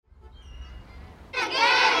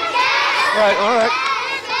All right.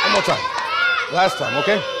 One more time. Last time,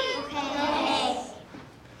 okay?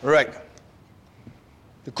 All right.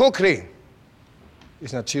 The cocaine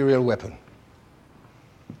is an arterial weapon.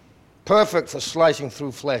 Perfect for slicing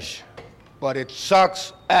through flesh, but it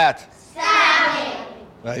sucks at stabbing.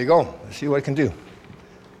 There you go. Let's see what it can do.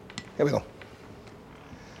 Here we go.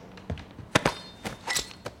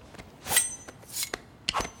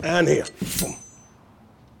 And here. Boom.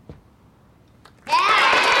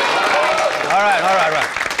 All right.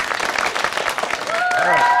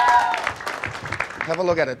 Have a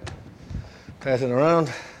look at it. Pass it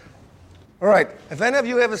around. All right. Have any of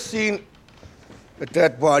you ever seen a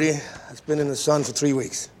dead body that's been in the sun for 3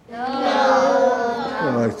 weeks? No.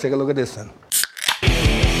 All right, take a look at this then.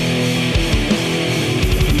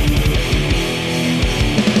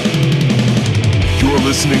 You're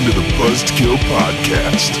listening to the Buzzkill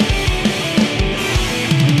Podcast.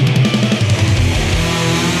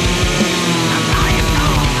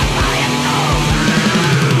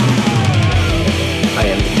 I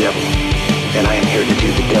am the devil, and I am here to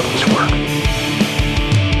do the devil's work.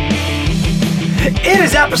 It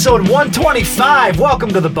is episode 125. Welcome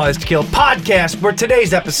to the Buzzkill Podcast, where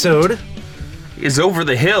today's episode is Over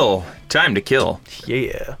the Hill. Time to Kill.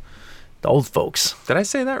 Yeah. The old folks. Did I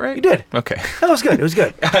say that right? You did. Okay. That was good. It was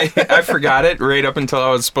good. I forgot it right up until I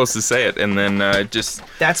was supposed to say it, and then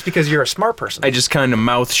That's because you're a smart person. I just kind of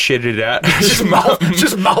mouth shitted it out. just mouth I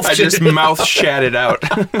just shitted. mouth shat it out.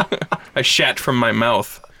 I shat from my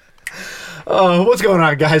mouth. What's going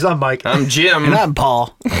on, guys? I'm Mike. I'm Jim. And I'm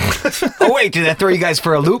Paul. Oh, wait, did I throw you guys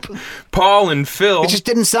for a loop? Paul and Phil. It just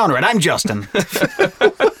didn't sound right. I'm Justin. I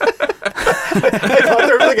thought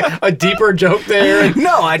there was like a deeper joke there.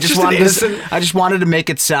 No, I just innocent- I just wanted to make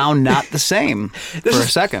it sound not the same for a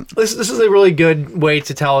second. This is a really good way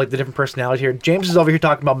to tell like the different personalities here. James is over here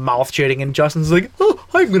talking about mouth shitting, and Justin's like, "Oh,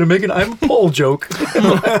 I'm gonna make an I'm Paul joke."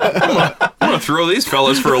 I'm gonna throw these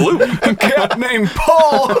fellas for a loop. A cat named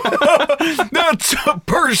Paul. That's a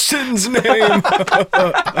person's name.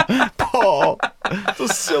 Paul. It's a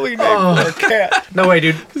silly name for a cat. No way,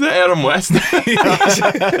 dude. Is that Adam West?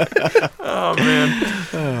 Oh man.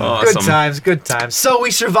 Awesome. Good times. So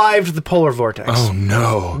we survived the polar vortex. Oh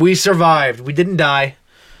no. We survived. We didn't die.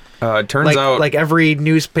 It turns out Like every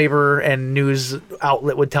newspaper and news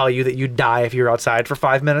outlet would tell you that you'd die if you were outside for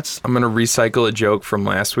 5 minutes. I'm gonna recycle a joke from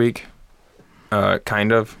last week.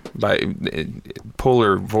 Kind of by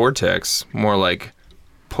polar vortex, more like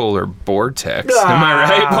polar vortex. Am I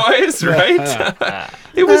right, boys? Right?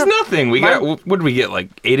 It was nothing. We got what did we get? Like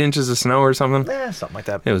 8 inches of snow or something? Something like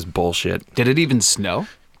that. It was bullshit. Did it even snow?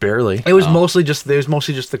 Barely. It was mostly just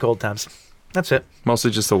the cold temps. That's it.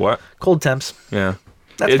 Mostly just the what? Cold temps. Yeah.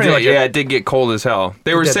 That's pretty much it. Yeah, it did get cold as hell.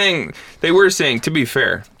 They were saying, to be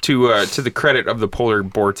fair, to the credit of the polar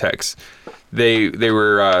vortex, they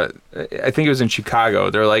were I think it was in Chicago.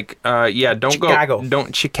 They're like, don't go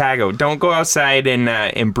outside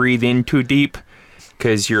and breathe in too deep,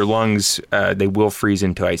 because your lungs they will freeze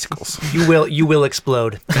into icicles. You will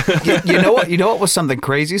explode. You know what was something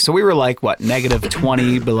crazy? So we were like, what,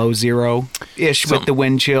 -20 below zero-ish with the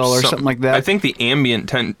wind chill or something like that? I think the ambient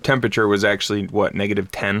temperature was actually, what,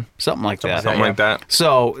 -10? Something like that. Something like that.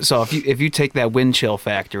 So if you take that wind chill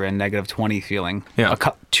factor and -20 feeling,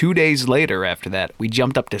 2 days later after that, we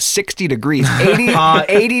jumped up to 60 degrees,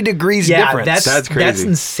 80 degrees difference. That's crazy. That's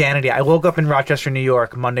insanity. I woke up in Rochester, New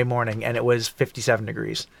York, Monday morning, and it was 57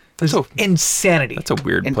 degrees. It was insanity. That's a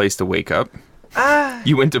weird place to wake up.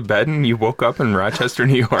 You went to bed and you woke up in Rochester,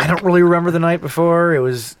 New York. I don't really remember the night before. It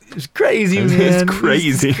was crazy, man. It's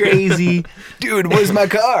crazy. It's crazy. Dude, where's my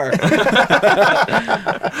car?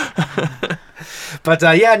 But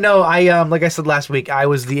I like I said last week, I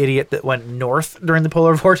was the idiot that went north during the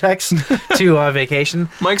polar vortex to vacation.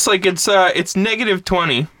 Mike's like, it's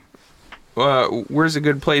 -20. Where's a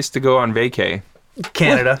good place to go on vacay?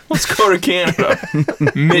 Canada. Let's go to Canada.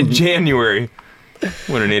 Mid-January.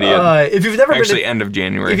 What an idiot. If you've never Actually, been end of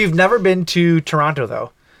January. If you've never been to Toronto,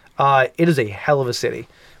 though, it is a hell of a city.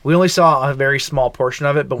 We only saw a very small portion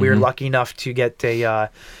of it, but we were lucky enough to get a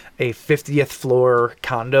 50th floor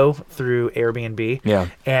condo through Airbnb. Yeah.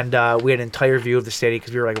 And we had an entire view of the city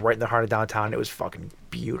because we were like right in the heart of downtown. It was fucking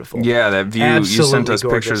beautiful. Yeah, that view. Absolutely you sent us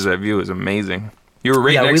gorgeous. pictures of that view. Is amazing. You were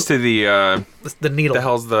right next to the needle. the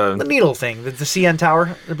hell's the needle thing. The CN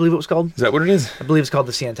Tower, I believe it was called. Is that what it is? I believe it's called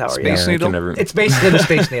the CN Tower. Space yeah. Needle? It's basically the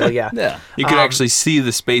Space Needle, yeah. Yeah. You could actually see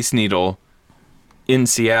the Space Needle in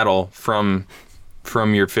Seattle from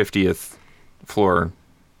your 50th floor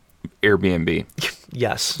Airbnb.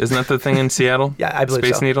 Yes. Isn't that the thing in Seattle? Yeah, I believe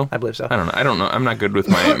Space so. Needle? I believe so. I don't know. I'm not good with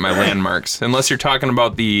my landmarks. Unless you're talking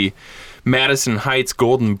about the Madison Heights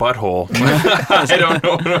Golden Butthole. I don't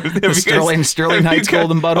know. Sterling Heights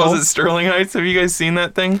Golden Butthole. Oh, is it Sterling Heights? Have you guys seen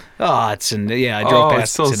that thing? Oh, I drove past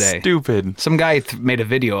it's so it today. stupid. Some guy made a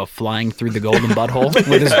video of flying through the Golden Butthole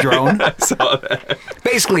with his drone. I saw that.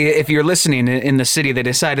 Basically, if you're listening in the city, they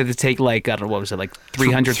decided to take like, I don't know, what was it, like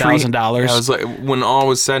 $300,000? Yeah, it was like, when all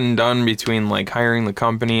was said and done, between like hiring the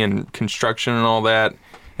company and construction and all that,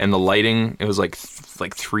 and the lighting, it was like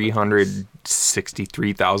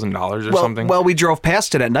 $363,000 or something. Well, we drove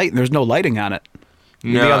past it at night, and there's no lighting on it.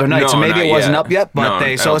 The No, other night, no, so maybe not it wasn't yet. up yet. But No,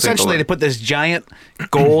 I so don't think essentially they put this giant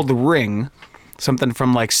gold ring, something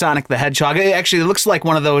from like Sonic the Hedgehog. It looks like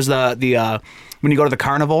one of those when you go to the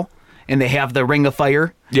carnival and they have the ring of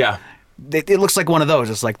fire. Yeah. It looks like one of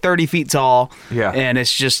those. It's like 30 feet tall. Yeah. And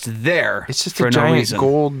it's just there. It's just for a no giant reason.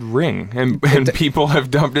 gold ring, and people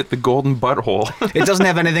have dubbed it the Golden Butthole. It doesn't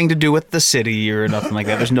have anything to do with the city or nothing like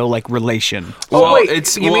that. There's no like relation. Well, wait,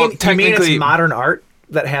 it's you well mean technically. it's modern art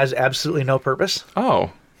that has absolutely no purpose?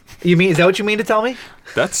 Oh, Is that what you mean to tell me?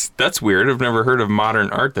 that's weird. I've never heard of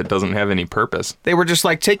modern art that doesn't have any purpose. They were just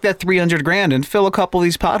like, take that $300,000 and fill a couple of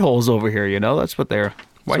these potholes over here. You know, that's what they were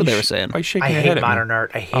saying. Why are you shaking I your hate head at me? modern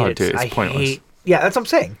art. I hate Oh, it. dude, it's pointless. Yeah, that's what I'm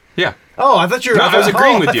saying. Yeah. Oh, I thought you were. No, I was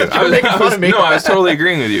agreeing with you. I was making fun of me. No, I was totally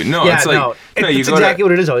agreeing with you. No, Yeah, it's like no, you it's go exactly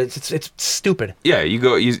what it is. Though it's stupid. Yeah,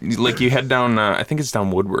 you head down. I think it's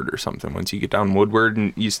down Woodward or something. Once you get down Woodward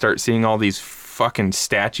and you start seeing all these fucking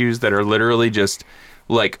statues that are literally just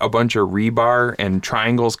like a bunch of rebar and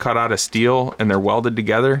triangles cut out of steel, and they're welded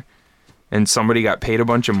together. And somebody got paid a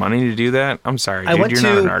bunch of money to do that. I'm sorry, dude. You're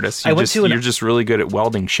not an artist. You're just really good at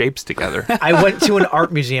welding shapes together. I went to an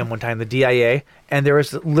art museum one time, the DIA, and there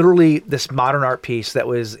was literally this modern art piece that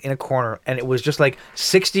was in a corner, and it was just like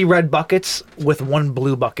 60 red buckets with one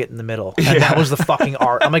blue bucket in the middle. And that was the fucking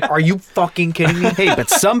art. I'm like, are you fucking kidding me? Hey, but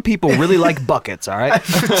some people really like buckets, all right?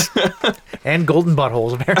 And golden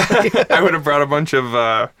buttholes, apparently. I would have brought a bunch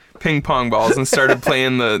of ping pong balls and started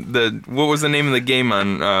playing the what was the name of the game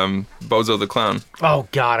on Bozo the Clown? Oh,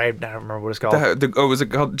 God, I don't remember what it's called. Was it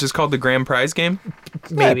called the Grand Prize game?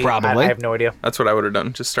 Maybe. probably. I have no idea. That's what I would have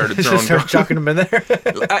done. Just started Just throwing. start chucking them in there.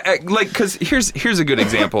 Because here's a good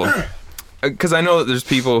example. Because I know that there's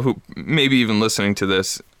people who maybe even listening to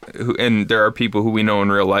this, and there are people who we know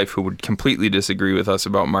in real life who would completely disagree with us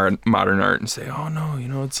about modern art and say, "Oh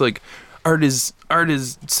no, it's like art is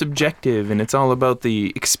subjective and it's all about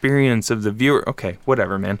the experience of the viewer." Okay,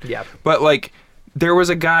 whatever, man. Yeah. But like, there was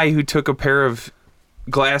a guy who took a pair of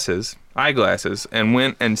eyeglasses, and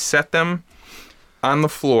went and set them on the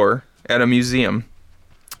floor at a museum,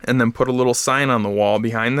 and then put a little sign on the wall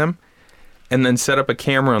behind them, and then set up a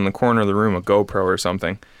camera in the corner of the room, a GoPro or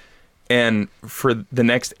something. And for the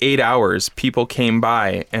next 8 hours, people came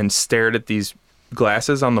by and stared at these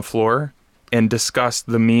glasses on the floor and discussed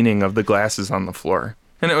the meaning of the glasses on the floor.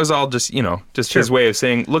 And it was all just, his way of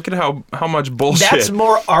saying, look at how much bullshit. That's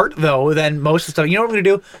more art, though, than most of the stuff. You know what I'm going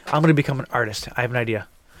to do? I'm going to become an artist. I have an idea.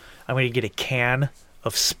 I'm going to get a can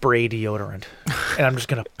of spray deodorant, and I'm just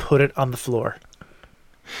going to put it on the floor.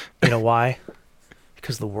 You know why?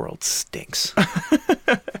 Because the world stinks.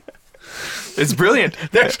 It's brilliant.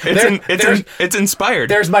 It's inspired.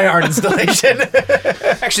 There's my art installation.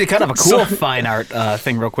 Actually, kind of a cool fine art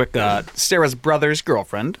thing real quick. Sarah's brother's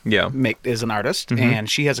girlfriend is an artist, and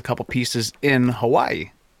she has a couple pieces in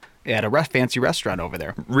Hawaii at a fancy restaurant over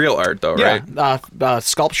there. Real art, though, right?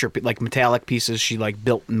 Sculpture, like metallic pieces she like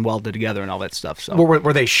built and welded together and all that stuff. So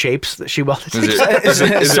were they shapes that she welded Is together?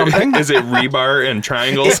 it rebar and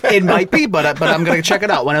triangles? It might be, but I'm going to check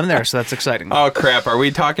it out when I'm there, so that's exciting. Oh, crap. Are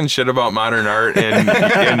we talking shit about modern art and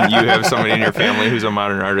you have somebody in your family who's a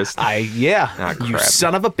modern artist? You crap.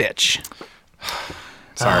 son of a bitch.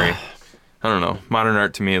 Sorry. I don't know. Modern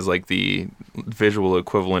art to me is like the visual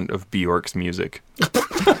equivalent of Bjork's music.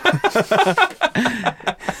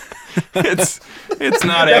 It's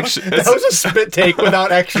not actually. That was a spit take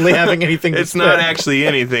without actually having anything to It's spit. not actually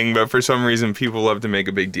anything, but for some reason people love to make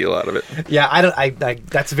a big deal out of it. Yeah, I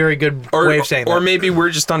that's a very good way of saying that. Or maybe we're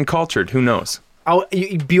just uncultured. Who knows?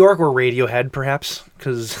 Bjork or Radiohead, perhaps,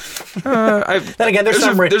 because then again, there's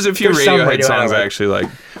a few Radiohead songs I actually like.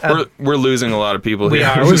 We're losing a lot of people here.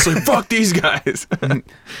 are. We're just like, fuck these guys. I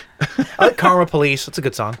like Karma Police. That's a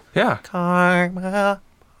good song. Yeah. Karma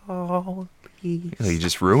Police. You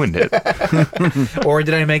just ruined it. Or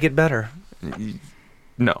did I make it better?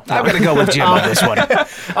 No. I'm going to go with Jim on this one.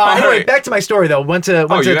 Anyway, back to my story though. Went to you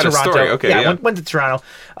got a Toronto. story. Okay, yeah. Went to Toronto.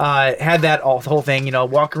 Had that the whole thing. You know,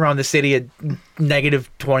 walk around the city at negative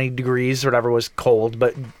 20 degrees, whatever was cold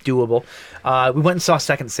but doable. We went and saw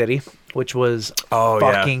Second City, which was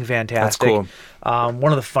fucking fantastic. That's cool.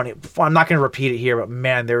 One of the funny. I'm not going to repeat it here, but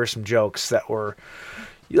man, there were some jokes that were.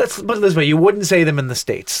 Let's put it this way: you wouldn't say them in the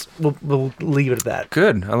States. We'll leave it at that.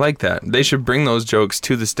 Good. I like that. They should bring those jokes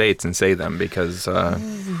to the States and say them because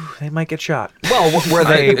They might get shot. Well, were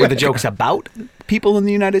the jokes about people in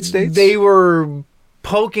the United States? They were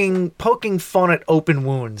poking fun at open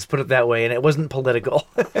wounds, put it that way, and it wasn't political.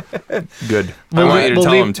 good. I want you to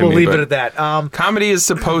tell them to me. We'll leave but it at that. comedy is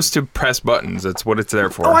supposed to press buttons. That's what it's there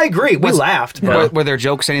for. Oh, I agree. We laughed. But Were there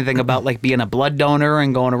jokes anything about like being a blood donor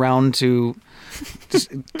and going around to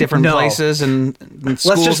different places and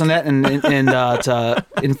schools and that, and to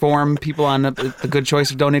inform people on the good choice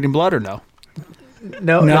of donating blood, or no?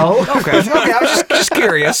 No. Okay. I was just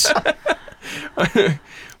curious.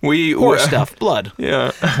 Horse stuff, blood.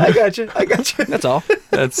 Yeah. I got you. That's all.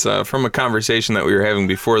 That's from a conversation that we were having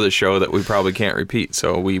before the show that we probably can't repeat,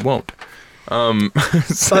 so we won't.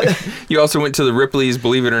 You also went to the Ripley's,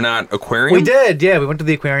 believe it or not, aquarium? We did, yeah. We went to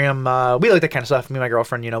the aquarium. We like that kind of stuff. Me and my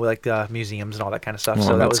girlfriend, we like museums and all that kind of stuff. Well,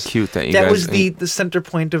 so that was was cute that you that guys... was the center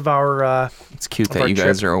point of our It's cute of that our you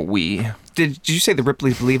guys trip. are a we. Did you say the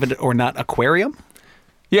Ripley's Believe It or Not aquarium?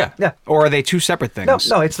 Yeah. Yeah. Or are they two separate things?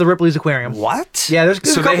 No, it's the Ripley's Aquarium. What? Yeah, there's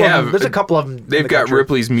So a couple they of them. have- There's a couple of them. in They've the got country.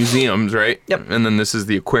 Ripley's museums, right? Yep. And then this is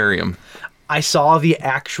the aquarium. I saw the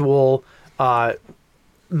actual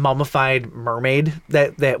mummified mermaid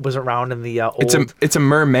that was around in the old It's a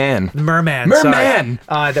merman. merman. Merman!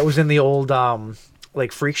 Sorry. That was in the old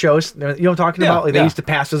like freak shows. You know what I'm talking about? Like, they yeah. used to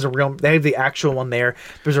pass as a real. They have the actual one there.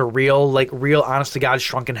 There's a real honest to god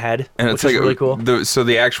shrunken head, And which it's is like really cool. So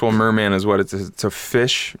the actual merman is what? It's a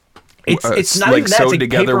fish. It's not like even that. It's sewed like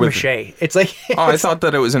together paper with. mache. It's like Oh, I thought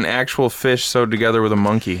that it was an actual fish sewed together with a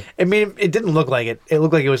monkey. I mean, it didn't look like it. It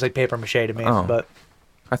looked like it was like paper mache to me. Oh. But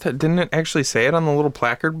I thought, didn't it actually say it on the little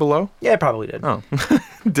placard below? yeah, it probably did. Oh,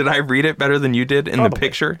 did I read it better than you did in the Probably.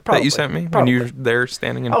 picture that Probably. you sent me when Probably. you were there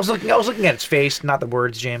standing in? I was looking at its face, not the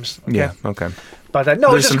words, James. Okay? Yeah. Okay. But no, it's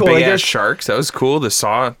There's just some cool. big Like, ass there's sharks. That was cool. The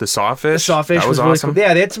sawfish. sawfish That was really awesome. cool.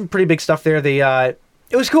 Yeah, they had some pretty big stuff there. They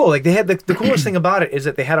it was cool. Like, they had the coolest thing about it is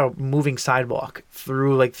that they had a moving sidewalk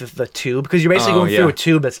through like the tube, because you're basically Oh, going through yeah. a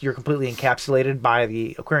tube you're completely encapsulated by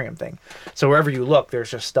the aquarium thing. So wherever you look,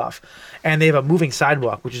 there's just stuff, and they have a moving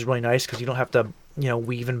sidewalk, which is really nice because you don't have to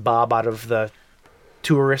weave and bob out of the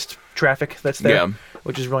tourist traffic that's there. Yeah.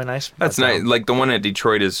 Which is really nice. That's But, nice. Like the one at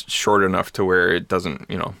Detroit is short enough to where it doesn't,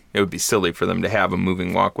 it would be silly for them to have a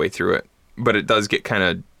moving walkway through it. But it does get kind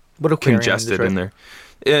of What aquarium congested Detroit? in there.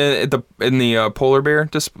 In the polar bear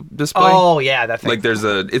display. Oh yeah, that thing. Like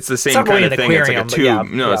it's the same not really kind of an thing. It's like a aquarium, but tube. yeah,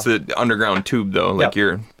 No, yeah. it's the underground tube though. Like Yep.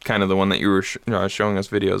 you're kind of the one that you were showing us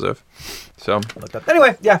videos of. So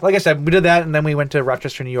Anyway, yeah, like I said, we did that, and then we went to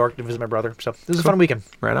Rochester, New York, to visit my brother. So this was a fun weekend.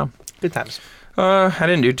 right on. Good times. I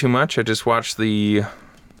didn't do too much. I just watched the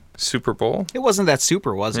Super Bowl. It wasn't that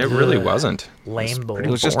super, was it? It really wasn't. Lame bowl. It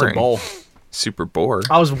was just a boring. bowl. Super bored.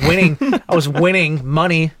 I was winning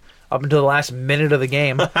money up until the last minute of the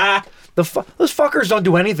game. Those fuckers don't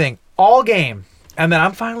do anything all game, and then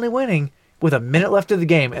I'm finally winning with a minute left of the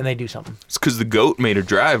game, and they do something. It's because the goat made a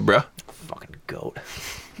drive, bro. Fucking goat.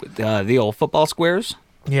 The old football squares.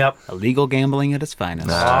 Yep. Illegal gambling at its finest.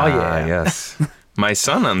 Oh, yeah. Yes. My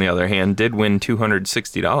son, on the other hand, did win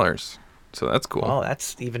 $260. So that's cool. Oh,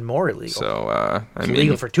 that's even more illegal. So, It's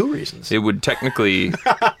illegal for two reasons. it would technically,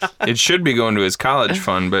 it should be going to his college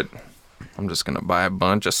fund, but I'm just going to buy a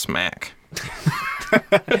bunch of smack.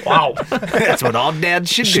 Wow. That's what all dads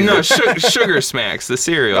should do. No, Sugar Smacks, the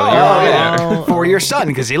cereal. Oh, Yeah. for your son,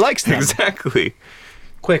 because he likes them. Exactly.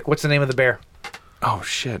 Quick, what's the name of the bear? Oh,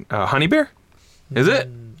 shit. Honey Bear? Is it?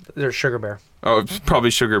 There's Sugar Bear. Oh, it's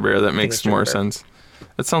probably Sugar Bear. That makes it's Sugar more Bear. sense.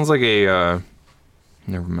 That sounds like a...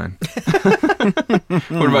 Never mind.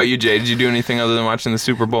 What about you, Jay? Did you do anything other than watching the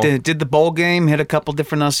Super Bowl? Did the bowl game, hit a couple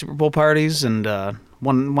different Super Bowl parties, and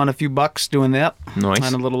won a few bucks doing that. Nice.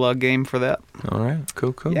 Had a little game for that. All right.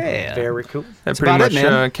 Cool. Yeah. Very cool. That pretty about much it,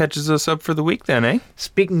 man. catches us up for the week then, eh?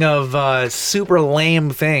 Speaking of super lame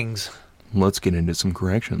things. Let's get into some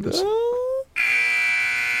corrections.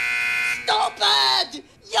 Stupid!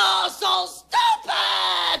 You're so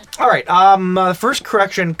stupid! All right. The first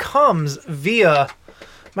correction comes via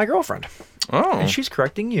my girlfriend, Oh. and she's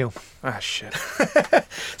correcting you. Ah, shit.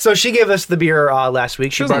 So she gave us the beer last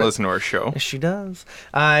week. She doesn't brought it- listen to our show. She does.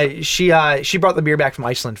 She brought the beer back from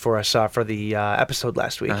Iceland for us for the episode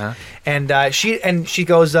last week, and she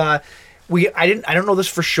goes. I don't know this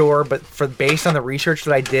for sure, but based on the research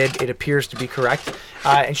that I did, it appears to be correct.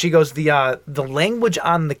 And she goes, the language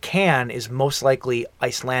on the can is most likely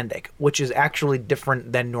Icelandic, which is actually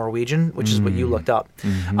different than Norwegian, which is what you looked up.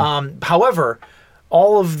 However,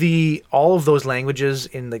 all of those languages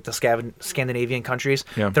in like the Scandinavian countries,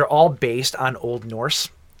 they're all based on Old Norse.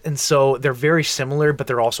 And so they're very similar, but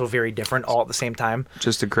they're also very different all at the same time.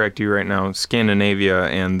 Just to correct you right now, Scandinavia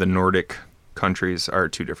and the Nordic countries are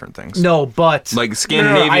two different things. No, but like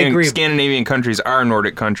I agree. Scandinavian countries are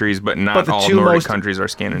Nordic countries, but not all Nordic countries are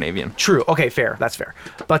Scandinavian. True. Okay, fair. That's fair.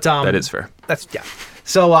 But that is fair. That's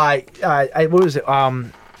So what was it?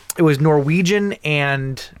 It was Norwegian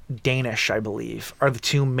and Danish, I believe, are the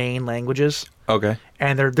two main languages. Okay.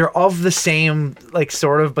 And they're of the same, like,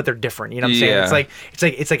 sort of, but they're different. You know what I'm saying?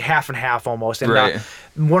 It's like half and half almost. And right.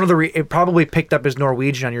 One of it probably picked up as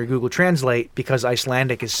Norwegian on your Google Translate because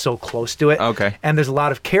Icelandic is so close to it. Okay. And there's a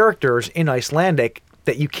lot of characters in Icelandic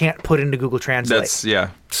that you can't put into Google Translate.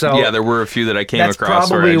 So there were a few that I came across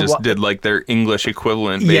where I just did like their English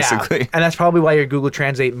equivalent, basically. Yeah, and that's probably why your Google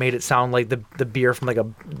Translate made it sound like the beer from like a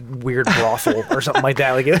weird brothel or something like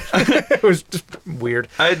that. Like it was just weird.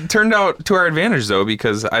 It turned out to our advantage though,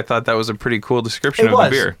 because I thought that was a pretty cool description of the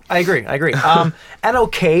beer. I agree.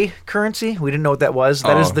 NOK currency, we didn't know what that was.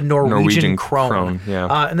 That is the Norwegian krone.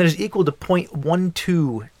 Yeah. And that is equal to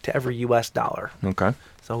 0.12 to every US dollar. Okay.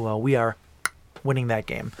 So we are winning that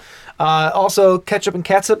game. Also, ketchup and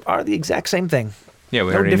catsup are the exact same thing. Yeah,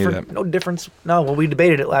 we already knew that. No difference. No, well, we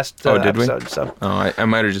debated it last episode. So. Oh, I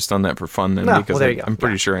might have just done that for fun then, because I'm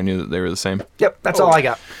pretty sure I knew that they were the same. Yep, that's all I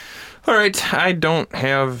got. All right, I don't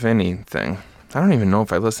have anything. I don't even know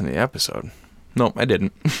if I listened to the episode. Nope, I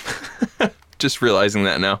didn't. Just realizing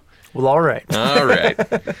that now. Well, all right. All right.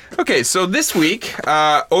 Okay, so this week,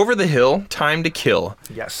 Over the Hill, Time to Kill.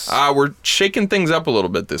 Yes. We're shaking things up a little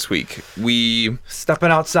bit this week. We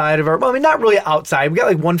stepping outside of not really outside. We got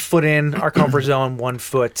like 1 foot in our comfort zone, 1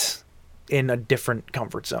 foot in a different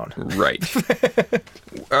comfort zone. Right.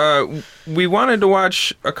 We wanted to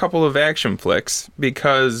watch a couple of action flicks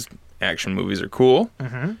because action movies are cool.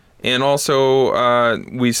 Mm-hmm. And also,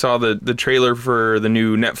 we saw the trailer for the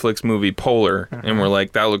new Netflix movie Polar, and we're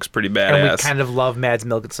like, that looks pretty badass. And we kind of love Mads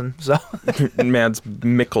Mikkelsen, so Mads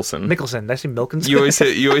Mikkelsen. Did I say Milkinson? You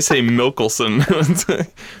always say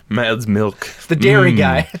Mikkelsen. Mads Milk. The dairy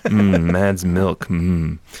guy. Mads Milk.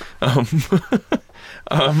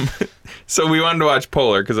 So we wanted to watch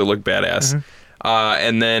Polar because it looked badass,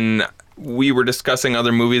 and then we were discussing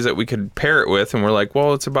other movies that we could pair it with, and we're like,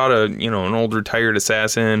 well, it's about an old retired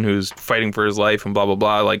assassin who's fighting for his life and blah, blah,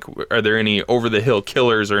 blah. Like, are there any over-the-hill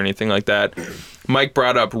killers or anything like that? Mike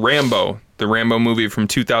brought up Rambo, the Rambo movie from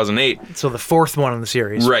 2008. So the fourth one in the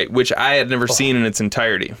series. Right, which I had never seen in its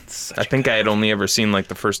entirety. I think I had only ever seen like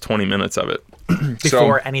the first 20 minutes of it.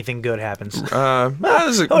 Before anything good happens. I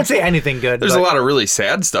wouldn't say anything good. There's a lot of really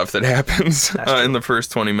sad stuff that happens in the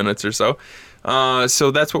first 20 minutes or so.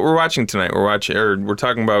 So that's what we're watching tonight. We're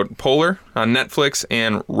talking about Polar on Netflix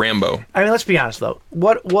and Rambo. I mean, let's be honest though.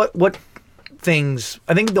 What things?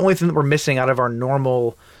 I think the only thing that we're missing out of our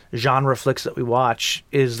normal genre flicks that we watch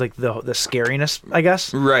is like the scariness, I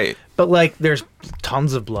guess. Right. But like, there's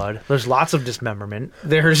tons of blood. There's lots of dismemberment.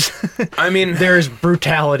 There's, there's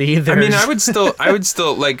brutality. I would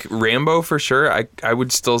still like Rambo for sure. I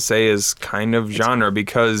would still say is kind of genre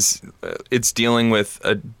because it's dealing with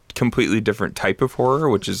a completely different type of horror,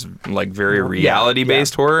 which is like very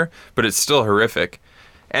reality-based horror, but it's still horrific.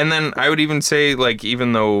 And then I would even say, like,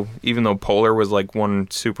 even though Polar was like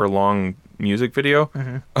one super long music video,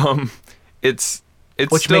 it's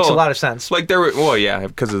which still makes a lot of sense. Like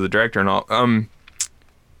because of the director and all.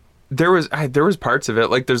 There was parts of it,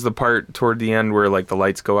 like there's the part toward the end where like the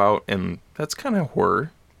lights go out, and that's kind of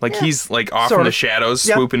horror. Like he's like off in the shadows,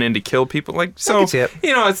 swooping in to kill people. Like so,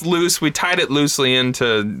 it's loose. We tied it loosely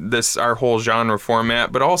into our whole genre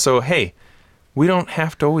format, but also, hey, we don't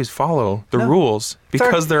have to always follow the rules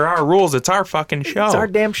because there are rules. It's our fucking show. It's our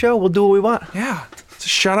damn show. We'll do what we want. Yeah. So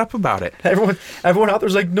shut up about it. Everyone out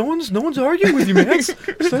there's like, no one's arguing with you, man.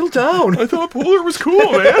 Settle down. I thought Polar was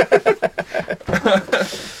cool, man.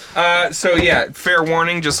 So yeah, fair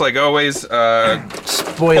warning, just like always.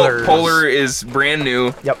 Spoilers. Polar is brand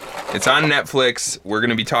new. Yep. It's on Netflix. We're going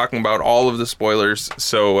to be talking about all of the spoilers.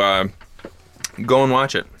 So go and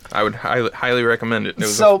watch it. I would highly recommend it.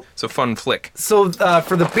 It's a fun flick. So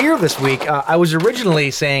for the beer this week, I was originally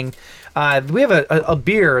saying we have a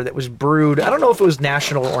beer that was brewed. I don't know if it was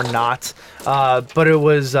national or not, but it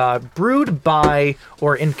was brewed by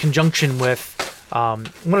or in conjunction with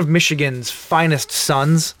one of Michigan's finest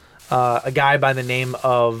sons, a guy by the name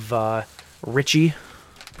of Richie.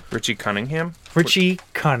 Richie Cunningham. Richie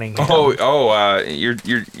Cunningham.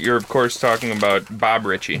 You're of course talking about Bob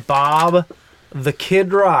Ritchie. Bob, the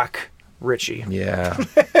Kid Rock Ritchie. Yeah.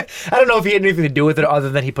 I don't know if he had anything to do with it other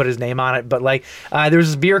than he put his name on it, but like there's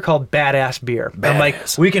this beer called Badass Beer. I'm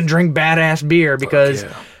like, we can drink Badass Beer because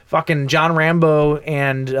fucking John Rambo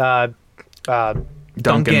and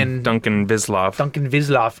Duncan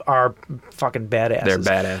Vislov are fucking badasses. They're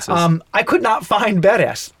badasses. I could not find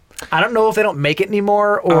Badass. I don't know if they don't make it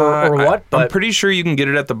anymore or what, but I'm pretty sure you can get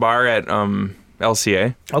it at the bar at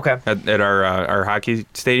LCA. Okay. At our hockey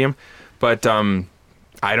stadium, but I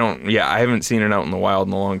haven't seen it out in the wild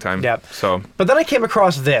in a long time. Yep. So, but then I came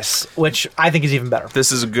across this, which I think is even better.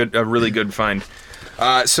 This is a really good find.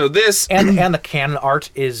 So this and the can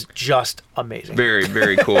art is just amazing. Very,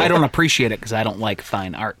 very cool. I don't appreciate it because I don't like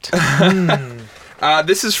fine art.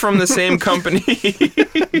 This is from the same company.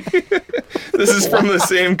 This is from the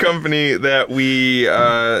same company that we,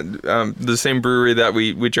 the same brewery that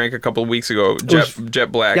we drank a couple of weeks ago.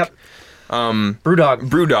 Jet Black. Yep.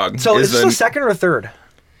 Brewdog. So is this the second or a third?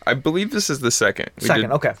 I believe this is the second.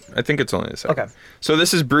 Okay. I think it's only the second. Okay. So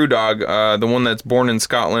this is Brewdog, the one that's born in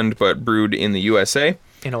Scotland but brewed in the USA.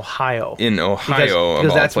 In Ohio. Because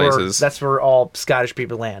of all places. That's where all Scottish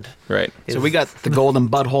people land. Right. So we got the golden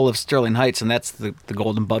butthole of Sterling Heights, and that's the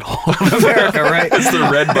golden butthole of America, right? It's the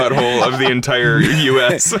red butthole of the entire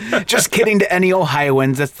U.S. Just kidding to any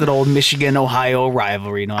Ohioans. That's the old Michigan-Ohio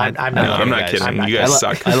rivalry. No, I'm not kidding. You guys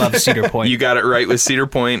suck. I love Cedar Point. You got it right with Cedar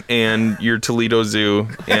Point and your Toledo Zoo,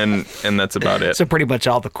 and that's about it. So pretty much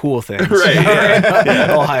all the cool things. Right.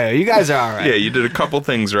 Yeah. Ohio. You guys are all right. Yeah, you did a couple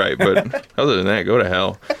things right, but other than that, go to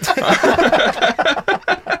hell.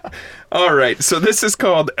 All right, so this is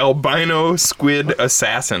called Albino Squid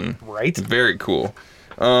Assassin. Right. Very cool.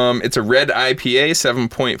 It's a red IPA,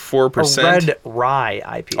 7.4%. A red rye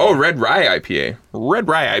IPA. Oh, red rye IPA. Red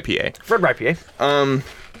rye IPA.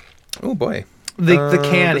 Oh boy. The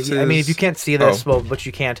can. I mean, if you can't see this, but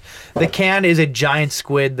you can't. The can is a giant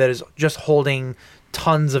squid that is just holding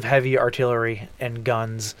tons of heavy artillery and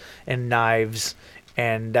guns and knives.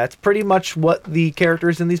 And that's pretty much what the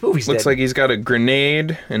characters in these movies Looks like he's got a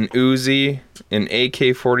grenade, an Uzi, an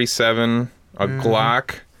AK-47, a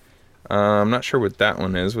Glock. I'm not sure what that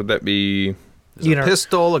one is. Would that be a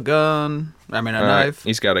pistol, a gun? A knife.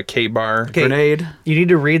 He's got a K-bar. Grenade. You need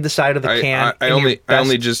to read the side of the can. I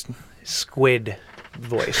only just squid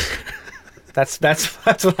voice. That's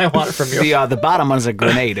what I want from you. The bottom one is a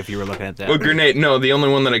grenade. If you were looking at that. Well, grenade. No, the only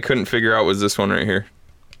one that I couldn't figure out was this one right here.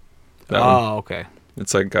 That one. Okay.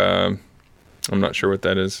 It's like, I'm not sure what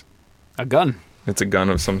that is. A gun. It's a gun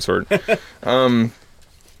of some sort. My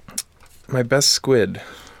best squid.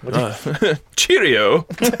 Cheerio.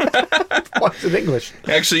 What's in English?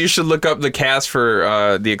 Actually, you should look up the cast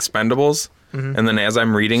for The Expendables, and then as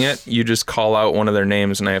I'm reading it, you just call out one of their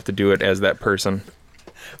names, and I have to do it as that person.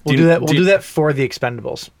 We'll do that. We'll do that for The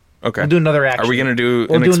Expendables. Okay. We'll do another action. Are we gonna do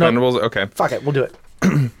an Expendables? Okay. Fuck it. We'll do it.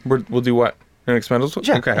 We'll do what? An Expendables?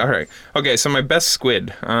 Yeah. Okay, all right. Okay, so my best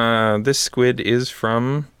squid. This squid is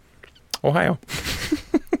from Ohio.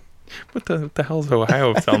 What the hell does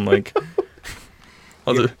Ohio sound like?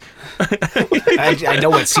 I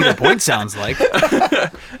know what Cedar Point sounds like.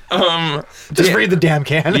 Just read the damn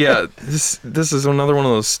can. Yeah, this is another one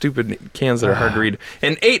of those stupid cans that are hard to read.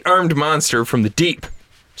 An 8-armed monster from the deep,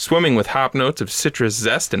 swimming with hop notes of citrus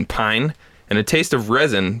zest and pine, and a taste of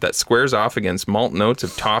resin that squares off against malt notes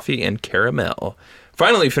of toffee and caramel.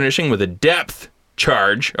 Finally finishing with a depth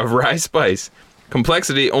charge of rye spice.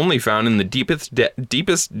 Complexity only found in the deepest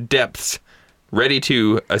depths, ready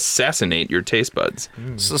to assassinate your taste buds.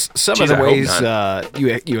 So some of the ways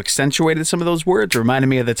you accentuated some of those words reminded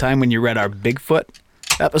me of the time when you read our Bigfoot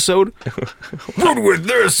episode. Run with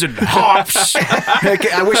this and hops.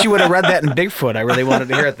 I wish you would have read that in Bigfoot. I really wanted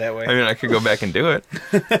to hear it that way. I mean, I could go back and do it.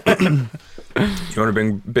 You want to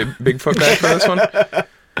bring Bigfoot back for this one?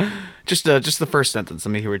 Just the first sentence.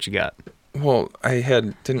 Let me hear what you got. Well,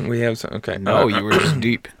 didn't we have some? Okay. No, you were just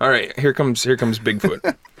deep. All right, here comes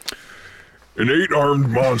Bigfoot. An 8-armed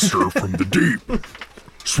monster from the deep,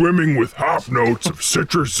 swimming with hop notes of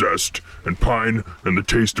citrus zest and pine and the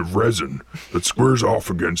taste of resin that squares off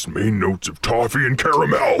against main notes of toffee and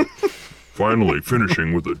caramel. Finally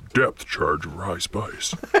finishing with a depth charge of rye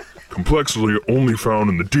spice. Complexity only found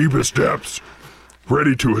in the deepest depths,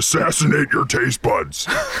 ready to assassinate your taste buds.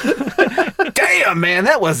 Damn, man,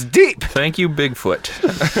 that was deep. Thank you,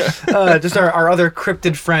 Bigfoot. Just our other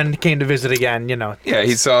cryptid friend came to visit again, you know. Yeah,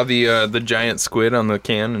 he saw the giant squid on the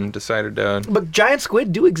can and decided to... But giant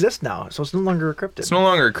squid do exist now, so it's no longer a cryptid. It's no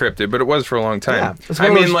longer a cryptid, but it was for a long time. Yeah, I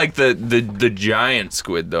mean, like the giant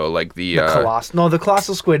squid, though, like the the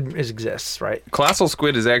colossal squid exists, right? colossal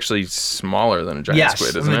squid is actually smaller than a giant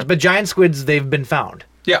squid, isn't it? But giant squids, they've been found.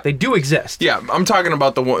 Yeah. They do exist. Yeah, I'm talking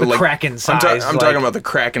about the one, The like Kraken size, I'm talking about the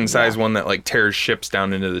Kraken size one that like tears ships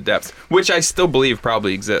down into the depths, which I still believe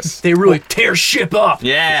probably exists. They really tear ship up.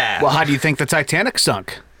 Yeah. Well, how do you think the Titanic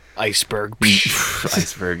sunk? Iceberg.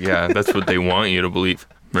 Iceberg. Yeah, that's what they want you to believe,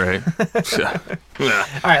 right? Yeah. All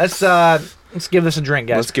right, let's give this a drink,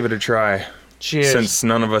 guys. Let's give it a try. Cheers. Since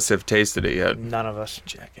none of us have tasted it yet. None of us.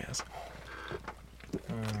 Jackass.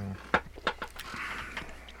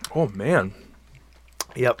 Oh man.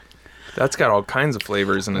 Yep. That's got all kinds of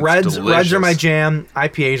flavors and it's Reds delicious. are my jam.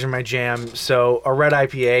 IPAs are my jam. So a red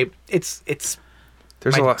IPA, it's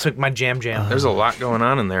There's a lot. it's like my jam. There's a lot going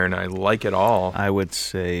on in there, and I like it all. I would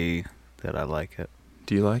say that I like it.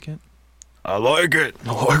 Do you like it? I like it.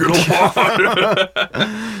 I like it a lot.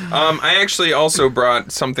 I actually also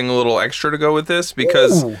brought something a little extra to go with this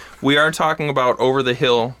because we are talking about over the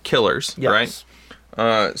hill killers, Yes. right?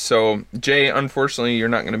 So Jay, unfortunately, you're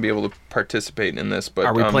not going to be able to participate in this. But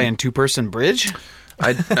Are we playing two-person bridge?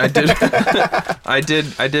 I did.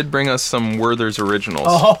 I did bring us some Werther's Originals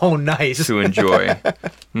Oh, nice. to enjoy.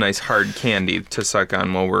 Nice hard candy to suck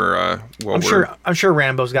on while we're. I'm sure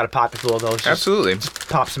Rambo's got a pocket full of those. Just Absolutely.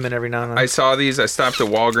 pops them in every now and then. I saw these. I stopped at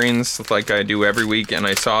Walgreens like I do every week, and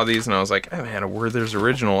I saw these, and I was like, "Oh man, a Werther's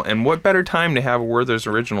Original!" And what better time to have a Werther's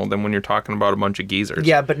Original than when you're talking about a bunch of geezers?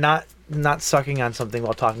 Yeah, but not sucking on something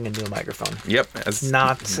while talking into a microphone. Yep. Yep.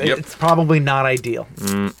 It's probably not ideal.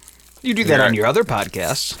 You do that on your other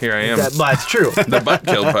podcasts. Here I am. But it's true. The Butt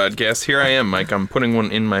Kill Podcast. Here I am, Mike. I'm putting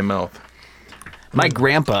one in my mouth. My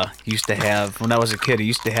grandpa used to have, when I was a kid, he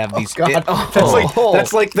used to have these. God,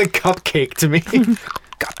 that's like the cupcake to me.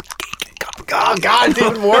 Oh God, it's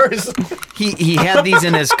even worse. He had these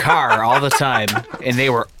in his car all the time, and they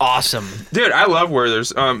were awesome. Dude, I love Werther's.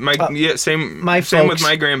 Same with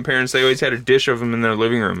my grandparents. They always had a dish of them in their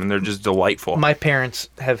living room, and they're just delightful. My parents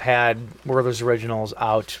have had Werther's Originals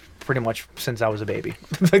out pretty much since I was a baby.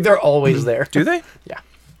 Like they're always there. Do they? Yeah.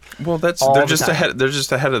 Well, they're just ahead. They're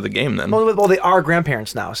just ahead of the game then. Well, they are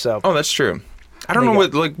grandparents now, so. Oh, that's true. I don't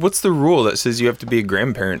know what's the rule that says you have to be a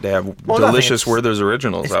grandparent to have delicious Werther's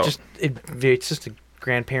Originals out? It's just a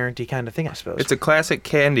grandparenty kind of thing, I suppose. It's a classic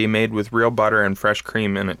candy made with real butter and fresh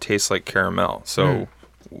cream, and it tastes like caramel. So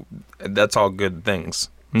that's all good things,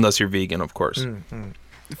 unless you're vegan, of course.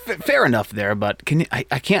 Fair enough there, but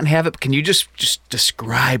I can't have it. Can you just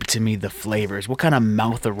describe to me the flavors? What kind of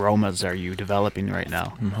mouth aromas are you developing right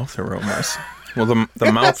now? Mouth aromas. Well,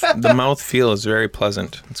 the mouth feel is very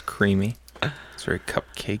pleasant. It's creamy. It's very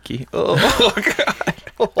cupcakey. Oh God!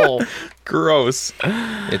 Oh, gross.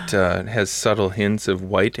 It has subtle hints of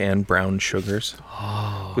white and brown sugars,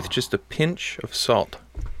 with just a pinch of salt.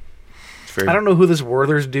 I don't know who this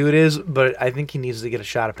Werther's dude is, but I think he needs to get a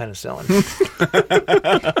shot of penicillin.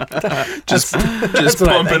 just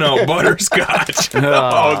pumping out butterscotch.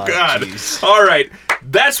 Oh God! Geez. All right,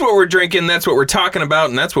 that's what we're drinking. That's what we're talking about,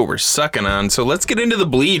 and that's what we're sucking on. So let's get into the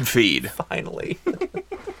bleed feed. Finally.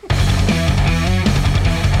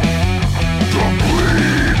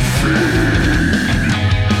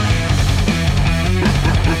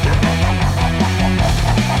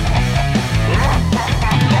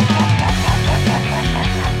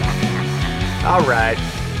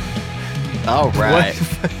 All right.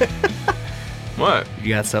 What? You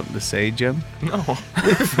got something to say, Jim? No.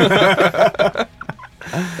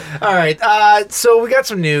 All right. So we got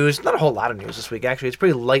some news. Not a whole lot of news this week, actually. It's a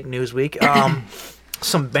pretty light news week.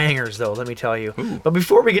 Some bangers, though, let me tell you. Ooh. But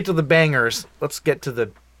before we get to the bangers, let's get to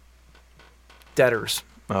the deaders.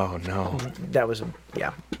 Oh, no. That was,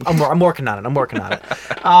 I'm working on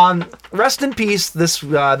it. Rest in peace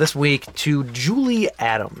this week to Julie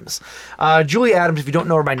Adams. Julie Adams, if you don't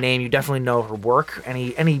know her by name, you definitely know her work.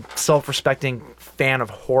 Any self-respecting fan of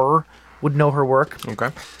horror would know her work.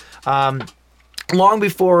 Okay. Long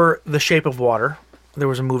before The Shape of Water, there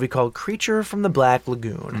was a movie called Creature from the Black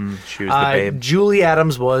Lagoon. She was the babe. Julie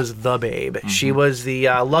Adams was the babe. Mm-hmm. She was the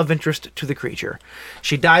love interest to the creature.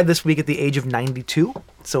 She died this week at the age of 92.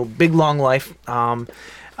 So big, long life. No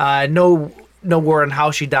word on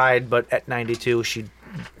how she died, but at 92 she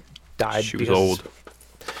died. She was old.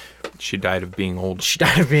 She died of being old.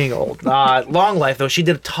 Long life, though. She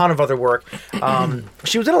did a ton of other work.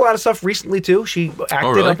 She was in a lot of stuff recently, too. She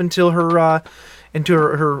acted up until her into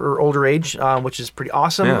her older age, which is pretty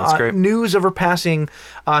awesome. Yeah, that's great. News of her passing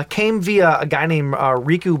came via a guy named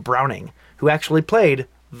Riku Browning, who actually played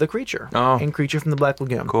the creature in Creature from the Black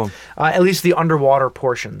Lagoon. Cool. At least the underwater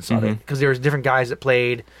portions of it, because there's different guys that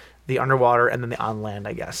played the underwater and then the on land,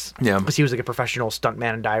 I guess. Yeah. Because he was like a professional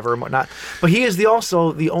stuntman and diver and whatnot. But he is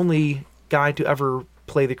also the only guy to ever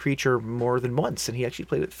play the creature more than once, and he actually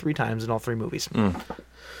played it 3 times in all 3 movies.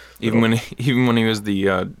 Even when he was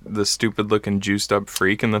the stupid looking juiced up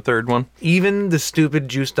freak in the 3rd one. Even the stupid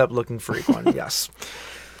juiced up looking freak one, yes.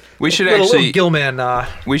 We should Little actually Gilman.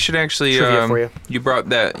 we should actually trivia for you. You brought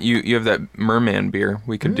that you have that merman beer.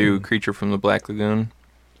 We could do Creature from the Black Lagoon.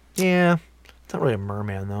 Yeah, it's not really a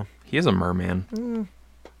merman though. He is a merman.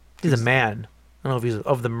 He's a man. I don't know if he's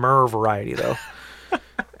of the mer variety though.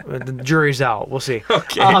 The jury's out. We'll see.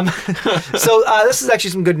 Okay. So this is actually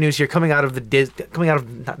some good news here coming out of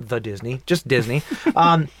not the Disney, just Disney.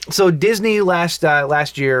 So Disney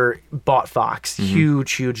last year bought Fox,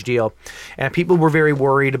 huge deal, and people were very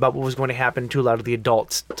worried about what was going to happen to a lot of the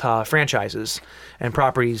adult franchises and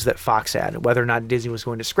properties that Fox had, whether or not Disney was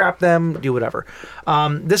going to scrap them, do whatever.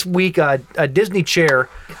 This week, a Disney chair,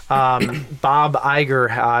 Bob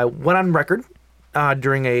Iger, went on record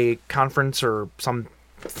during a conference or some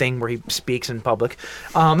thing where he speaks in public,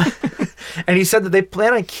 and he said that they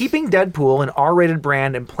plan on keeping Deadpool an R-rated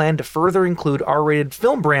brand and plan to further include R-rated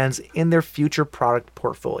film brands in their future product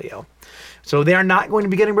portfolio. So they are not going to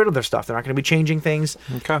be getting rid of their stuff. They're not going to be changing things.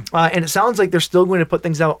 Okay. And it sounds like they're still going to put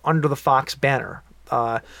things out under the Fox banner.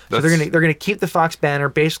 So they're gonna keep the Fox banner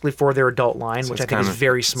basically for their adult line, which I think is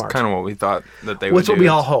very smart. Kind of what we thought that they would Which do. what we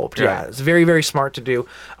all hoped. Yeah, it's very, very smart to do.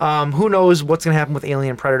 Who knows what's going to happen with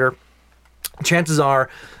Alien Predator? Chances are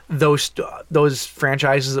those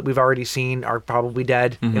franchises that we've already seen are probably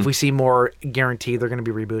dead. If we see more, guaranteed they're going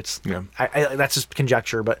to be reboots. Yeah. I that's just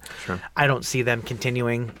conjecture, but Sure. I don't see them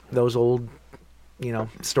continuing those old,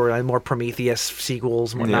 storyline, more Prometheus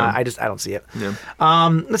sequels and whatnot. Yeah. I don't see it. Yeah.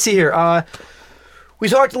 Let's see here. We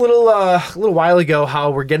talked a little while ago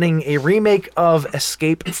how we're getting a remake of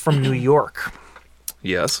Escape from New York.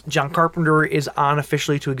 Yes. John Carpenter is on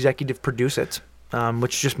officially to executive produce it,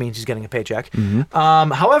 which just means he's getting a paycheck.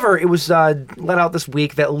 However, it was let out this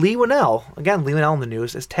week that Leigh Whannell in the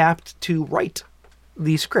news, is tapped to write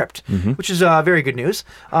the script, which is very good news.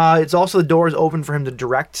 It's also the door is open for him to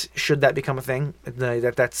direct, should that become a thing.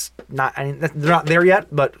 That's not, they're not there yet,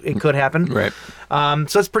 but it could happen. Right.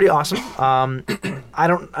 So that's pretty awesome. I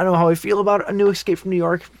don't know how I feel about a new Escape from New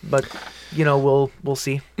York, but we'll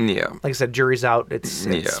see. Yeah. Like I said, jury's out. It's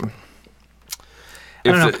Yeah. I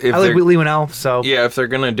don't know. I like Leigh Whannell, so Yeah, if they're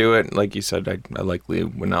gonna do it, like you said, I like Leigh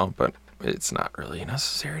Whannell, but it's not really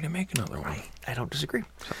necessary to make another one. I don't disagree.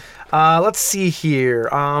 Let's see here.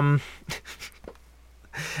 We'll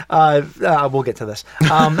get to this.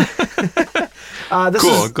 This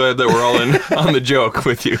Cool. is Glad that we're all in on the joke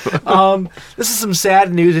with you. this is some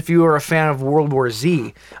sad news if you are a fan of World War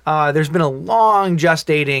Z. There's been a long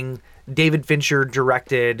gestating David Fincher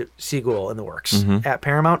directed sequel in the works at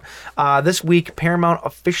Paramount. This week, Paramount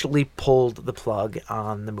officially pulled the plug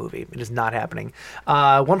on the movie. It is not happening.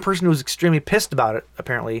 One person who was extremely pissed about it,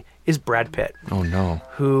 apparently, is Brad Pitt, Oh no.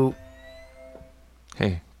 who...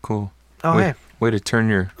 Hey, cool. Oh, way, hey. Way to turn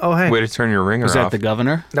your. Oh, hey. Way to turn your ringer Was off. that the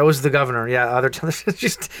governor? That was the governor. Yeah,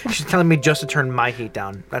 she's telling me just to turn my heat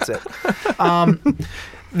down. That's it.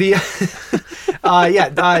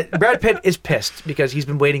 Brad Pitt is pissed because he's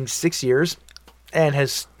been waiting 6 years and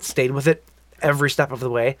has stayed with it every step of the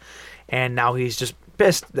way, and now he's just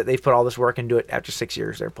pissed that they've put all this work into it. After 6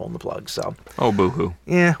 years, they're pulling the plug. So Oh, boo-hoo.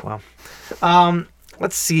 yeah, well,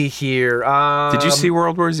 let's see here. Did you see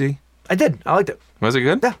World War Z? I did. I liked it. Was it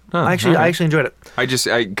good? Yeah, Oh, I all right. actually enjoyed it.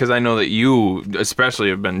 Because I know that you especially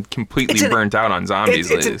have been completely burnt out on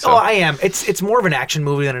zombies lately. So. Oh, I am. It's more of an action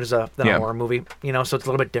movie than it is a Yeah. horror movie. So it's a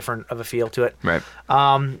little bit different of a feel to it. Right.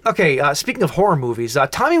 Okay. Speaking of horror movies,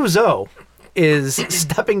 Tommy Wiseau is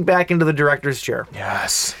stepping back into the director's chair,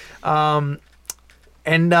 Yes. and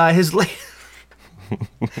his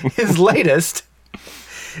latest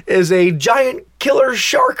is a giant killer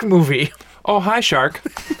shark movie. Oh, hi, Shark.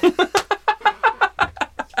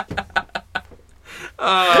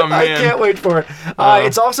 Oh, man. I can't wait for it.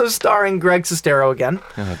 It's also starring Greg Sestero again.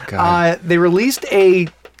 Oh, God. They released a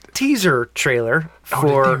teaser trailer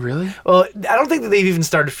for. did they really? Well, I don't think that they've even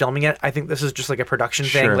started filming it. I think this is just like a production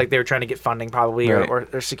thing. Sure. Like they were trying to get funding probably Right.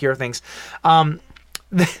 or secure things. The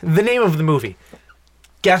name of the movie.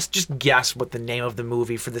 Just guess what the name of the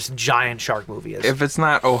movie for this giant shark movie is. If it's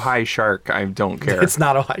not Oh, hi, Shark, I don't care. It's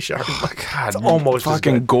not Ohio Shark. God, it's almost as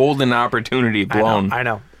fucking good. golden opportunity blown. I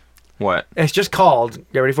know. What? It's just called.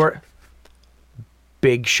 Get ready for it.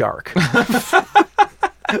 Big Shark.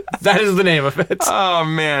 That is the name of it. Oh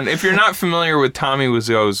man, if you're not familiar with Tommy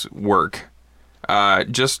Wiseau's work,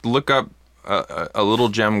 just look up a little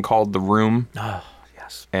gem called The Room. Oh,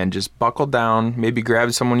 yes. And just buckle down, maybe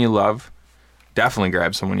grab someone you love. Definitely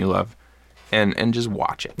grab someone you love. And just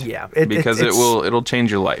watch it. Yeah. It'll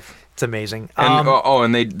change your life. It's amazing. And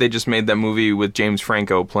and they just made that movie with James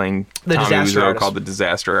Franco playing The Tommy Disaster Wiseau Artist. called The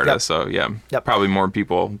Disaster Artist. So yeah, probably more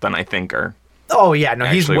people than I think are. Oh yeah, no,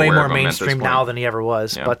 he's actually way aware more of him at this mainstream point. now than he ever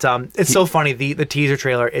was. Yeah. But it's so funny, the teaser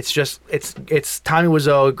trailer. It's Tommy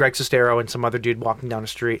Wiseau, Greg Sestero, and some other dude walking down the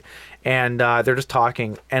street, and they're just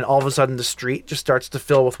talking, and all of a sudden the street just starts to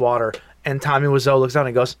fill with water, and Tommy Wiseau looks down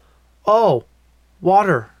and goes, "Oh,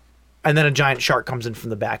 water," and then a giant shark comes in from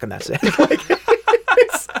the back, and that's it.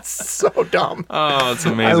 It's so dumb. Oh, it's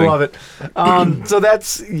I amazing. love it. So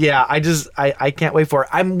that's I can't wait for it.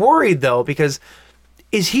 I'm worried though, because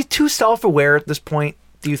is he too self-aware at this point,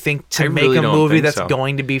 do you think, to I make really a don't movie think that's so.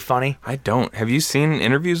 going to be funny? I don't. Have you seen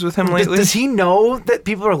interviews with him lately? Does he know that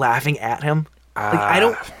people are laughing at him? I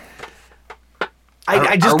don't.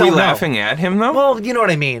 I just are don't we know. laughing at him though? Well, you know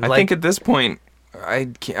what I mean. I think at this point,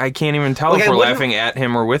 I can't even tell Like, if I we're wouldn't- laughing at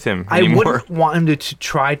him or with him I anymore. wouldn't want him to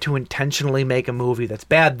try to intentionally make a movie that's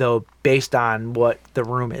bad, though, based on what The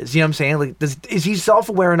Room is. You know what I'm saying? Like, is he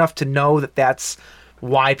self-aware enough to know that that's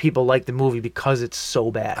why people like the movie, because it's so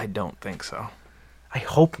bad? I don't think so. I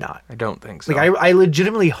hope not. I don't think so. Like, I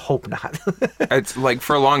legitimately hope not. It's like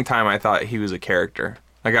for a long time I thought he was a character.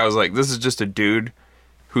 Like I was like, this is just a dude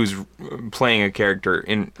who's playing a character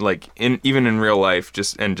even in real life,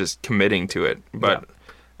 just committing to it. But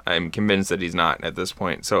I'm convinced that he's not at this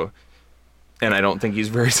point. So, and I don't think he's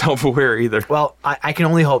very self-aware either. Well, I can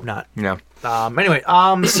only hope not. Yeah. Anyway,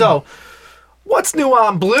 so what's new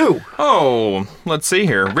on Blue? Oh, let's see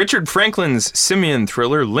here. Richard Franklin's Simian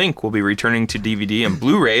thriller Link will be returning to DVD and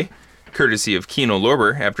Blu-ray, courtesy of Kino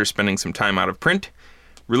Lorber, after spending some time out of print.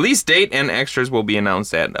 Release date and extras will be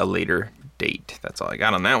announced at a later date. That's all I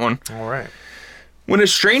got on that one. All right. When a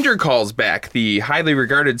Stranger Calls Back, the highly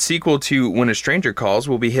regarded sequel to When a Stranger Calls,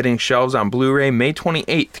 will be hitting shelves on Blu-ray May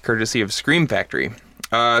 28th, courtesy of Scream Factory.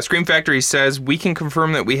 Scream Factory says, we can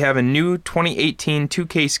confirm that we have a new 2018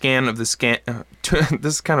 2K scan of the scan...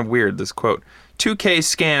 this is kind of weird, this quote. 2K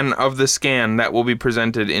scan of the scan that will be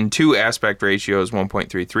presented in two aspect ratios,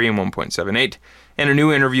 1.33 and 1.78, and a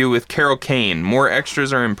new interview with Carol Kane. More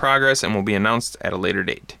extras are in progress and will be announced at a later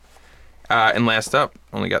date. And last up,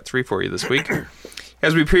 only got 3 for you this week.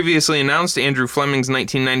 As we previously announced, Andrew Fleming's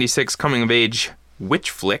 1996 coming-of-age witch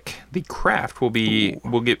flick, The Craft,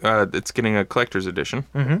 it's getting a collector's edition,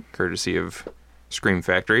 courtesy of Scream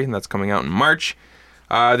Factory, and that's coming out in March.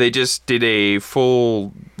 They just did a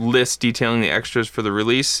full list detailing the extras for the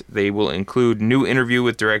release. They will include new interview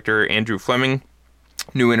with director Andrew Fleming,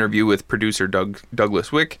 new interview with producer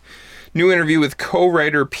Douglas Wick, new interview with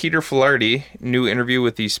co-writer Peter Filardi, new interview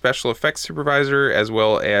with the special effects supervisor, as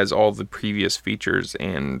well as all the previous features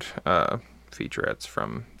and featurettes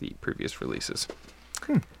from the previous releases.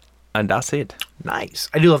 And that's it. Nice.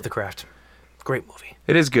 I do love The Craft. Great movie.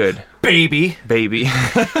 It is good. Baby.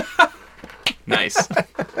 Nice.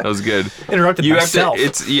 That was good. Interrupted You myself.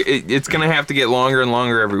 have to. It's gonna have to get longer and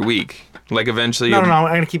longer every week. Like eventually. No, I'm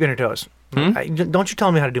going to keep you on your toes. Don't you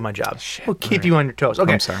tell me how to do my job. We'll keep you on your toes.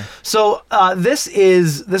 Okay. I'm sorry. So this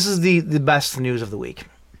is the best news of the week.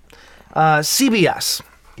 CBS.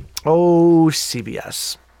 Oh,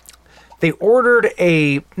 CBS. They ordered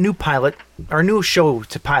a new pilot, or a new show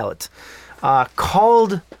to pilot,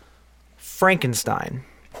 called Frankenstein.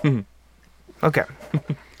 Okay.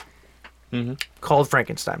 Called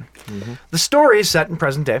Frankenstein. The story is set in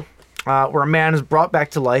present day, where a man is brought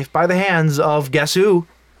back to life by the hands of, guess who?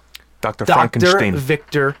 Dr. Dr. Frankenstein.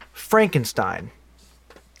 Victor Frankenstein.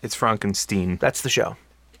 It's Frankenstein. That's the show.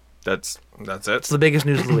 That's it. It's the biggest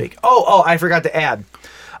news of the week. Oh, I forgot to add.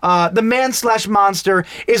 The man/monster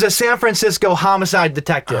is a San Francisco homicide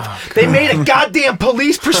detective. They made a goddamn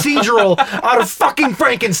police procedural out of fucking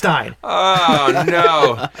Frankenstein. Oh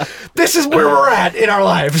no! This is where we're at in our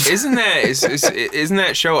lives. Isn't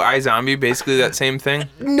that show iZombie basically that same thing?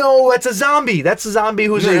 No, that's a zombie. That's a zombie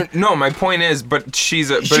who's No, my point is, but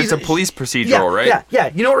it's a police procedural, right? Yeah.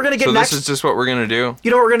 You know what we're gonna get So next? this is just what we're gonna do. You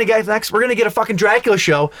know what we're gonna get next? We're gonna get a fucking Dracula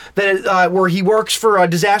show that where he works for a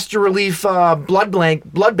disaster relief blood bank.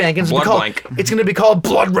 It's gonna be called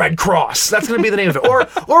Blood Red Cross. That's gonna be the name of it. Or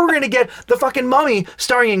we're gonna get the fucking Mummy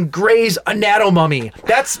starring in Grey's Anatomy.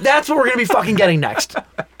 That's what we're gonna be fucking getting next.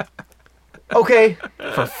 Okay.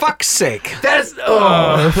 For fuck's sake. That's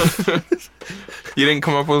You didn't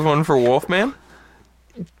come up with one for Wolfman?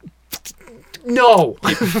 no.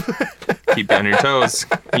 Keep you on your toes.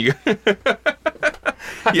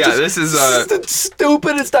 Yeah, this is the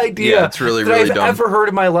stupidest idea. Yeah, it's really, that really I've dumb. ever heard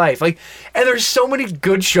in my life. Like, and there's so many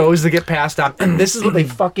good shows that get passed on, and this is what they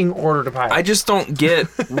fucking ordered to pilot. I just don't get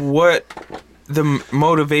what the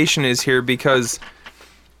motivation is here, because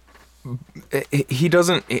he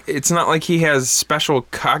doesn't. It's not like he has special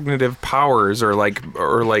cognitive powers or like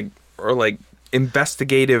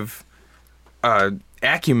investigative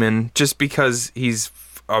acumen just because he's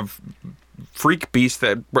a freak beast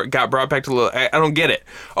that got brought back to life. I don't get it.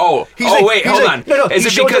 Hold on. No, is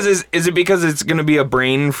it because it's going to be a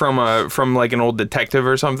brain from like an old detective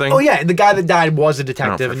or something? Oh yeah, the guy that died was a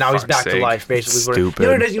detective, for and now he's fuck's back to sake. life. Basically, Stupid.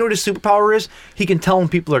 You know what his superpower is? He can tell when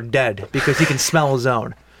people are dead because he can smell his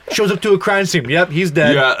own. Shows up to a crime scene. Yep, he's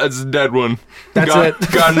dead. Yeah, that's a dead one. That's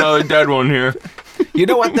it. Got another dead one here. You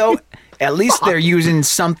know what though? At least they're using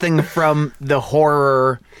something from the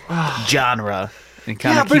horror genre and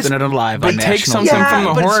kind of keeping it alive on But take national. something Yeah, from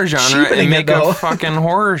the but horror it's genre cheapening and it, make though. a fucking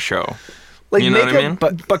horror show. Like, You know what I mean?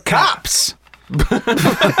 But cops.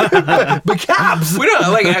 But cabs. We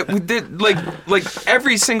don't like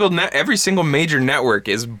every single major network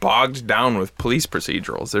is bogged down with police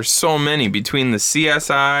procedurals. There's so many between the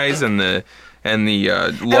CSIs and the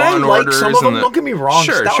Law I and like Orders. some of them. and Don't get me wrong.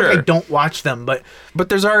 Sure, it's not sure. like I don't watch them, but But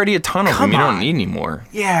there's already a ton of them. Come You on. don't need any more.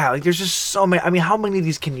 yeah, like there's just so many. I mean, how many of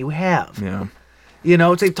these can you have? Yeah. You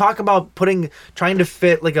know, they talk about trying to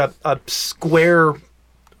fit like a square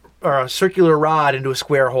or a circular rod into a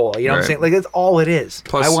square hole. You know what I'm Right. saying? Like that's all it is.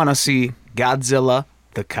 Plus, I want to see Godzilla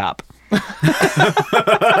the cop.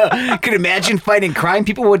 Could imagine fighting crime?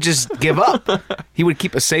 People would just give up. He would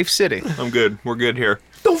keep a safe city. I'm good. We're good here.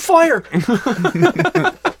 Don't fire. Get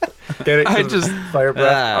it? I just fire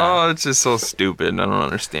breath. oh, it's just so stupid. I don't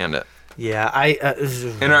understand it. Yeah,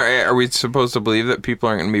 And are we supposed to believe that people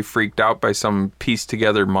aren't going to be freaked out by some pieced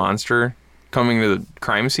together monster coming to the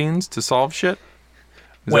crime scenes to solve shit?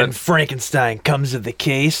 Is when that- Frankenstein comes to the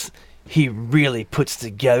case, he really puts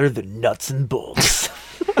together the nuts and bolts.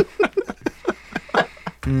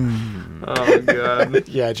 Oh god.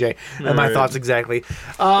 Yeah, Jay. And my thoughts exactly.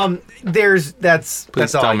 That's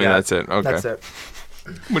Please all tell I me got. that's it. Okay. That's it.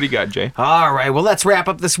 What do you got, Jay? All right, well, let's wrap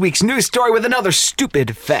up this week's news story with another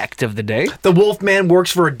stupid fact of the day. The Wolfman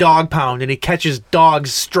works for a dog pound and he catches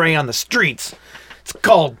dogs stray on the streets. It's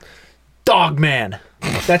called Dog Man.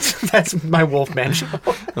 That's my Wolfman show.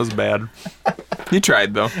 That was bad. You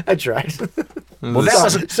tried though. I tried. Well, that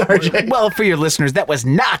was Sorry, Jay. well for your listeners. That was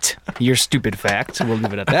not your stupid fact. So we'll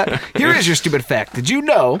leave it at that. Here is your stupid fact. Did you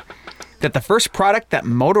know that the first product that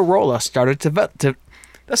Motorola started to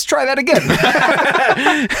let's try that again.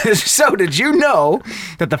 So, did you know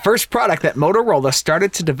that the first product that Motorola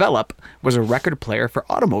started to develop was a record player for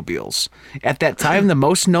automobiles? At that time, the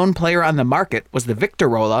most known player on the market was the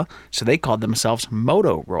Victorola, so they called themselves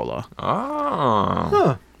Motorola.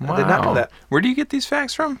 Oh. I did not know that. Where do you get these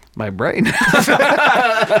facts from? My brain.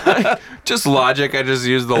 Just logic. I just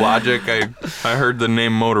used the logic. I heard the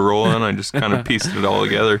name Motorola and I just kind of pieced it all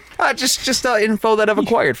together. Just info that I've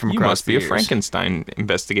acquired from You across must the be a years. Frankenstein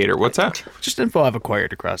investigator. What's that? Just info I've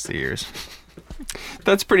acquired across the years.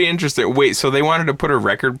 That's pretty interesting. Wait, so they wanted to put a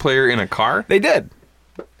record player in a car? They did.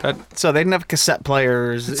 That, So they didn't have cassette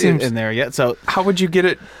players seems- in there yet. So how would you get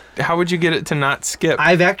it? How would you get it to not skip?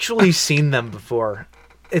 I've actually seen them before.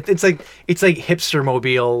 It's like hipster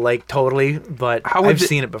mobile, like totally, but I've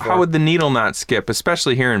seen it before. How would the needle not skip,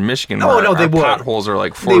 especially here in Michigan? Oh, where no, they our would. potholes are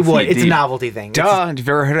like 4 they feet would. It's a deep. novelty thing. duh. Have you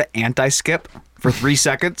ever heard of anti-skip for 3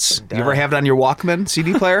 seconds? You ever have it on your Walkman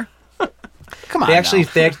CD player? Come on. They actually,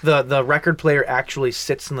 now. the record player actually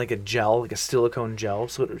sits in like a gel, like a silicone gel,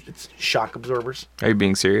 so it's shock absorbers. Are you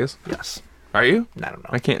being serious? Yes. Are you? I don't know.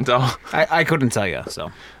 I can't tell. I couldn't tell you.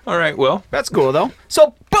 So All right, well, that's cool though.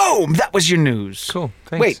 So boom, that was your news. cool.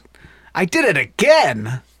 Thanks. Wait, I did it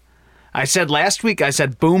again. I said last week, I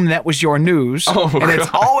said, boom, that was your news. Oh, and it's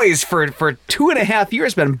God. always, for 2.5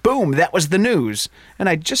 years, been, boom, that was the news. And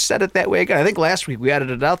I just said it that way again. I think last week we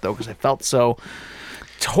added it out, though, because I felt so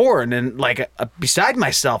torn and, like, beside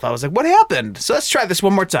myself. I was like, what happened? So let's try this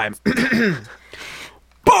one more time.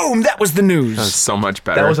 Boom, that was the news. That's so much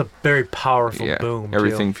better. That was a very powerful yeah. boom. too.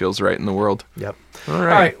 Everything feels right in the world. Yep. All All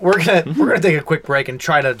right. right, we're gonna take a quick break and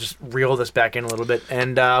try to just reel this back in a little bit.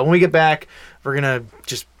 And when we get back, we're gonna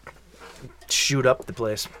just shoot up the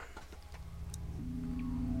place.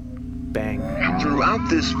 Bang. Throughout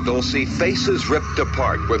this, they'll see faces ripped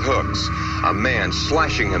apart with hooks, a man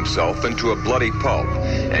slashing himself into a bloody pulp,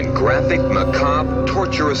 and graphic, macabre,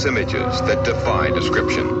 torturous images that defy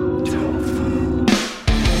description.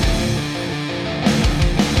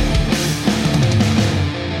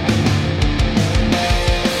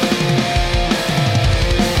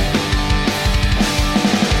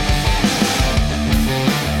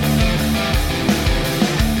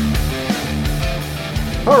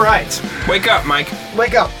 right. Wake up, Mike.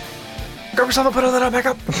 Wake up. Grab yourself and put a little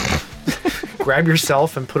makeup. Grab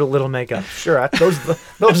yourself and put a little makeup. Sure, those are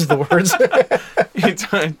the words. You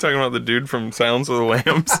talking about the dude from Silence of the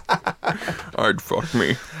Lambs? I'd fuck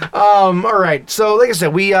me. All right. So, like I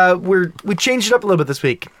said, we changed it up a little bit this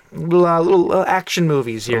week. Little action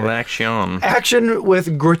movies here. Action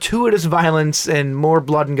with gratuitous violence and more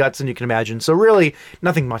blood and guts than you can imagine. So really,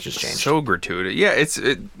 nothing much has changed. So gratuitous. Yeah, it's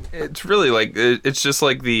really like it's just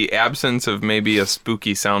like the absence of maybe a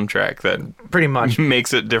spooky soundtrack that pretty much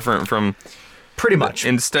makes it different from. Pretty much.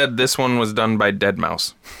 Instead, this one was done by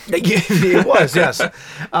Deadmau5. It was, yes.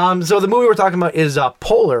 So the movie we're talking about is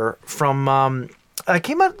Polar from. It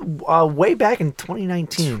came out way back in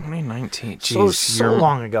 2019. 2019, jeez, so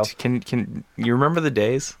long ago. Can you remember the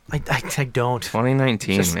days? I don't.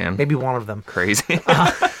 2019, just man. Maybe one of them. Crazy.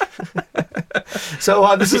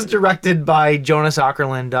 So this is directed by Jonas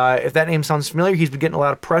Åkerlund. If that name sounds familiar, he's been getting a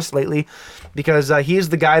lot of press lately because he is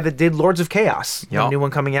the guy that did Lords of Chaos, the new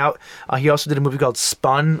one coming out. He also did a movie called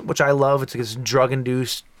Spun, which I love. It's like this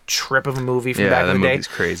drug-induced trip of a movie from back in the day. Yeah, that movie's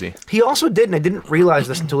crazy. He also did, and I didn't realize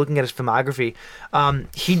this until looking at his filmography,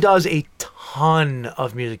 he does a ton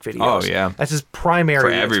of music videos. Oh, yeah. That's his primary. For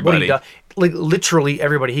everybody. Like, literally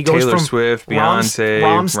everybody. He goes Taylor from Swift, Beyonce,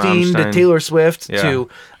 Rammstein to Taylor Swift to...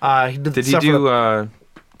 Did he do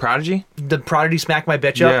Prodigy? The Prodigy Smack My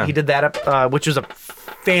Bitch Up. Yeah. He did that up, which was a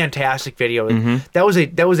fantastic video. That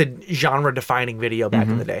was a genre-defining video back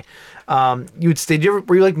in the day. You'd stay.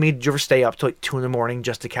 Were you like me? Did you ever stay up till like 2 a.m.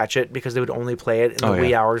 just to catch it because they would only play it in the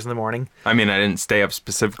wee hours in the morning? I mean, I didn't stay up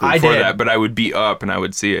specifically for that, but I would be up and I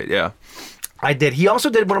would see it. Yeah, I did. He also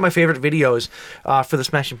did one of my favorite videos for the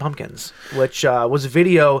Smashing Pumpkins, which was a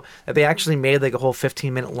video that they actually made like a whole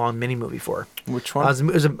 15-minute long mini movie for. Which one?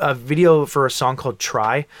 It was a video for a song called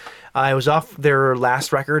 "Try." It was off their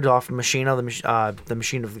last record, off Machina, the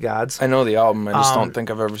Machine of the Gods. I know the album. I just don't think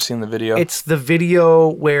I've ever seen the video. It's the video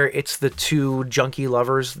where it's the two junkie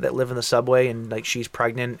lovers that live in the subway, and like she's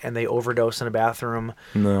pregnant, and they overdose in a bathroom.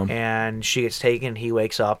 No. And she gets taken. He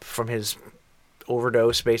wakes up from his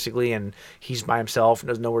overdose, basically, and he's by himself and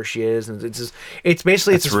doesn't know where she is. And it's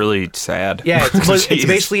basically it's really sad. Yeah, it's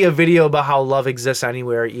basically a video about how love exists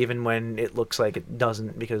anywhere, even when it looks like it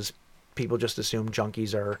doesn't, because people just assume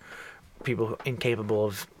junkies are people incapable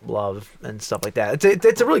of love and stuff like that.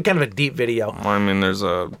 It's a really kind of a deep video. Well, I mean, there's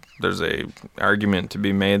a argument to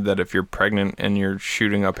be made that if you're pregnant and you're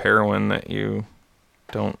shooting up heroin, that you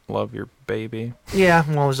don't love your baby. Yeah,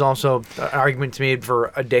 well, there's also an argument to be made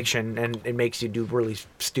for addiction, and it makes you do really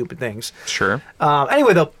stupid things. Sure.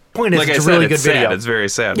 Anyway, the point is, like it's a really good sad. video. It's very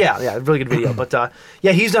sad. Yeah, really good video. But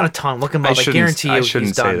yeah, he's done a ton. Look him up. I guarantee you, I shouldn't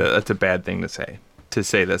he's done. say that. That's a bad thing to say. To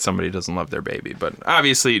say that somebody doesn't love their baby, but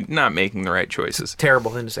obviously not making the right choices. Terrible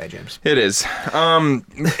thing to say, James. It is.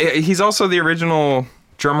 He's also the original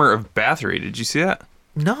drummer of Bathory. Did you see that?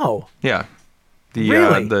 No. Yeah.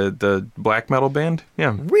 Really? The black metal band.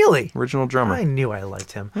 Yeah. Really? Original drummer. I knew I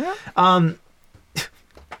liked him. Yeah.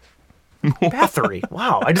 Bathory.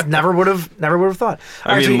 Wow. I just never would have thought.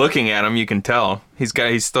 I mean, looking at him, you can tell he's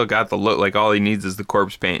still got the look. Like all he needs is the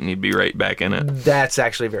corpse paint, and he'd be right back in it. That's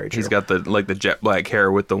actually very true. He's got the jet black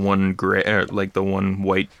hair with the one gray, like the one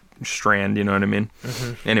white strand. You know what I mean?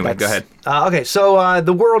 Mm-hmm. Anyway, go ahead. Okay, so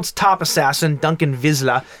the world's top assassin, Duncan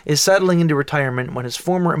Vizsla, is settling into retirement when his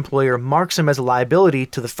former employer marks him as a liability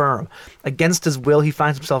to the firm. Against his will, he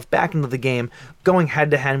finds himself back into the game, going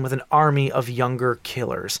head-to-head with an army of younger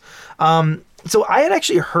killers. So I had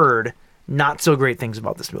actually heard not so great things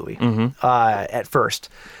about this movie at first.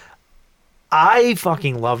 I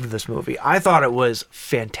fucking loved this movie. I thought it was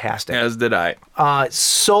fantastic. As did I.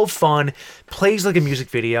 So fun. Plays like a music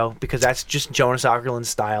video because that's just Jonas Åkerlund's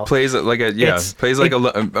style. Plays like a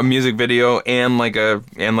a music video and like a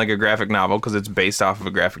graphic novel because it's based off of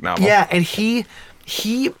a graphic novel. Yeah, and Jonas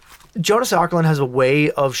Åkerlund has a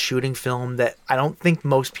way of shooting film that I don't think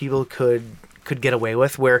most people could get away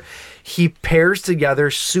with, where he pairs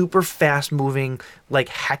together super fast moving, like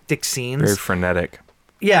hectic scenes. Very frenetic.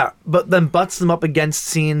 Yeah, but then butts them up against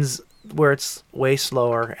scenes where it's way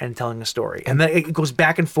slower and telling a story. And then it goes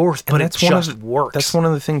back and forth, but it just works. That's one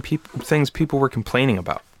of the things people were complaining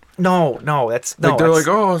about. No, that's... No, they're like,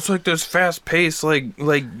 oh, it's like this fast pace, like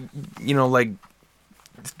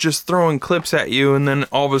just throwing clips at you, and then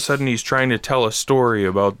all of a sudden he's trying to tell a story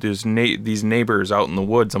about these neighbors out in the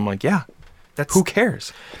woods. I'm like, yeah. Who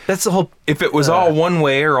cares? That's the whole... If it was all one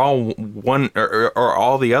way or all one or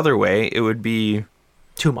all the other way, it would be...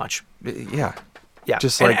 Too much. Yeah. Yeah,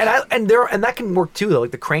 Just and that can work too. Though,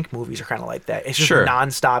 like the Crank movies are kind of like that. It's just Sure.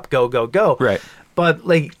 nonstop go go go. Right. But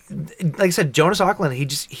like I said, Jonas Auckland,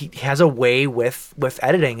 he has a way with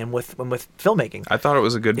editing and with filmmaking. I thought it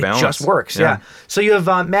was a good It balance. just works. Yeah. So you have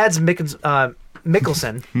Mads Mikkelsen.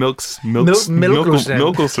 Mikkelsen.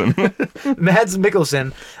 Mads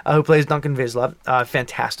Mikkelsen, who plays Duncan Visla,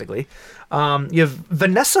 fantastically. You have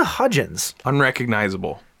Vanessa Hudgens,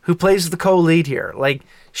 Unrecognizable. who plays the co-lead here. Like,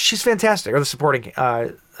 she's fantastic, or the supporting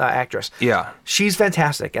actress. Yeah. She's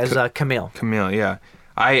fantastic as Camille. Camille, yeah.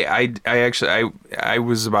 I actually I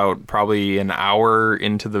was about probably an hour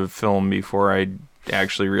into the film before I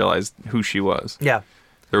actually realized who she was. Yeah.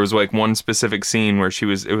 There was like one specific scene where it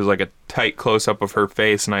was like a tight close up of her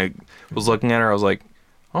face, and I was looking at her. I was like,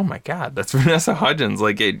 "Oh my god, that's Vanessa Hudgens!"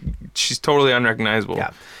 Like, she's totally unrecognizable. Yeah,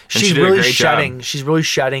 And she's she did a really great shedding. job. She's really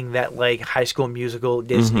shedding that like High School Musical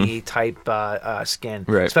Disney type skin,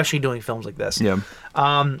 Right. especially doing films like this. Yeah.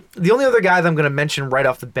 The only other guy that I'm going to mention right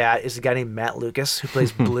off the bat is a guy named Matt Lucas, who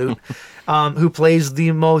plays Blute, who plays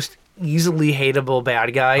the most easily hateable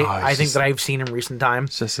bad guy I think that I've seen in recent times.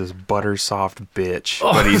 It's just this butter soft bitch,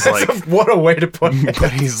 but he's like, what a way to put it. but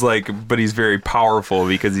he's very powerful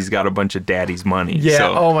because he's got a bunch of daddy's money. Yeah.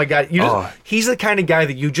 So, Oh my god. He's the kind of guy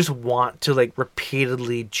that you just want to like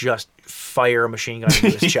repeatedly just fire a machine gun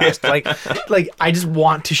into his chest. Like I just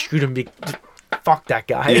want to shoot him. Fuck that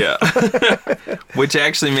guy. Yeah. Which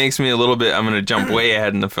actually makes me a little bit, I'm going to jump way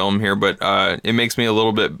ahead in the film here, but it makes me a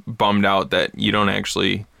little bit bummed out that you don't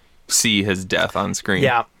actually see his death on screen.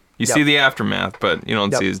 Yeah. You see the aftermath, but you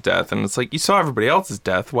don't Yep. see his death. And it's like, you saw everybody else's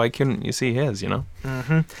death. Why couldn't you see his, you know?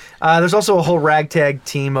 There's also a whole ragtag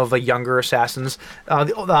team of younger assassins,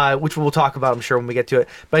 which we'll talk about, I'm sure, when we get to it.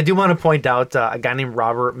 But I do want to point out a guy named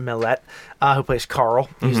Robert Millett, who plays Carl.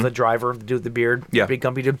 He's the driver, the dude with the beard, Yeah. big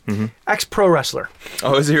gumpy dude. Ex-pro wrestler.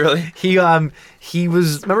 Oh, is he really? He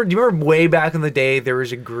was. Do you remember way back in the day there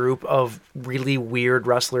was a group of really weird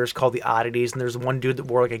wrestlers called the Oddities, and there's one dude that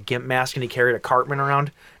wore like a gimp mask and he carried a Cartman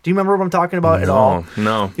around. Do you remember what I'm talking about at all?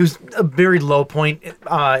 No. It was a very low point in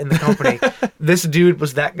the company. This dude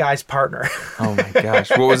was that guy's partner. Oh my gosh.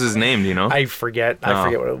 What was his name? Do you know? I forget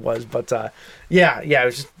what it was, but yeah, it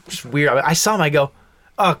was just weird. I saw him. I go,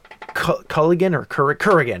 Culligan or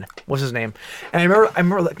Currigan was his name, and I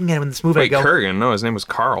remember looking at him in this movie. Wait, I go, Kurgan. No, his name was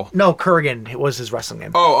Carl. no, Currigan was his wrestling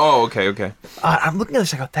name. Oh, okay. I'm looking at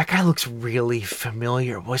this. I go, that guy looks really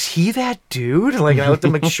familiar. Was he that dude? Like, and I looked at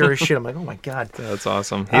him like, sure as shit. I'm like, oh my god. That's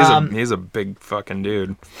awesome. He's a big fucking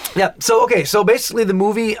dude. Yeah. So basically the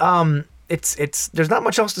movie, it's there's not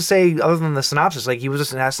much else to say other than the synopsis. Like, he was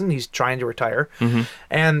an assassin. He's trying to retire,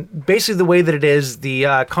 and basically the way that it is,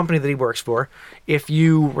 the company that he works for, if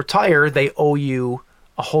you retire, they owe you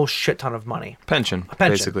a whole shit ton of money. Pension, Pension.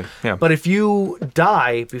 basically. Yeah. But if you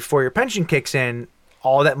die before your pension kicks in,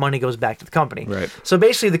 all that money goes back to the company. Right. So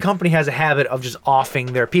basically, the company has a habit of just offing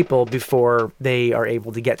their people before they are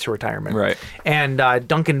able to get to retirement. Right. And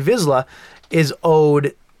Duncan Visla is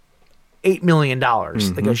owed $8 million,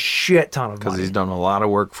 like a shit ton of Because money. he's done a lot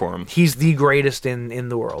of work for him. He's the greatest in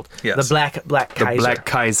the world. Yes. The Black Kaiser. The Black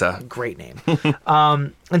Kaiser. Great name.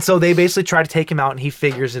 And so they basically try to take him out, and he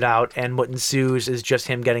figures it out. And what ensues is just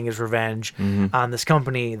him getting his revenge on this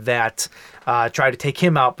company that tried to take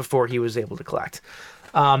him out before he was able to collect.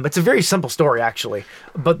 It's a very simple story, actually,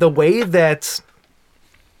 but the way that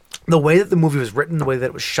the movie was written, the way that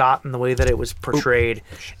it was shot, and the way that it was portrayed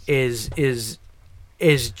is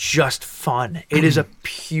just fun. It is a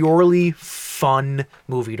purely fun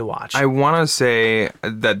movie to watch. I want to say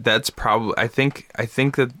that's probably. I think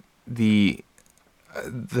that the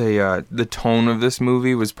tone of this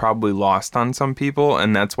movie was probably lost on some people,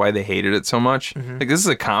 and that's why they hated it so much. Like, this is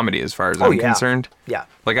a comedy as far as I'm concerned. Yeah.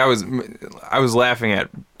 Like, I was laughing at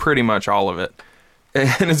pretty much all of it,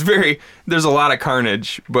 and there's a lot of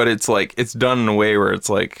carnage, but it's like it's done in a way where it's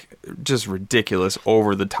like just ridiculous,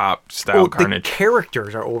 over the top style carnage. The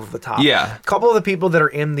characters are over the top. Yeah. A couple of the people that are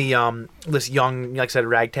in the this young, like I said,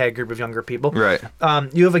 ragtag group of younger people. Right.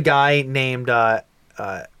 You have a guy named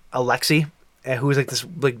Alexi, who's like this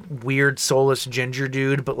like weird soulless ginger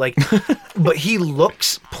dude, but like but he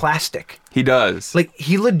looks plastic. He does. Like,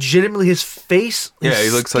 he legitimately, his face, his he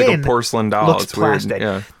looks like a skin porcelain doll. looks It's weird. plastic.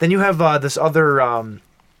 Yeah. Then you have this other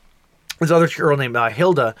girl named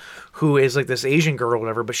Hilda, who is like this Asian girl or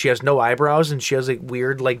whatever, but she has no eyebrows and she has like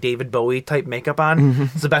weird like David Bowie type makeup on.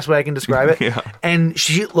 It's the best way I can describe it. Yeah. And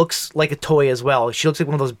she looks like a toy as well. She looks like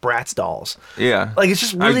one of those Bratz dolls. Yeah. Like, it's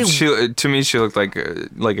just really... to me, she looked like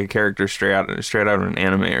a character straight out of an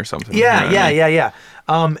anime or something. Yeah.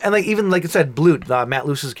 And like even like I said, Blute, Matt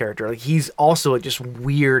Luce's character, like he's also a just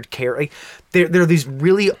weird character. Like they're these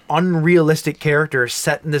really unrealistic characters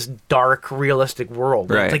set in this dark, realistic world.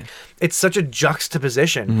 Right. It's such a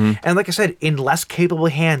juxtaposition. And like I said, in less capable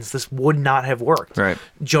hands, this would not have worked. Right.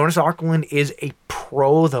 Jonas Ackland is a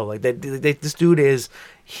pro though. Like this dude is.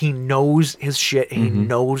 He knows his shit. He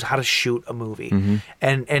knows how to shoot a movie.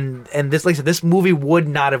 And this, like I said, this movie would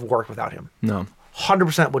not have worked without him. No.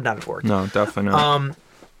 100% would not have worked. No, definitely not.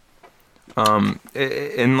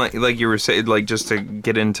 And like you were saying, like just to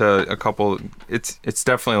get into a couple, it's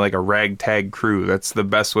definitely like a ragtag crew. That's the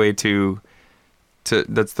best way to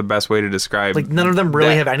describe. Like none of them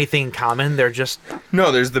really have anything in common. They're just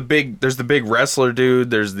there's the big wrestler dude.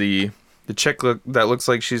 There's the chick that looks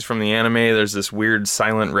like she's from the anime. There's this weird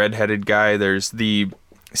silent redheaded guy. There's the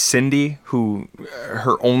Cindy, who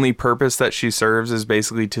her only purpose that she serves is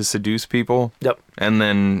basically to seduce people. Yep. And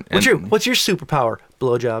then what's your superpower?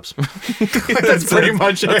 Blowjobs. That's pretty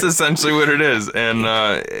much it. That's essentially what it is. And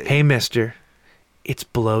hey, mister, it's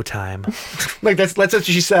blow time. Like that's what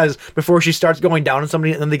she says before she starts going down on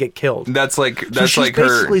somebody and then they get killed. That's so she's like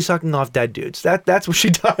basically her sucking off dead dudes. That's what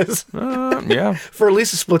she does. Yeah. For at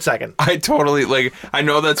least a split second. I totally I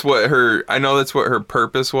know that's what her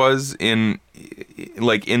purpose was in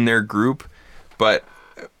their group, but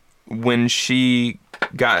when she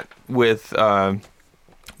got with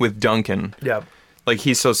Duncan, yeah, like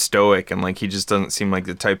he's so stoic and like he just doesn't seem like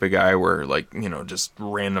the type of guy where just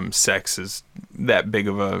random sex is that big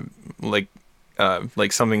of a like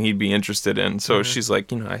something he'd be interested in. So she's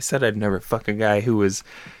like, I said I'd never fuck a guy who was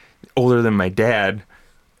older than my dad.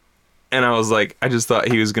 And I was like, I just thought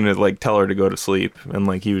he was gonna like tell her to go to sleep, and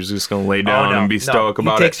like he was just gonna lay down and be stoic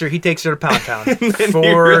about it. He takes her to Pound Town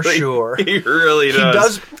for sure. He really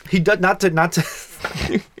does. He does not to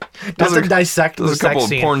dissect the a couple sex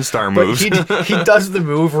scene, of porn star but moves. he does the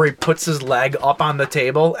move where he puts his leg up on the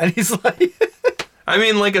table, and he's like. I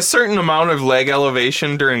mean, like a certain amount of leg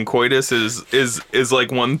elevation during coitus is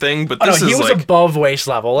like one thing, but this he was like above waist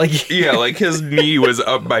level. Like yeah, like his knee was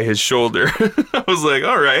up by his shoulder. I was like,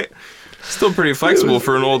 all right, still pretty flexible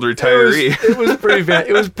for an old retiree. It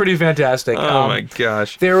was pretty fantastic. Oh my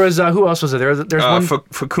gosh! There was who else was there? There's one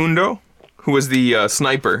Facundo, who was the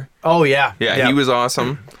sniper. Oh yeah, yeah, he was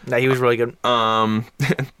awesome. Yeah, he was really good.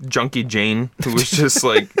 Junkie Jane, who was just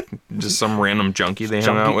like just some random junkie they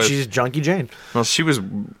hung out with. She's Junkie Jane. Well, she was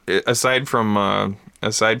aside from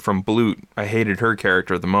Blute, I hated her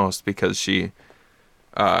character the most because she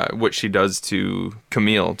what she does to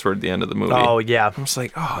Camille toward the end of the movie. Oh yeah, I was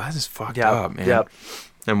like, oh, that is fucked up, man. Yep.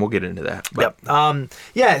 And we'll get into that. But. Yep.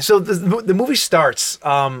 Yeah. So the movie starts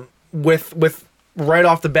with right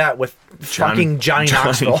off the bat with fucking Johnny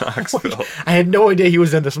Knoxville. I had no idea he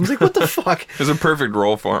was in this. I was like, what the fuck? It was a perfect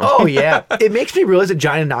role for him. Oh, yeah. It makes me realize that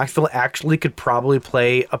Johnny Knoxville actually could probably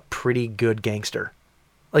play a pretty good gangster.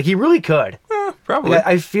 Like, he really could. Probably. Like,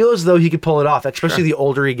 I feel as though he could pull it off, especially the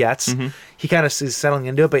older he gets. He kind of is settling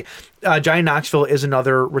into it. But Johnny Knoxville is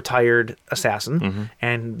another retired assassin,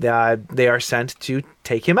 and they are sent to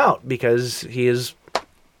take him out because he is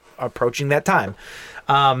approaching that time.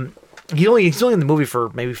 He's only in the movie for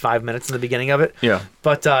maybe 5 minutes in the beginning of it. Yeah.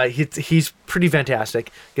 But he's pretty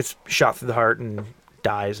fantastic. Gets shot through the heart and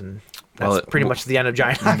dies, and that's pretty much the end of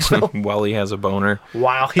Johnny Knoxville. While he has a boner.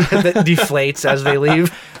 Wow, that deflates as they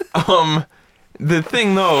leave. The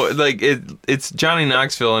thing though, like it's Johnny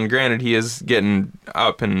Knoxville, and granted he is getting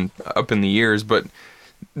up in the years, but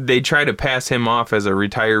they try to pass him off as a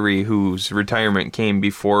retiree whose retirement came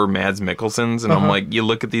before Mads Mikkelsen's, and I'm like, you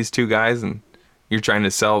look at these two guys and you're trying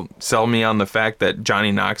to sell me on the fact that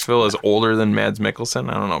Johnny Knoxville is older than Mads Mikkelsen?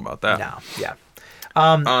 I don't know about that. No, yeah.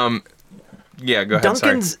 Yeah, go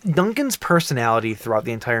ahead. Duncan's personality throughout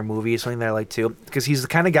the entire movie is something that I like too, because he's the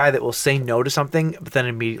kind of guy that will say no to something but then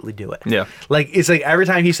immediately do it. Yeah. Like it's like every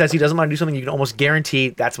time he says he doesn't want to do something, you can almost guarantee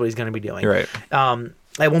that's what he's going to be doing. Right.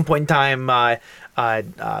 At one point in time,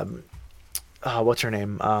 what's her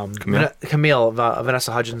name? Camille,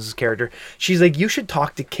 Vanessa Hudgens' character. She's like, you should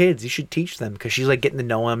talk to kids. You should teach them, because she's like getting to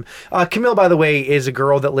know him. Camille, by the way, is a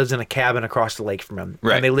girl that lives in a cabin across the lake from him.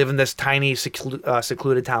 Right. And they live in this tiny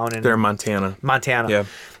secluded town. They're in Montana. Yeah.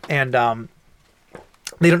 And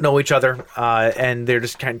they don't know each other, and they're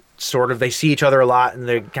just they see each other a lot, and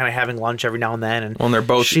they're kind of having lunch every now and then.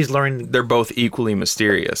 And she's learning. They're both equally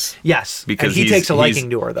mysterious. Yes, because he takes a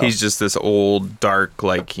liking to her, though. He's just this old, dark,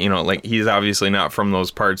 like he's obviously not from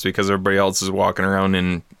those parts, because everybody else is walking around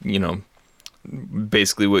in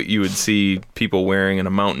basically what you would see people wearing in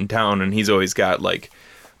a mountain town, and he's always got like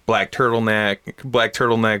black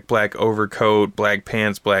turtleneck, black overcoat, black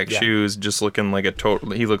pants, black shoes, just looking like a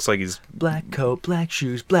total. He looks like he's black coat, black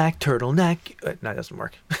shoes, black turtleneck. No, that doesn't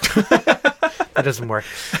work. That doesn't work.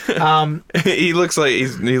 he looks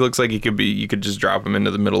like he could be. You could just drop him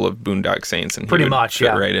into the middle of Boondock Saints and pretty he would much fit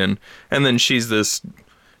right in. And then she's this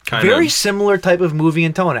kind very of similar type of movie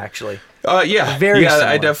in tone, actually. Yeah, very similar.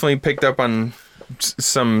 I definitely picked up on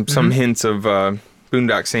some hints of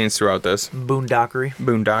Boondock Saints throughout this.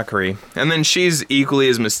 Boondockery. And then she's equally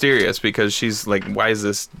as mysterious because she's like, why is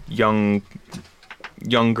this young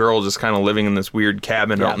girl just kind of living in this weird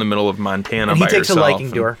cabin out in the middle of Montana and by he takes herself? a liking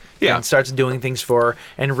to her and starts doing things for her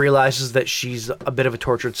and realizes that she's a bit of a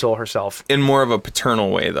tortured soul herself. In more of a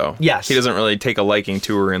paternal way, though. Yes. He doesn't really take a liking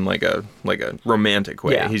to her in like a romantic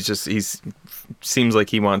way. Yeah. He seems like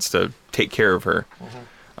he wants to take care of her.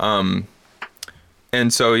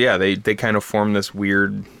 And so, yeah, they kind of form this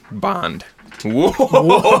weird bond. Whoa,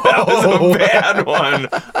 that was a bad one.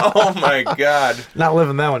 Oh, my God. Not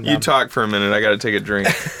living that one down. You talk for a minute. I got to take a drink.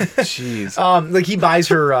 Jeez. Like, he buys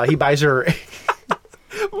her...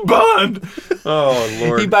 Bond! Oh,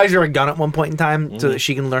 Lord. He buys her a gun at one point in time so that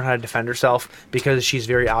she can learn how to defend herself because she's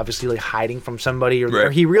very obviously like hiding from somebody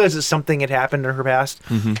or he realizes something had happened in her past.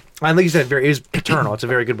 I think he said it was paternal. It's a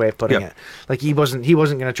very good way of putting it. Like he wasn't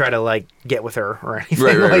going to try to like get with her or anything.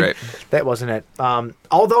 Right. That wasn't it.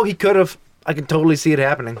 Although he could have. I can totally see it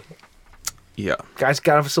happening. Yeah. Guy's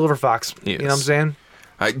got a silver fox. Yes. You know what I'm saying?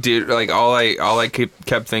 I did like all I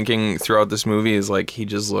kept thinking throughout this movie is like he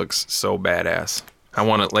just looks so badass. I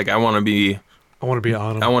want to be on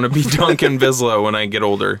him. I want to be Duncan Visla when I get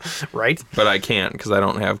older. Right? But I can't because I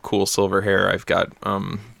don't have cool silver hair. I've got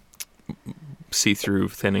see-through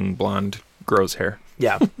thinning blonde grows hair.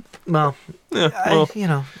 Yeah. Well,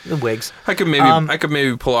 the wigs. I could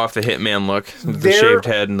maybe pull off the Hitman look, the shaved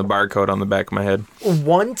head and the barcode on the back of my head.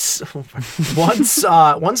 Once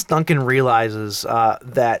Duncan realizes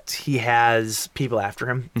that he has people after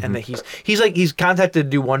him and that he's contacted to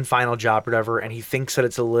do one final job or whatever, and he thinks that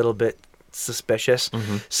it's a little bit suspicious.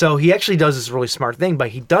 So he actually does this really smart thing, but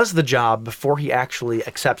he does the job before he actually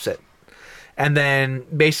accepts it, and then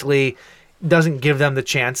basically doesn't give them the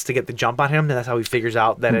chance to get the jump on him, and that's how he figures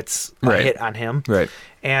out that it's a hit on him. Right.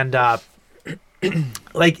 And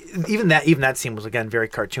like even that scene was again very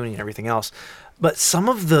cartoony and everything else, but some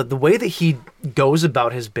of the way that he goes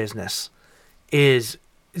about his business is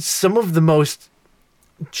some of the most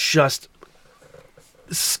just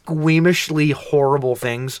squeamishly horrible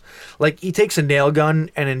things. Like he takes a nail gun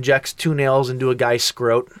and injects 2 nails into a guy's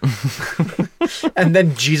scrot and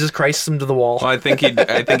then Jesus Christ him to the wall. Well, I think he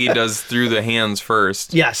does through the hands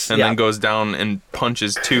first. Yes. And then goes down and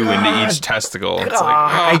punches 2 into each testicle. It's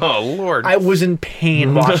like, Lord. I was in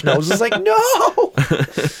pain watching that. I was just like, no.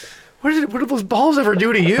 What did those balls ever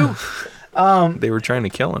do to you? They were trying to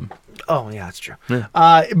kill him. Oh yeah, that's true. Yeah.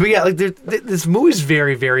 But yeah, like this movie's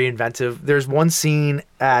very, very inventive. There's one scene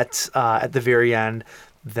at the very end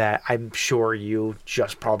that I'm sure you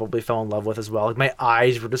just probably fell in love with as well. Like my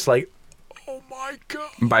eyes were just like, oh my God.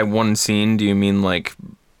 By one scene, do you mean like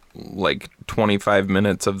 25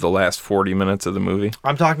 minutes of the last 40 minutes of the movie?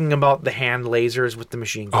 I'm talking about the hand lasers with the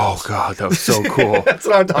machine guns. Oh God, that was so cool. That's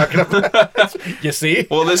what I'm talking about. You see?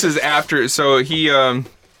 Well, this is after. So he.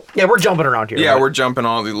 Yeah, we're jumping around here. Yeah, right? we're jumping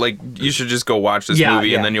all. Like, you should just go watch this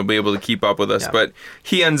movie, and then you'll be able to keep up with us. Yeah. But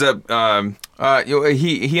he ends up,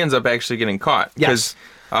 he ends up actually getting caught because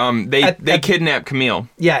they kidnap Camille.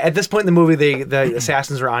 Yeah, at this point in the movie, the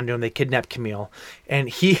assassins are onto him. They kidnap Camille, and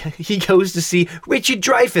he goes to see Richard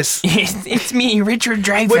Dreyfuss. It's me, Richard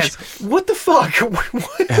Dreyfuss. What the fuck?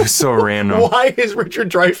 It was so random. Why is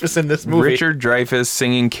Richard Dreyfuss in this movie? Richard Dreyfuss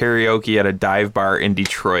singing karaoke at a dive bar in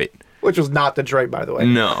Detroit. Which was not Detroit, by the way.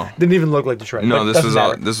 No, didn't even look like Detroit. No, this was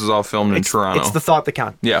all filmed in Toronto. It's the thought that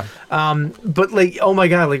counts. Yeah. But like, oh my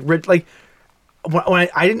God, like when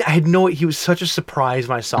I had no, he was such a surprise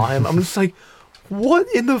when I saw him. I'm just like, what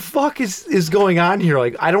in the fuck is going on here?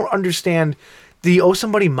 Like, I don't understand. Do you owe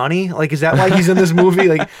somebody money? Like, is that why he's in this movie?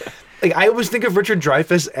 Like I always think of Richard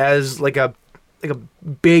Dreyfuss as like a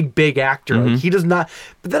big actor. Like he does not.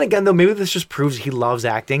 But then again, though, maybe this just proves he loves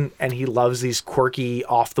acting and he loves these quirky,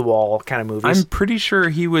 off the wall kind of movies. I'm pretty sure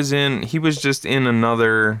he was just in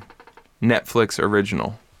another Netflix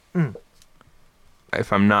original,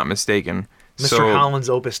 if I'm not mistaken. Mr. Holland's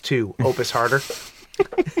Opus 2, Opus Harder.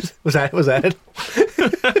 Was that it?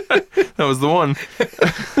 That was the one.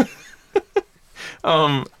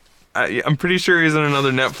 I'm pretty sure he's in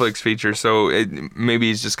another Netflix feature, so maybe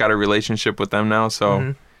he's just got a relationship with them now.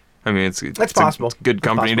 So, I mean, it's possible. A good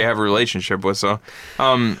company to have a relationship with. So,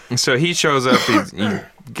 so he shows up. He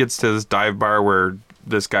gets to this dive bar where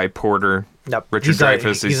this guy Porter. Yep. Richard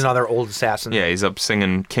Dreyfuss. He's another old assassin. Yeah, he's up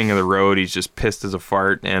singing King of the Road. He's just pissed as a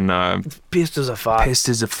fart and Pissed as a fart. Pissed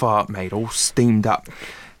as a fart, mate. All steamed up.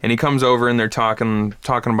 And he comes over and they're talking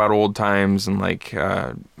about old times and like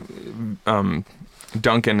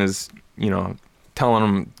Duncan is, telling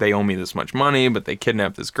him they owe me this much money, but they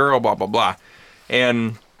kidnapped this girl, blah blah blah.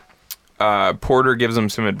 And Porter gives him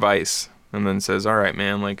some advice. And then says, all right,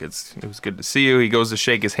 man, like it was good to see you. He goes to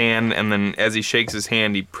shake his hand, and then as he shakes his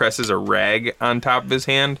hand, he presses a rag on top of his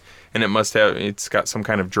hand, and it's got some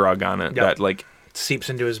kind of drug on it that like seeps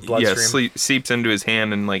into his bloodstream. Yeah, seeps into his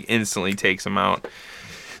hand and like instantly takes him out.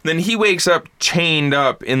 Then he wakes up chained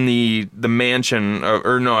up in the mansion,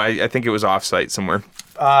 I think it was offsite somewhere.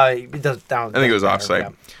 I think it was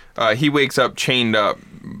offsite. Yeah. He wakes up chained up,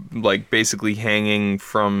 like basically hanging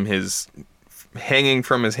from his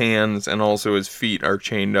hands, and also his feet are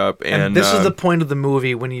chained up. And this is the point of the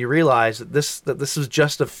movie when you realize that this is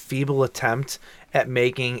just a feeble attempt at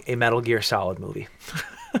making a Metal Gear Solid movie.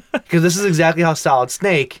 Because this is exactly how Solid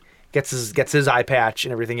Snake gets his eye patch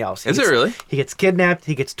and everything else. Is it really? He gets kidnapped,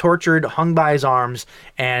 he gets tortured, hung by his arms,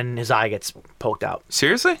 and his eye gets poked out.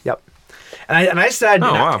 Seriously? Yep. And I said,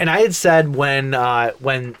 wow. and I had said when I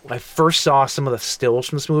first saw some of the stills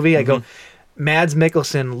from this movie, I go, Mads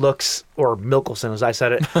Mikkelsen looks, or Mikkelsen as I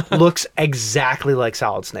said it, looks exactly like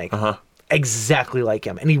Solid Snake. Exactly like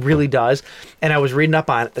him. And he really does. And I was reading up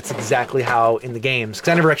on it. That's exactly how in the games,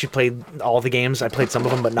 because I never actually played all the games. I played some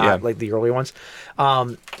of them, but not like the earlier ones.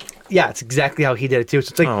 It's exactly how he did it too.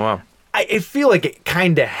 So it's like, I feel like it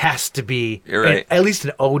kind of has to be at least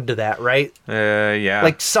an ode to that, right? Yeah.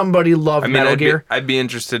 Like somebody loved Metal Gear. I'd be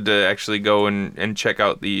interested to actually go and check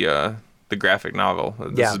out the graphic novel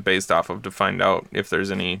that this is based off of to find out if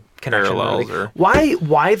there's any parallels or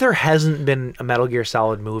why there hasn't been a Metal Gear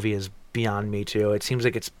Solid movie is beyond me too. It seems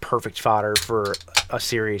like it's perfect fodder for a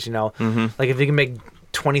series, Like if you can make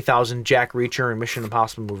 20,000 Jack Reacher and Mission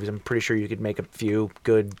Impossible movies, I'm pretty sure you could make a few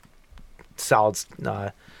good solid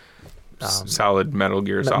solid Metal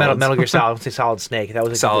Gear Solid. Metal Gear Solid. I would say Solid Snake. That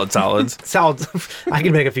was solids. Solids. I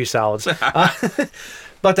can make a few solids.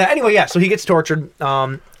 But anyway, so he gets tortured,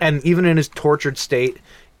 and even in his tortured state,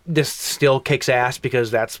 this still kicks ass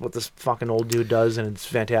because that's what this fucking old dude does, and it's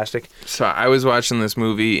fantastic. So I was watching this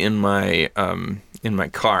movie in my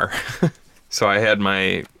car. So I had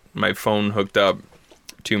my phone hooked up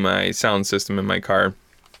to my sound system in my car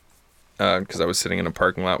because I was sitting in a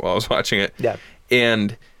parking lot while I was watching it. Yeah.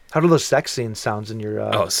 And how do those sex scenes sounds in your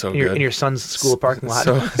in your son's school parking lot?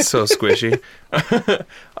 So squishy.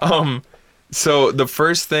 So the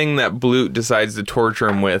first thing that Blute decides to torture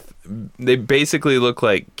him with, they basically look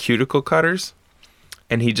like cuticle cutters,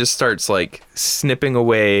 and he just starts like snipping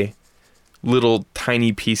away little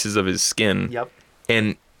tiny pieces of his skin. Yep.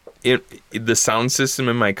 And the sound system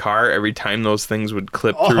in my car, every time those things would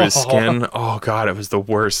clip through his skin, oh god, it was the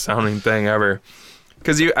worst sounding thing ever.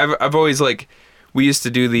 Because I've always we used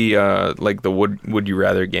to do the the would you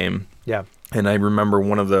rather game. Yeah. And I remember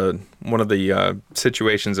one of the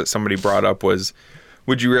situations that somebody brought up was,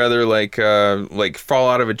 would you rather fall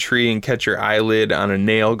out of a tree and catch your eyelid on a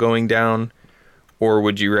nail going down, or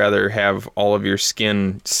would you rather have all of your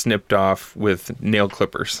skin snipped off with nail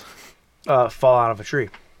clippers? Fall out of a tree.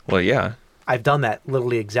 Well, yeah. I've done that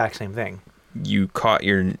literally exact same thing. You caught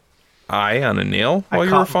your eye on a nail while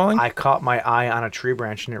you were falling? I caught my eye on a tree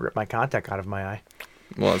branch and it ripped my contact out of my eye.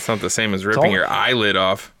 Well, it's not the same as ripping your eyelid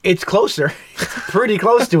off. It's closer. Pretty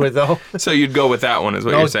close to it, though. So you'd go with that one, is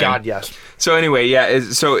what you're saying? Oh, God, yes. So anyway,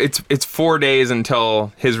 so it's 4 days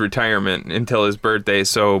until his retirement, until his birthday.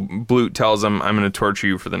 So Blute tells him, I'm going to torture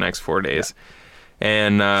you for the next 4 days. Yeah.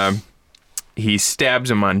 And he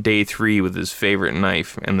stabs him on day 3 with his favorite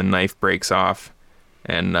knife, and the knife breaks off.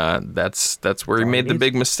 And that's where he made the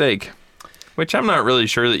big mistake. Which I'm not really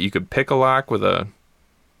sure that you could pick a lock with a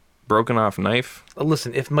broken off knife.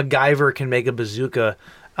 Listen, if MacGyver can make a bazooka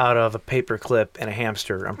out of a paper clip and a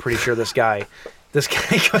hamster, I'm pretty sure this guy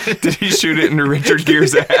could. Did he shoot it into Richard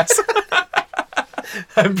Gere's ass?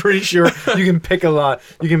 I'm pretty sure you can pick a lock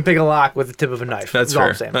with the tip of a knife. That's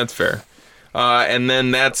fair. That's fair. And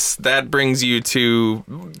then that brings you to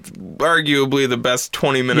arguably the best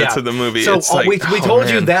 20 minutes of the movie. So it's we told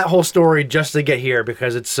you that whole story just to get here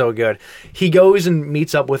because it's so good. He goes and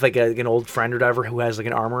meets up with an old friend or whatever who has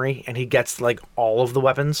an armory, and he gets all of the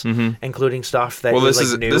weapons, including stuff that this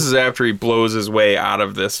is after he blows his way out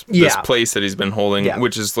of this place that he's been holding,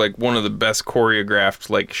 which is one of the best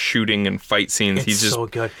choreographed shooting and fight scenes. It's he's just so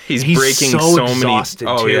good. He's breaking so exhausted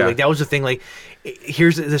many. Oh too. yeah, that was the thing.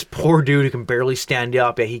 Here's this poor dude who can can barely stand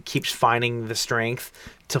up, yet he keeps finding the strength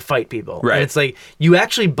to fight people. Right. And it's like, you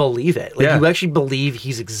actually believe it. Like, Yeah. you actually believe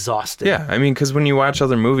he's exhausted. Yeah, I mean, because when you watch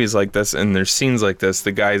other movies like this and there's scenes like this,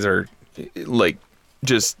 the guys are like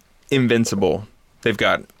just invincible. They've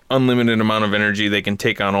got unlimited amount of energy. They can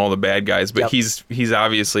take on all the bad guys, but Yep. he's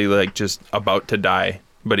obviously like just about to die,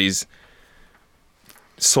 but he's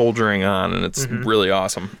soldiering on, and it's really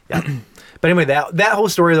awesome. Yeah. But anyway, that whole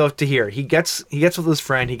story though, to hear, he gets with his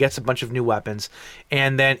friend, he gets a bunch of new weapons,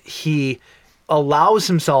 and then he allows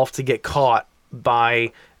himself to get caught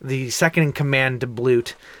by the second in command to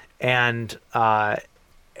Blut, and so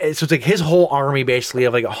it's like his whole army basically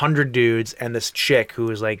of like 100 dudes and this chick who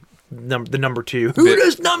is like the number 2. Who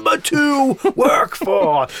does number 2 work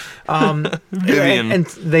for? Vivian. And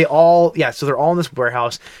they all, so they're all in this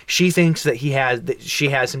warehouse. She thinks that she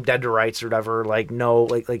has him dead to rights or whatever. Like, no,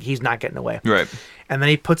 like he's not getting away. Right. And then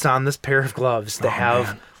he puts on this pair of gloves that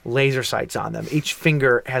have laser sights on them. Each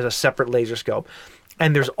finger has a separate laser scope.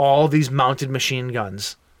 And there's all these mounted machine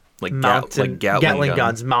guns. Like Gatling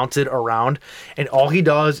guns mounted around, and all he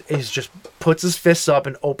does is just puts his fists up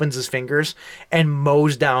and opens his fingers and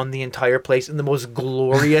mows down the entire place in the most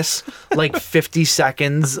glorious like 50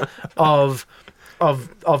 seconds of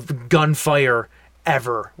gunfire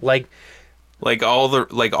ever. Like all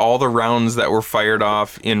the rounds that were fired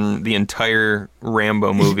off in the entire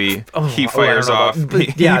Rambo movie, he fires off.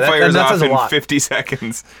 He fires off in 50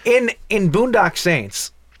 seconds. In Boondock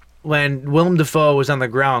Saints, when Willem Dafoe was on the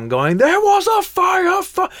ground going, "There was a fire!"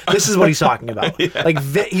 This is what he's talking about. Like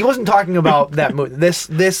he wasn't talking about that movie. This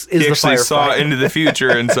is he the actually firefight. saw into the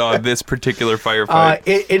future and saw this particular firefight.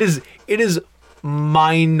 It is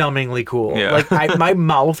mind-numbingly cool. Yeah. Like my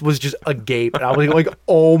mouth was just agape, and I was like,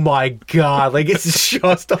 "Oh my god!" Like it's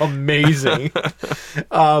just amazing.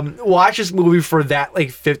 Watch this movie for that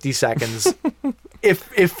like 50 seconds.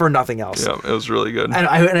 If for nothing else. Yeah, it was really good. And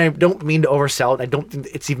I don't mean to oversell it. I don't think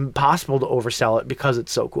it's even possible to oversell it because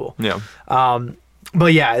it's so cool. Yeah.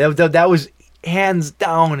 But yeah, that was hands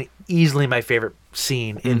down easily my favorite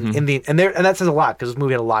scene in the and that says a lot because this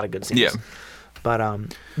movie had a lot of good scenes. Yeah. But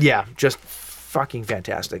yeah, just fucking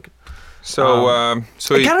fantastic. So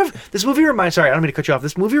This movie reminds. Sorry, I don't mean to cut you off.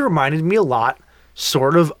 This movie reminded me a lot,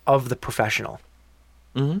 sort of The Professional.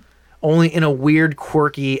 Mm-hmm. Only in a weird,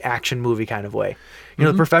 quirky action movie kind of way. You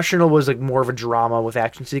know, The Professional was like more of a drama with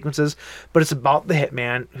action sequences, but it's about the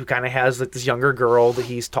hitman who kind of has like this younger girl that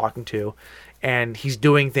he's talking to, and he's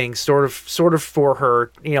doing things sort of for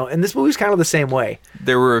her. You know, and this movie's kind of the same way.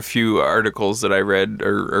 There were a few articles that I read,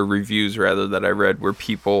 or reviews rather, that I read where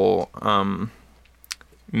people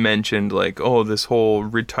mentioned like, oh, this whole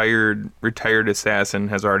retired assassin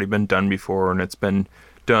has already been done before, and it's been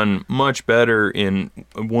done much better in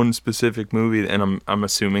one specific movie, and I'm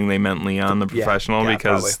assuming they meant Leon the Professional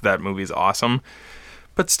because probably. that movie's awesome.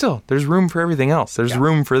 But still, there's room for everything else. There's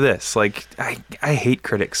room for this. Like I hate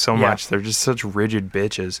critics so much. They're just such rigid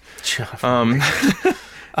bitches.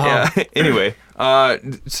 Anyway,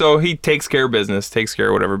 so he takes care of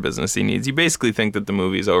whatever business he needs. You basically think that the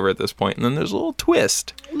movie's over at this point, and then there's a little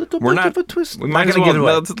twist. We're not of a twist. We might as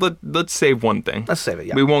well. Let's save one thing. Let's save it.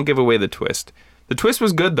 Yeah. We won't give away the twist. The twist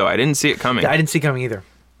was good though. I didn't see it coming. I didn't see it coming either.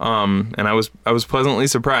 And I was pleasantly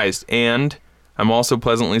surprised, and I'm also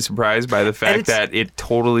pleasantly surprised by the fact that it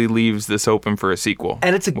totally leaves this open for a sequel.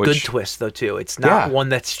 And it's a good twist though too. It's not one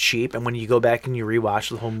that's cheap. And when you go back and you rewatch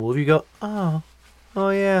the whole movie, you go, oh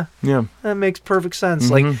yeah, that makes perfect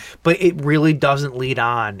sense. Like, but it really doesn't lead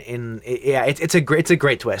on. It's a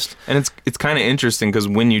great twist. And it's kind of interesting because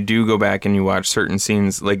when you do go back and you watch certain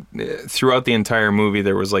scenes, like throughout the entire movie,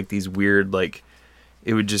 there was like these weird like.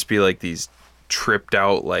 It would just be like these tripped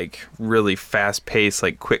out, like really fast paced,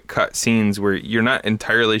 like quick cut scenes where you're not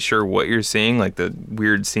entirely sure what you're seeing. Like the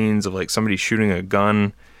weird scenes of like somebody shooting a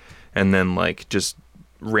gun and then like just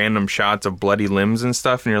random shots of bloody limbs and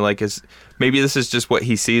stuff. And you're like, maybe this is just what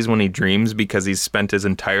he sees when he dreams because he's spent his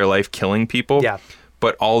entire life killing people. Yeah.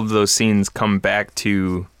 But all of those scenes come back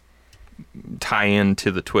to tie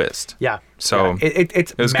into the twist. Yeah. So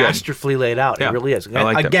it's masterfully laid out. Yeah. It really is. I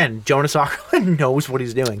liked Again, Jonas Åkerlund knows what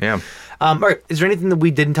he's doing. Yeah. All right. Is there anything that we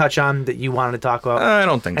didn't touch on that you wanted to talk about? I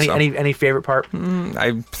don't think so. Any favorite part?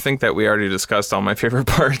 I think that we already discussed all my favorite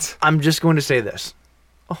parts. I'm just going to say this.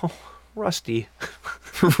 Oh, Rusty.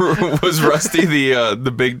 Was Rusty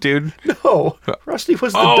the big dude? No. Rusty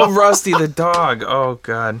was the dog. Oh, Rusty the dog. Oh,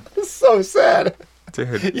 God. It's so sad.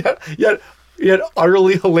 Dude. Yet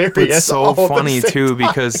utterly hilarious. It's so funny, too,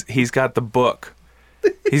 because he's got the book.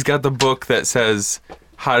 He's got the book that says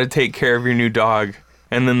how to take care of your new dog.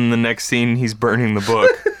 And then the next scene, he's burning the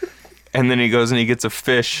book. And then he goes and he gets a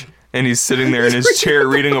fish. and he's sitting there in his chair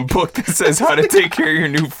reading a book that says how to take care of your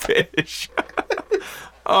new fish.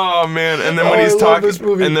 Oh man! And then when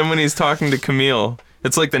he's talking to Camille,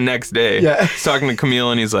 it's like the next day. Yeah. He's talking to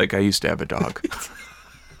Camille, and he's like, "I used to have a dog."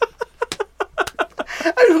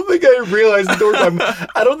 I don't think I realized the door time.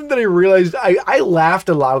 I don't think that I realized. I laughed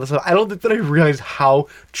a lot of this. I don't think that I realized how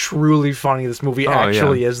truly funny this movie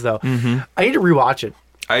actually is, though. Mm-hmm. I need to rewatch it.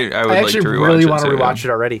 I would I like actually to rewatch really it want to too, rewatch yeah.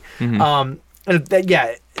 it already. Mm-hmm.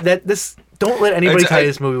 Don't let anybody tell you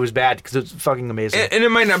this movie was bad because it's fucking amazing. And it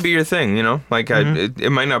might not be your thing, you know. Like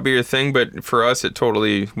it might not be your thing, but for us, it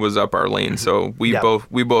totally was up our lane. So we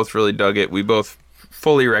both really dug it. We both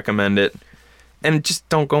fully recommend it. And just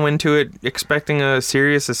don't go into it expecting a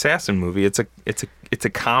serious assassin movie. It's a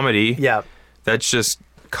comedy. Yeah. That's just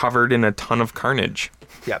covered in a ton of carnage.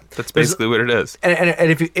 Yeah, that's basically what it is. And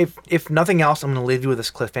if nothing else, I'm going to leave you with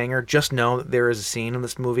this cliffhanger. Just know that there is a scene in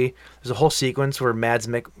this movie. There's a whole sequence where Mads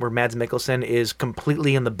Mikkelsen is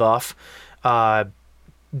completely in the buff,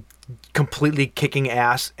 completely kicking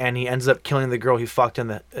ass, and he ends up killing the girl he fucked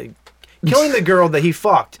killing the girl that he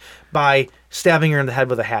fucked by stabbing her in the head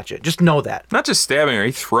with a hatchet. Just know that. Not just stabbing her,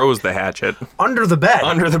 he throws the hatchet under the bed.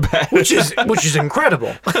 which is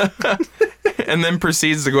incredible. And then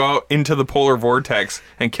proceeds to go out into the polar vortex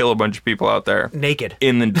and kill a bunch of people out there naked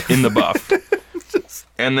in the buff.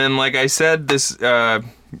 And then, like I said, this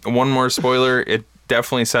one more spoiler. It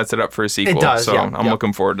definitely sets it up for a sequel. It does. So Yeah, I'm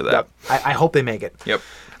looking forward to that. Yep. I hope they make it. Yep.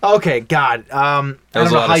 Okay, God. That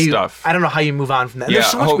was a lot of stuff. I don't know how you move on from that. And there's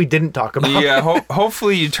so much we didn't talk about. Yeah,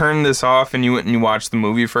 hopefully you turn this off and you went and you watched the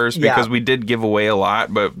movie first because we did give away a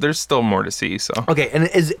lot, but there's still more to see. So okay, and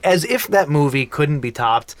as if that movie couldn't be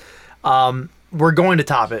topped, we're going to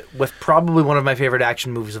top it with probably one of my favorite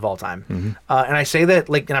action movies of all time. Mm-hmm. And I say that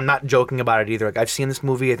and I'm not joking about it either. Like I've seen this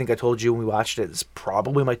movie. I think I told you when we watched it. It's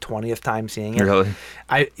probably my 20th time seeing it. Really?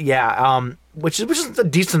 Which is a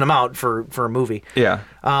decent amount for a movie. Yeah.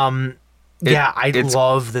 I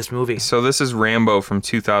love this movie. So this is Rambo from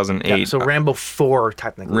 2008. Yeah, so Rambo 4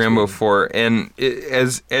 technically. Rambo 4, and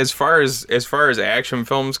as far as action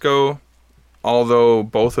films go, although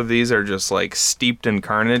both of these are just like steeped in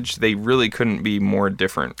carnage, they really couldn't be more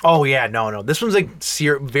different. Oh yeah, no. This one's like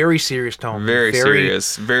very serious tone. Very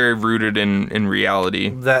serious, very rooted in reality.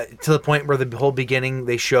 To the point where the whole beginning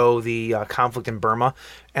they show the conflict in Burma,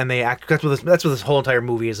 and that's what this whole entire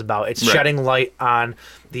movie is about. It's shedding light on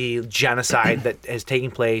the genocide that is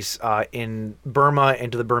taking place in Burma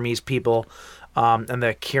and to the Burmese people. And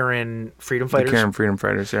the Karen Freedom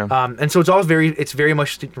Fighters. Yeah. And so it's very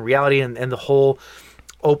much steeped in reality, and the whole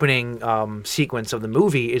opening sequence of the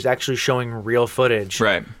movie is actually showing real footage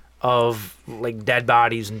of like dead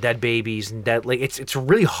bodies and dead babies and dead it's a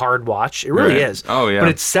really hard watch. It really is. Oh yeah. But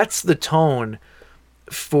it sets the tone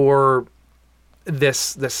for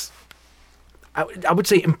this I would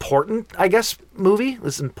say important, I guess, movie.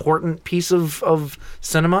 This important piece of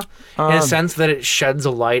cinema in a sense that it sheds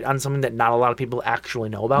a light on something that not a lot of people actually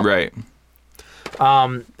know about. Right.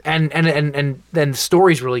 And then the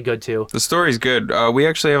story's really good too. The story's good. We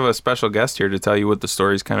actually have a special guest here to tell you what the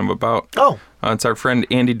story's kind of about. Oh. It's our friend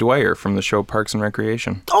Andy Dwyer from the show Parks and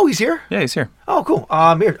Recreation. Oh, he's here? Yeah, he's here. Oh, cool.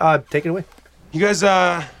 Here, take it away. You guys,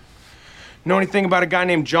 know anything about a guy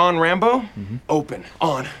named John Rambo? Mm-hmm. Open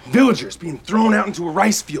on villagers being thrown out into a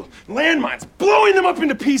rice field, landmines blowing them up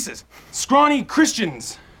into pieces. Scrawny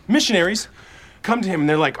Christians, missionaries, come to him and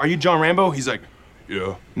they're like, "Are you John Rambo?" He's like,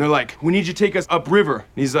 "Yeah." And they're like, "We need you to take us upriver." And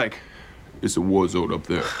he's like, "It's a war zone up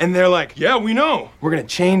there." And they're like, "Yeah, we know. We're gonna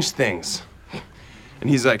change things." And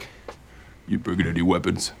he's like, "You bringing any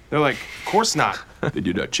weapons?" They're like, "Of course not." "Then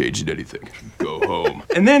you're not changing anything. Go home."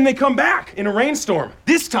 And then they come back in a rainstorm.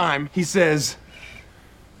 This time, he says,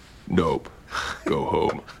 "Nope. Go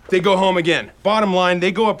home." They go home again. Bottom line,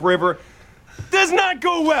 they go upriver. Does not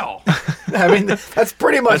go well. I mean, that's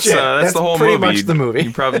pretty much it. That's the whole pretty movie. much the movie.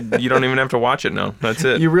 You don't even have to watch it now. That's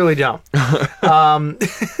it. You really don't.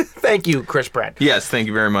 Thank you, Chris Pratt. Yes, thank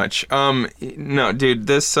you very much. No, dude,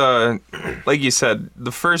 this, like you said,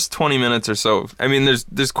 the first 20 minutes or so, I mean,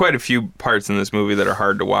 there's quite a few parts in this movie that are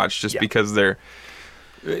hard to watch just because they're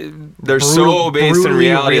so based in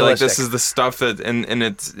reality. Realistic. Like, this is the stuff that, and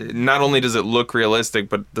it's, not only does it look realistic,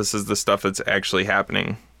 but this is the stuff that's actually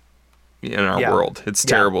happening in our world. It's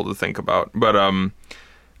terrible to think about. But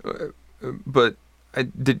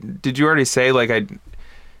did you already say, like,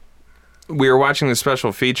 we were watching the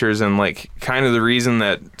special features, and like kind of the reason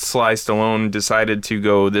that Sly Stallone decided to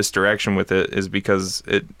go this direction with it is because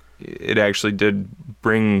it actually did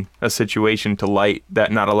bring a situation to light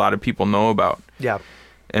that not a lot of people know about. Yeah.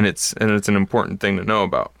 And it's an important thing to know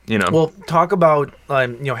about, you know. Well, talk about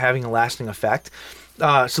having a lasting effect.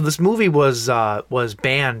 So this movie was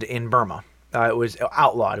banned in Burma. It was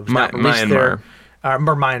outlawed. It was not released there.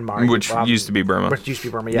 Myanmar, which used to be Burma. Which used to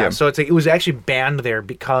be Burma, yeah. So it was actually banned there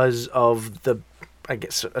because of the, I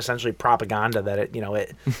guess, essentially propaganda that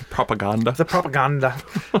it propaganda. The propaganda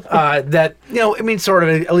that sort of,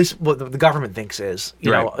 at least what the government thinks is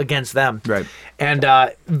against them. Right. And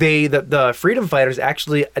the freedom fighters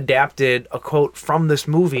actually adapted a quote from this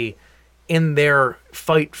movie in their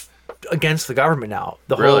fight against the government now.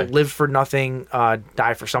 The whole live for nothing,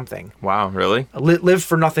 die for something. Wow, really? Live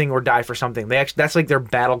for nothing or die for something. That's like their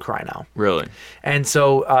battle cry now. Really? And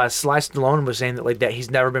so Sly Stallone was saying that he's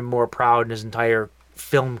never been more proud in his entire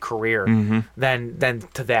film career than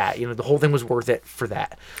to that. The whole thing was worth it for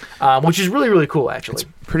that. Which is really, really cool, actually.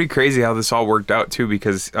 It's pretty crazy how this all worked out too,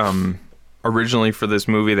 because originally for this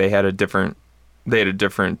movie they had a different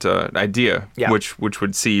idea, which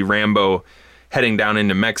would see Rambo heading down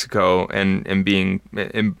into Mexico and being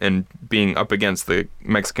up against the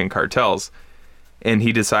Mexican cartels, and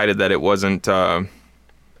he decided that it wasn't that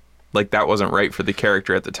wasn't right for the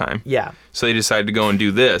character at the time. Yeah. So they decided to go and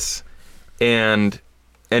do this, and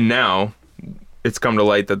now it's come to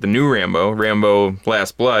light that the new Rambo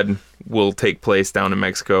Last Blood, will take place down in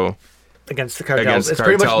Mexico against the cartels. It's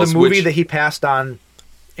pretty much the movie that he passed on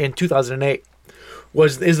in 2008.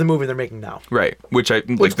 Is the movie they're making now. Right. Which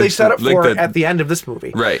they set up for at the end of this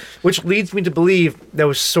movie. Right. Which leads me to believe that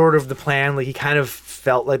was sort of the plan. Like, he kind of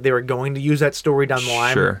felt like they were going to use that story down the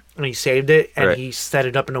line. Sure. And he saved it, and he set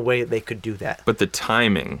it up in a way that they could do that. But the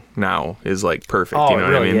timing now is perfect. Oh, you know it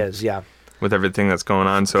really what I mean? is, yeah. With everything that's going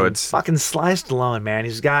on, so it's fucking Sly Stallone, man.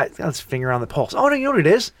 He's got his finger on the pulse. Oh, no, you know what it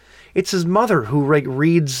is? It's his mother who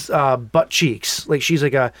reads butt cheeks. Like, she's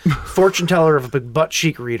like a fortune teller of butt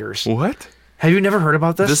cheek readers. What? Have you never heard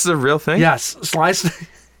about this? This is a real thing? Yes. Sly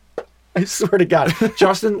I swear to God.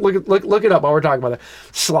 Justin, look it up while we're talking about that.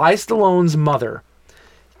 Sly Stallone's mother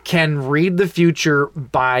can read the future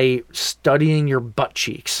by studying your butt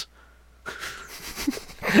cheeks.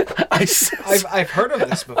 I've heard of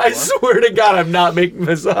this before. I swear to God, I'm not making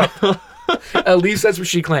this up. At least that's what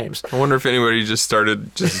she claims. I wonder if anybody just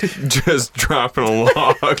started just dropping a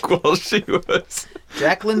log while she was...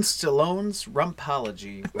 Jacqueline Stallone's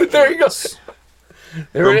Rumpology. There you go.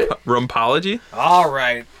 Rumpology? All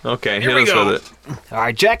right. Okay, hit us with it. All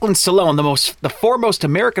right, Jacqueline Stallone, the foremost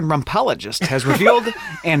American rumpologist, has revealed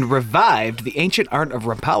and revived the ancient art of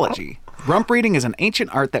rumpology. Rump reading is an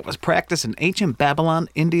ancient art that was practiced in ancient Babylon,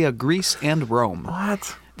 India, Greece, and Rome.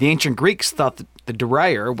 What? The ancient Greeks thought that the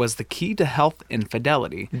derriere was the key to health and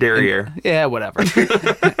fidelity. Derriere. Yeah, whatever.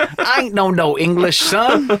 I ain't no English,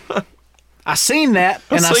 son. I seen that,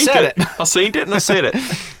 and I said it. I seen it, and I said it.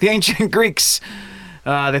 The ancient Greeks,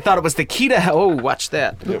 they thought it was the key to health. Oh, watch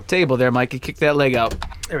that. Table there, Mikey. Kick that leg out.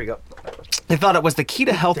 There we go. They thought it was the key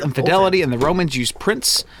to health and fidelity, and the Romans used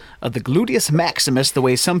prints of the gluteus maximus the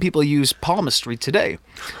way some people use palmistry today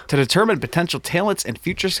to determine potential talents and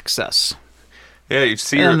future success. Yeah, you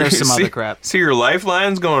see there's some other crap. See your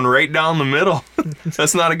lifelines going right down the middle.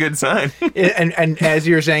 That's not a good sign. And as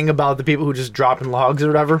you're saying about the people who just drop in logs or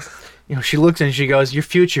whatever, she looks and she goes, "Your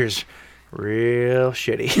future's real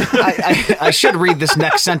shitty." I should read this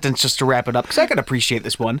next sentence just to wrap it up, because I can appreciate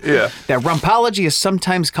this one. Yeah. That rumpology is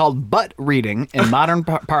sometimes called butt reading in modern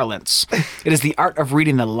parlance. It is the art of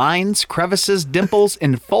reading the lines, crevices, dimples,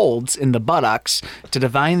 and folds in the buttocks to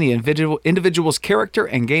divine the individual's character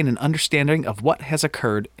and gain an understanding of what has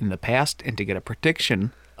occurred in the past and to get a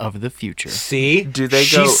prediction of the future. See?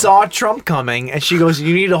 She saw Trump coming, and she goes,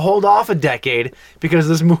 "You need to hold off a decade because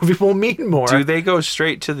this movie will mean more." Do they go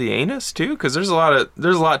straight to the anus too? Because there's a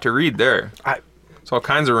lot to read there. It's all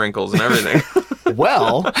kinds of wrinkles and everything.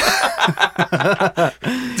 Well,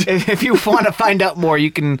 if you want to find out more,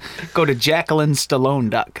 you can go to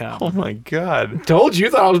JacquelineStallone.com. Oh my God! Told you,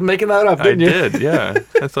 thought I was making that up, didn't you? I did, yeah.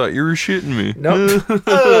 I thought you were shitting me. Nope.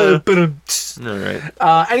 All right.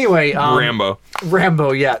 Anyway,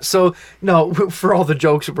 Rambo, yeah. So no, for all the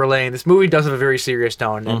jokes that we're laying, this movie does have a very serious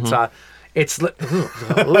tone. It's oh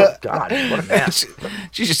God, what a mess.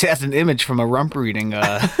 She just has an image from a rump reading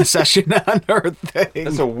session on her thing.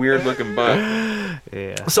 That's a weird looking butt.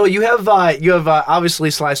 Yeah. So you have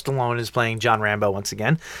obviously Sly Stallone is playing John Rambo once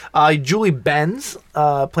again. Julie Benz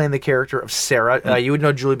playing the character of Sarah. You would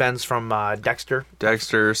know Julie Benz from Dexter.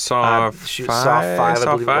 Dexter, Saw 5, I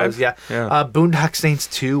believe it was. Yeah. Yeah. Boondock Saints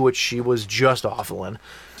 2, which she was just awful in.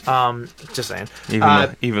 Just saying.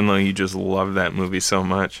 Even though you just love that movie so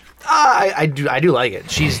much. I do like it.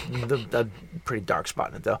 She's a pretty dark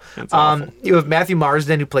spot in it, though. It's awful. You have Matthew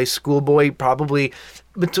Marsden, who plays Schoolboy, probably.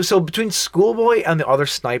 So between Schoolboy and the other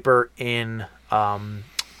sniper in Pulp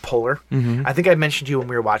Puller. I think I mentioned to you when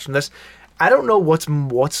we were watching this. I don't know what's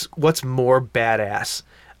more badass.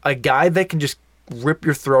 A guy that can just rip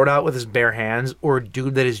your throat out with his bare hands, or a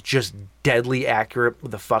dude that is just deadly accurate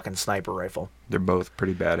with a fucking sniper rifle. They're both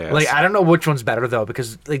pretty badass. Like, I don't know which one's better though,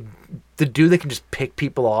 because like the dude that can just pick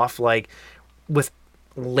people off like with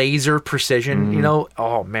laser precision, you know,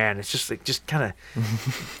 oh man, it's just like kind of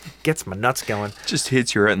gets my nuts going. Just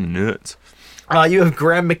hits you right in the nuts. You have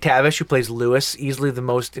Graham McTavish, who plays Lewis, easily the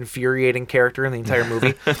most infuriating character in the entire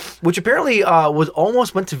movie, which apparently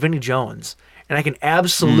went to Vinnie Jones. And I can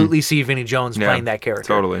absolutely see Vinnie Jones playing that character.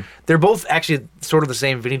 Totally. They're both actually sort of the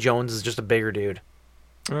same. Vinnie Jones is just a bigger dude.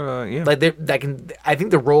 Yeah. Like I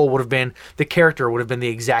think the character would have been the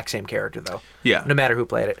exact same character though. Yeah. No matter who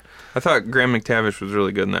played it. I thought Graham McTavish was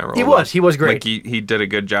really good in that role. He was great. Like he did a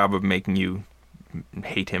good job of making you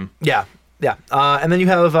hate him. Yeah. Yeah. And then you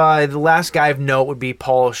have the last guy of note would be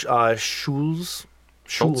Paul Schultz.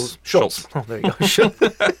 Oh, there you go.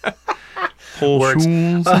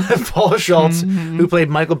 Paul Schultz, who played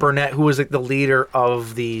Michael Burnett, who was like the leader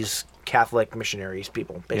of these Catholic missionaries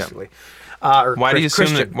people, basically. Why do you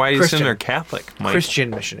assume they're Catholic? Mike? Christian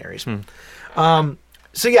missionaries.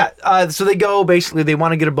 So they go, basically they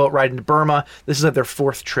want to get a boat ride into Burma. This is like their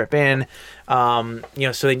 4th trip in.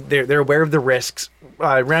 So they're aware of the risks.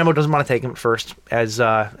 Rambo doesn't want to take him at first, as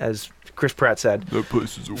Chris Pratt said. That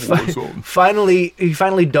place is a war zone. He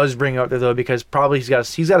finally does bring her out there though, because probably he's got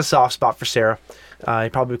a soft spot for Sarah.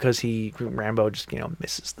 Probably because Rambo just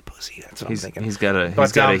misses the pussy. That's what I'm thinking. He's got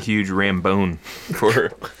a huge Rambone for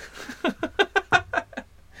her.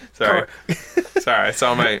 Sorry. I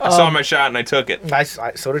saw my shot and I took it.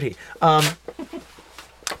 So did he.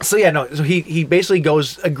 So he basically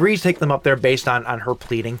agrees to take them up there based on her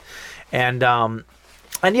pleading, and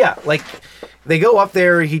like they go up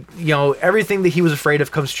there. Everything that he was afraid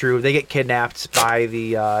of comes true. They get kidnapped by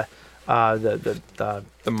the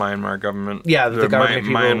Myanmar government. Yeah, the government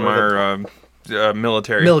people. Myanmar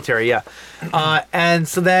military. Military, yeah. And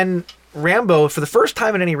so then Rambo, for the first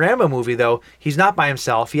time in any Rambo movie, though, he's not by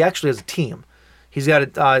himself. He actually has a team. He's got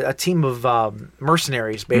a team of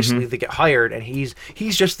mercenaries, basically, that get hired, and he's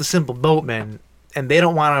just the simple boatman, and they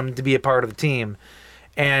don't want him to be a part of the team.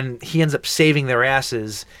 And he ends up saving their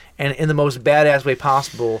asses, and in the most badass way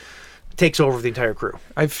possible, takes over the entire crew.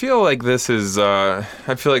 I feel like this is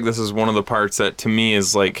one of the parts that to me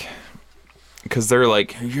is like, because they're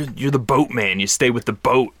like, you're the boatman, you stay with the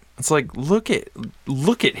boat. It's like, look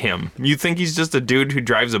at him. You think he's just a dude who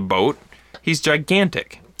drives a boat? He's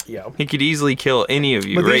gigantic. Yeah. He could easily kill any of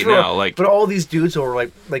you now. But all these dudes are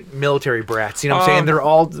like military brats. You know what I'm saying? They're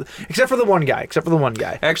all except for the one guy.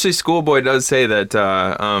 Actually, Schoolboy does say that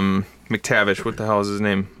McTavish. What the hell is his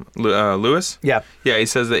name? Lewis. Yeah. Yeah. He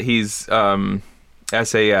says that he's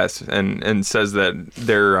SAS and says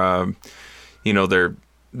that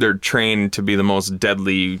they're trained to be the most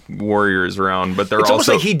deadly warriors around, but it's almost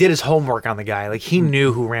like he did his homework on the guy. Like he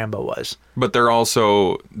knew who Rambo was. But they're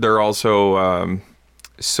also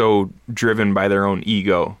so driven by their own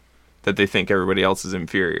ego that they think everybody else is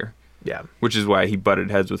inferior. Yeah. Which is why he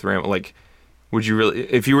butted heads with Rambo. Like, would you really,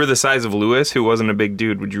 if you were the size of Lewis, who wasn't a big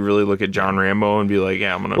dude, would you really look at John Rambo and be like,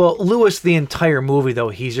 yeah, I'm gonna... Well, Lewis, the entire movie, though,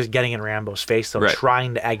 he's just getting in Rambo's face, though,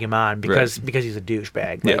 trying to egg him on because he's a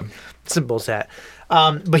douchebag. Like, simple as that.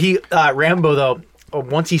 But Rambo, though,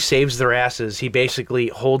 once he saves their asses, he basically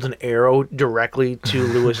holds an arrow directly to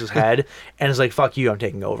Lewis's head and is like, fuck you, I'm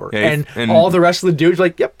taking over. Yeah, and all the rest of the dudes are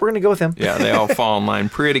like, yep, we're going to go with him. Yeah, they all fall in line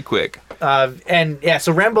pretty quick.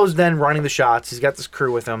 So Rambo's then running the shots. He's got this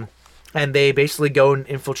crew with him, and they basically go and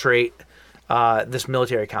infiltrate this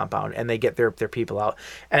military compound, and they get their people out.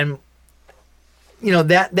 And,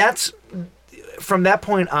 that's from that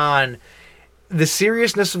point on, the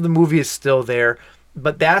seriousness of the movie is still there,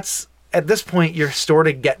 but that's... At this point, you're sort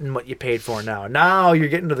of getting what you paid for now. Now you're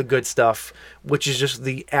getting to the good stuff, which is just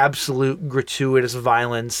the absolute gratuitous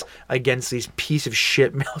violence against these piece of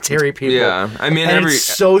shit military people. Yeah, I mean, it's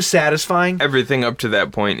so satisfying. Everything up to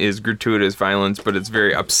that point is gratuitous violence, but it's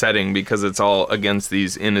very upsetting because it's all against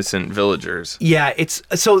these innocent villagers. Yeah, it's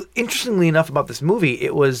so interestingly enough about this movie,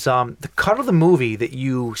 it was the cut of the movie that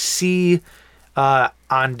you see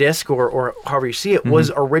on disc or however you see it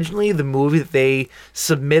was originally the movie that they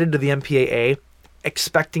submitted to the MPAA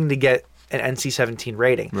expecting to get an NC-17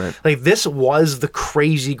 rating. Right. Like this was the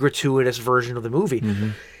crazy gratuitous version of the movie.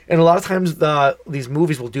 And a lot of times these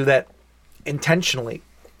movies will do that intentionally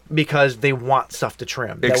because they want stuff to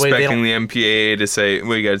trim. That way they Expecting don't, the MPAA to say,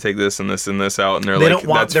 well, you got to take this and this and this out. And they're They like, don't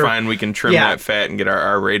want that's their- fine. We can trim Yeah. that fat and get our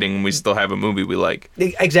R rating, and we still have a movie we like.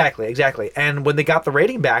 Exactly. And when they got the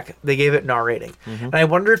rating back, they gave it an R rating. And I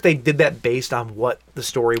wonder if they did that based on what the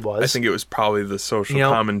story was. I think it was probably the social You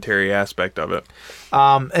know- commentary aspect of it.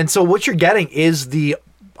 And so what you're getting is the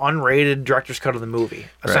unrated director's cut of the movie,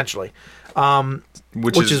 essentially.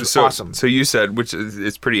 Which is so, awesome. So you said, which is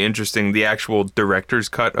it's pretty interesting. The actual director's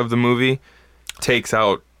cut of the movie takes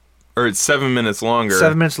out, or it's 7 minutes longer.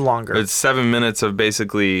 7 minutes longer. It's 7 minutes of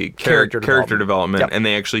basically character development, Yep. and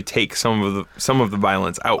they actually take some of the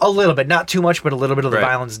violence out. A little bit, not too much, but a little bit of the Right.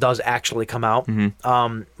 violence does actually come out,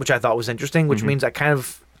 which I thought was interesting. Which means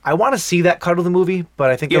I want to see that cut of the movie, but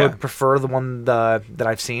I think I Yeah. would prefer the one that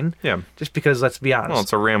I've seen. Yeah. Just because, let's be honest, Well,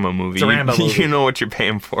 it's a Rambo movie. It's a Rambo movie. You know what you're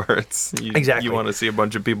paying for. Exactly. You want to see a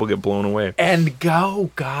bunch of people get blown away. and go,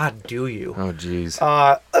 God, do you? Oh, jeez.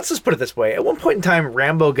 Let's just put it this way: at one point in time,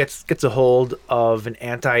 Rambo gets a hold of an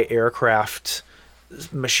anti-aircraft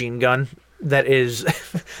machine gun that is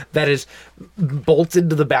that is bolted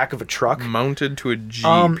to the back of a truck. Mounted to a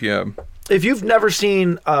Jeep, yeah. If you've never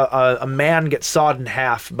seen a man get sawed in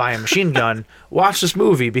half by a machine gun, watch this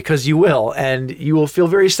movie because you will, and you will feel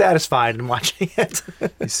very satisfied in watching it.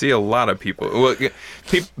 You see a lot of people. Well,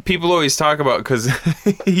 people always talk about, because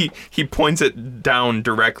he points it down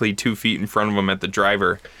directly 2 feet in front of him at the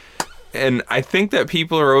driver. And I think that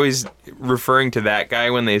people are always referring to that guy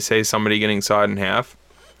when they say somebody getting sawed in half.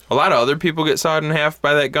 A lot of other people get sawed in half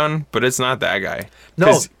by that gun, but it's not that guy.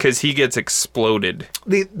 No. Because he gets exploded.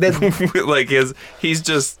 Like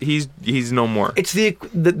he's no more. It's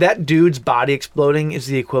that dude's body exploding is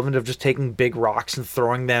the equivalent of just taking big rocks and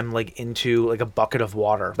throwing them like into like a bucket of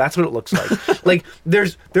water. That's what it looks like. Like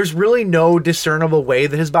there's really no discernible way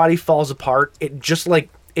that his body falls apart. It just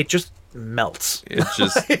melts. It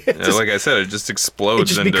just, like I said, it just explodes. It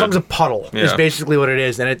just into, becomes a puddle. Is Yeah. basically what it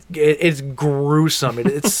is, and it's gruesome.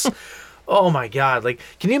 It's oh my God! Like,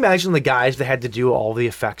 can you imagine the guys that had to do all the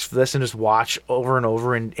effects for this and just watch over and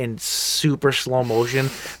over in super slow motion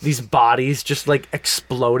these bodies just like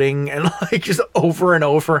exploding and like just over and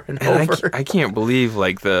over and over. I can't believe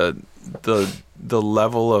like the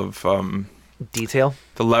level of Detail.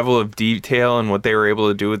 the level of detail and what they were able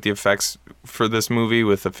to do with the effects for this movie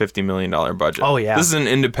with a $50 million budget. Oh, yeah. This is an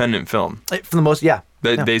independent film. For the most, yeah.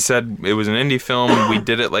 They said it was an indie film. We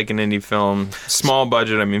did it like an indie film. Small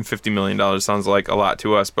budget. I mean, $50 million sounds like a lot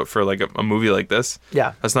to us, but for like a movie like this,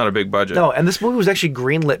 Yeah. that's not a big budget. No, and this movie was actually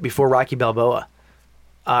greenlit before Rocky Balboa.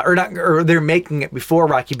 Or they're making it before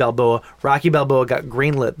Rocky Balboa. Rocky Balboa got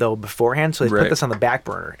greenlit though beforehand, so they Right. put this on the back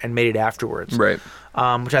burner and made it afterwards. Right.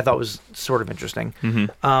 Which I thought was sort of interesting.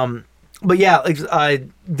 But yeah, like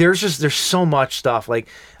there's so much stuff. Like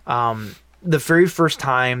the very first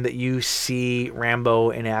time that you see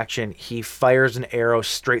Rambo in action, he fires an arrow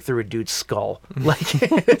straight through a dude's skull. Like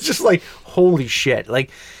it's just like holy shit.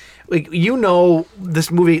 Like you know,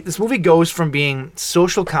 this movie goes from being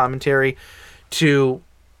social commentary to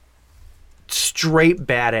straight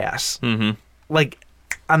badass. Like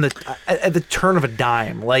on at the turn of a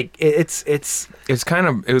dime. Like it was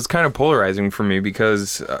kind of polarizing for me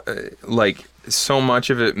because like so much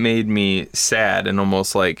of it made me sad and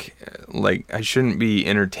almost like I shouldn't be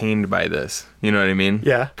entertained by this. You know what I mean?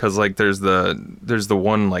 Yeah. Because like there's the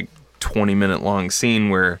one like 20-minute long scene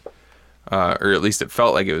where, or at least it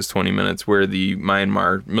felt like it was 20 minutes, where the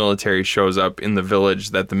Myanmar military shows up in the village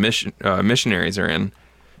that the missionaries are in.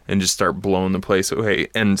 And just start blowing the place away,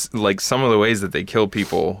 and like some of the ways that they kill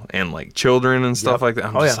people and like children and stuff like that.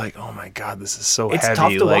 I'm just like, oh my God, this is so it's heavy.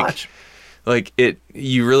 tough to like, watch. Like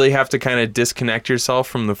you really have to kind of disconnect yourself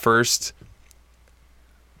from the first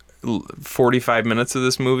 45 minutes of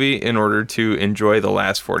this movie in order to enjoy the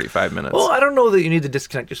last 45 minutes. Well, I don't know that you need to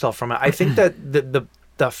disconnect yourself from it. I think that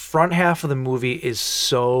the front half of the movie is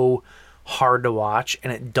so hard to watch,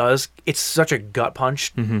 and it's such a gut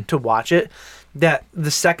punch to watch it, that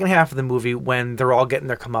the second half of the movie, when they're all getting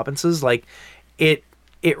their comeuppances, like it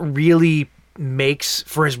really makes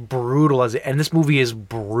for as brutal as it, and this movie is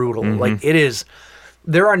brutal. Like it is.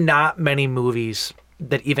 There are not many movies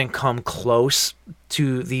that even come close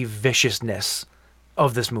to the viciousness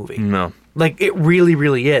of this movie. No. Like it really,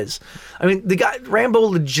 really is. I mean, the guy Rambo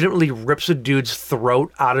legitimately rips a dude's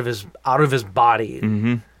throat out of his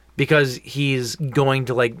body because he's going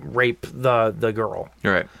to like rape the girl.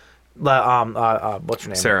 Right. What's her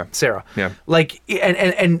name? Sarah. Yeah. Like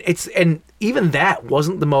and even that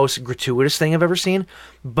wasn't the most gratuitous thing I've ever seen,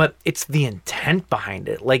 but it's the intent behind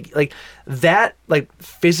it. Like that, like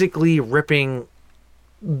physically ripping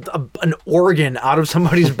an organ out of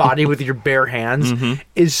somebody's body with your bare hands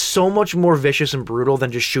is so much more vicious and brutal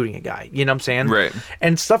than just shooting a guy. You know what I'm saying? Right.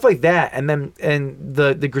 And stuff like that. And then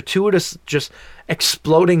the gratuitous just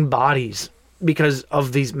exploding bodies because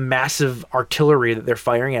of these massive artillery that they're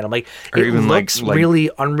firing at them. Like, Or it even looks like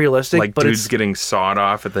really unrealistic. Like but dudes it's, getting sawed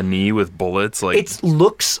off at the knee with bullets. Like it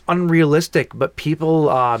looks unrealistic, but people,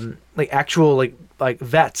 like actual like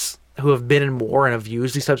vets who have been in war and have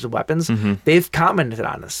used these types of weapons, they've commented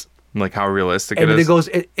on this. like how realistic And it is. it goes,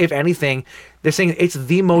 if anything, they're saying it's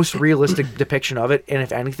the most realistic depiction of it, and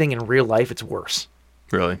if anything, in real life, it's worse.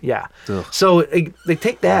 Really? Yeah. Ugh. So they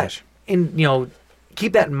take that Gosh. and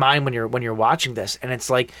keep that in mind when you're watching this, and it's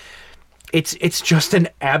like it's just an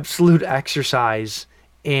absolute exercise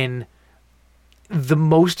in the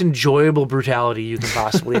most enjoyable brutality you can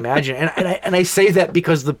possibly imagine. And I say that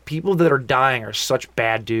because the people that are dying are such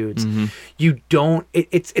bad dudes. You don't.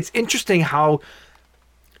 It's interesting how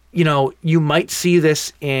you might see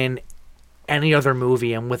this in any other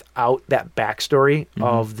movie, and without that backstory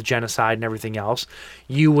of the genocide and everything else,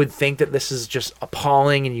 you would think that this is just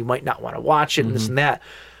appalling and you might not want to watch it and this and that.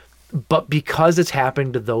 But because it's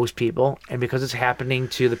happening to those people, and because it's happening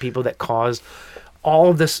to the people that caused all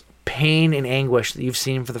of this pain and anguish that you've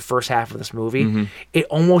seen for the first half of this movie, it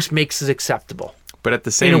almost makes it acceptable. But at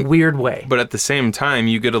the same in a weird way. But at the same time,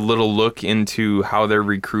 you get a little look into how they're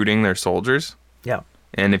recruiting their soldiers. Yeah.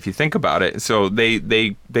 And if you think about it, so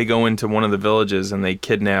they go into one of the villages and they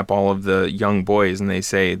kidnap all of the young boys, and they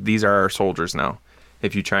say, these are our soldiers now.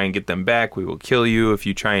 If you try and get them back, we will kill you. If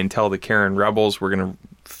you try and tell the Karen rebels, we're going to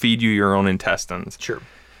feed you your own intestines. Sure.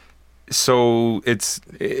 So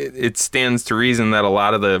it stands to reason that a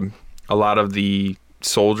lot of the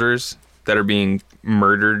soldiers that are being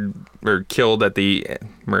murdered or killed at the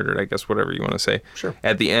murdered, I guess, whatever you want to say. Sure.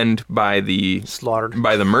 At the end by the slaughtered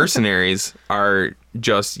by the mercenaries are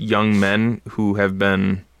just young men who have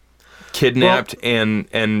been kidnapped and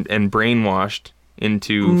brainwashed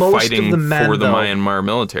into most fighting of the men, for the though, Myanmar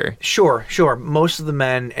military. Sure. Most of the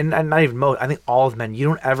men, and not even most, I think all of the men, you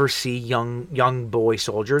don't ever see young boy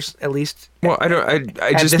soldiers, at least. Well, I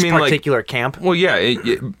just this mean particular camp. Well, yeah.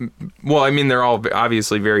 Well, I mean, they're all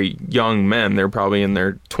obviously very young men. They're probably in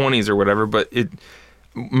their 20s or whatever. But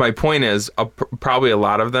my point is, probably a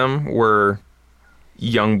lot of them were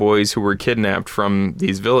young boys who were kidnapped from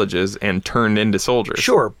these villages and turned into soldiers.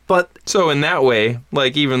 Sure, but so in that way,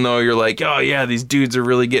 like, even though you're like, oh yeah, these dudes are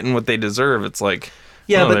really getting what they deserve, it's like,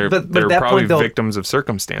 yeah, no, but they're at that probably point, though, victims of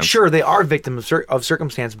circumstance. Sure, they are victims of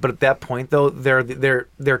circumstance, but at that point, though,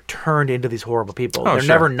 they're turned into these horrible people. Oh, they're sure.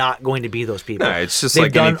 never not going to be those people. No, it's just They've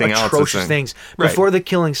like done anything else. atrocious things. Right. Before the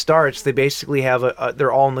killing starts, they basically have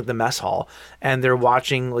they're all in like the mess hall, and they're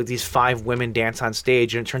watching like these 5 women dance on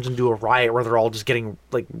stage, and it turns into a riot where they're all just getting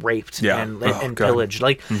like raped and God. pillaged,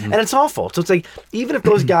 like, and it's awful. So it's like, even if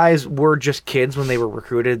those guys were just kids when they were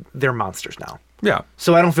recruited, they're monsters now. Yeah.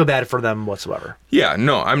 So I don't feel bad for them whatsoever. Yeah,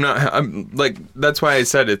 no, I'm like, that's why I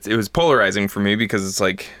said it was polarizing for me, because it's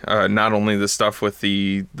like, not only the stuff with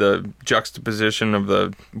the juxtaposition of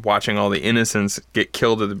the watching all the innocents get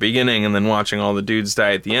killed at the beginning and then watching all the dudes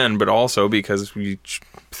die at the end, but also because we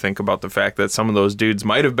think about the fact that some of those dudes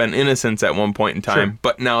might have been innocents at one point in time, Sure.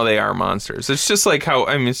 but now they are monsters. It's just like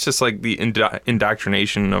it's just like the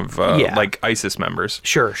indoctrination of like ISIS members.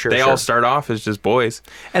 Sure. They all start off as just boys,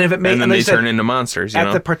 and if it and then they turn into monsters.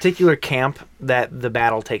 At the particular camp that the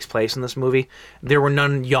battle takes place in this movie, there were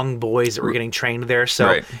none young boys that were getting trained there, so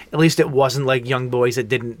Right. at least it wasn't like young boys that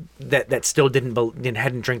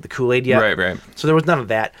hadn't drank the Kool-Aid yet. Right. So there was none of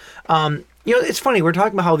that. It's funny, we're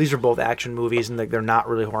talking about how these are both action movies and like they're not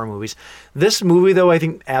really horror movies. This movie, though, I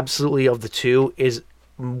think absolutely of the two is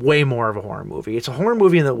way more of a horror movie. It's a horror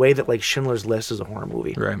movie in the way that like Schindler's List is a horror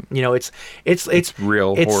movie. Right. It's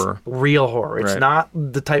real horror. Real horror. It's Right. not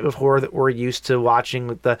the type of horror that we're used to watching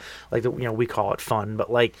with the we call it fun,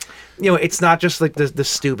 but like, it's not just like the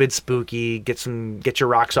stupid spooky get your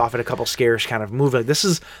rocks off at a couple scares kind of movie. Like, this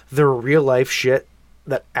is the real life shit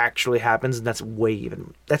that actually happens, and that's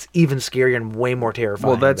even scarier and way more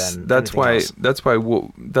terrifying. Well, that's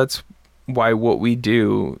why what we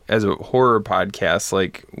do as a horror podcast,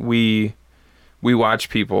 like we watch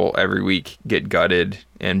people every week get gutted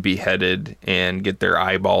and beheaded and get their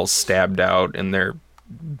eyeballs stabbed out and their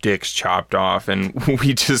dicks chopped off, and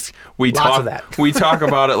we talk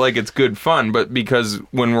about it like it's good fun, but because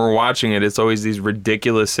when we're watching it, it's always these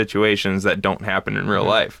ridiculous situations that don't happen in real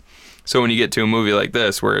life. So when you get to a movie like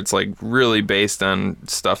this, where it's like really based on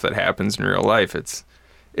stuff that happens in real life,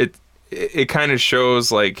 it kind of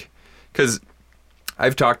shows, like, because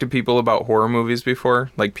I've talked to people about horror movies before,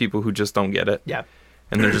 like people who just don't get it. Yeah.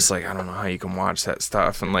 and they're just like, I don't know how you can watch that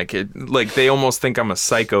stuff, and like they almost think I'm a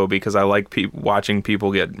psycho because I like watching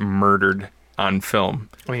people get murdered on film.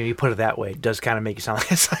 I mean, you put it that way, it does kind of make you sound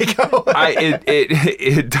like a psycho.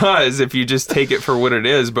 It does if you just take it for what it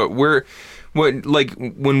is. But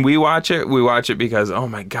when we watch it because, oh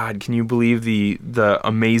my God, can you believe the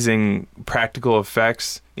amazing practical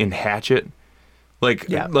effects in Hatchet? Like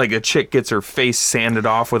a chick gets her face sanded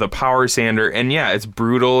off with a power sander, and yeah, it's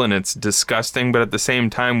brutal and it's disgusting, but at the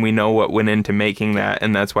same time, we know what went into making that,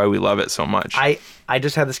 and that's why we love it so much. I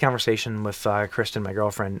just had this conversation with Kristen, my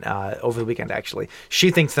girlfriend, over the weekend. Actually, she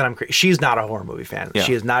thinks that I'm crazy. She's not a horror movie fan. Yeah.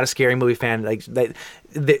 She is not a scary movie fan. Like that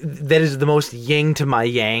is the most yin to my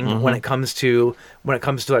yang when it comes to like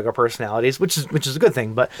our personalities, which is a good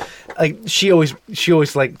thing. But like she always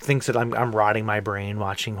like thinks that I'm rotting my brain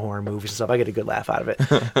watching horror movies and stuff. I get a good laugh out of it.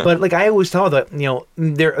 But like I always tell her that, you know,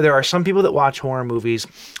 there are some people that watch horror movies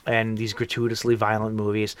and these gratuitously violent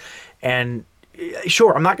movies, and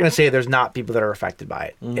sure, I'm not going to say there's not people that are affected by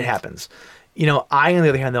it. It happens. You know, I, on the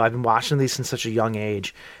other hand, though, I've been watching these since such a young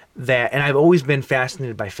age and I've always been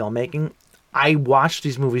fascinated by filmmaking. I watch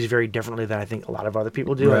these movies very differently than I think a lot of other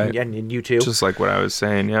people do, right. and you too. Just like what I was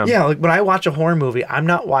saying, yeah. Yeah, like when I watch a horror movie, I'm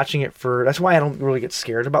not watching it for... That's why I don't really get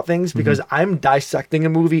scared about things, because I'm dissecting a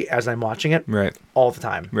movie as I'm watching it all the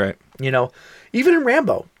time. Right. You know, even in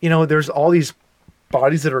Rambo, you know, there's all these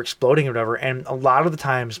bodies that are exploding or whatever, and a lot of the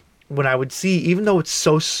times... when I would see, even though it's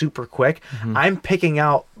so super quick, I'm picking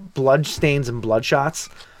out blood stains and blood shots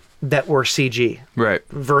that were CG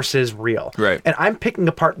versus real. Right. And I'm picking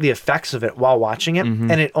apart the effects of it while watching it.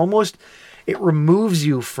 And it removes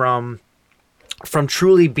you from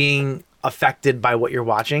truly being affected by what you're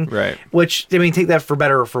watching. Right. Which, I mean, take that for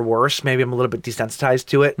better or for worse. Maybe I'm a little bit desensitized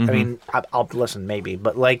to it. I mean, I'll listen, maybe.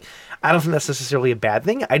 But like, I don't think that's necessarily a bad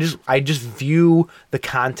thing. I just view the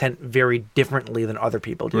content very differently than other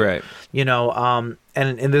people do. Right. You know,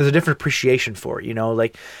 and there's a different appreciation for it, you know,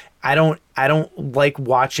 like I don't like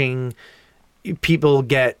watching people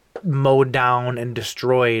get mowed down and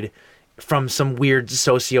destroyed from some weird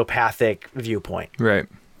sociopathic viewpoint. Right.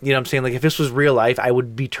 You know what I'm saying? Like if this was real life, I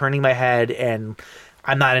would be turning my head, and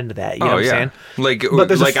I'm not into that. You know what I'm saying? Like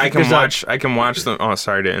I can watch the... Oh,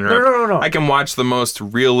 sorry to interrupt. No. I can watch the most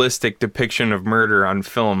realistic depiction of murder on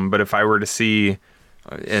film, but if I were to see...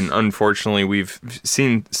 And unfortunately, we've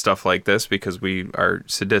seen stuff like this because we are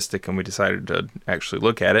sadistic and we decided to actually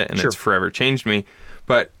look at it, and it's forever changed me.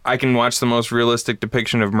 But I can watch the most realistic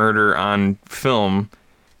depiction of murder on film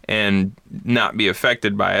and not be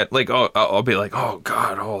affected by it. Like, I'll be like, oh,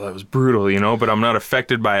 God, that was brutal, you know? But I'm not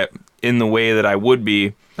affected by it in the way that I would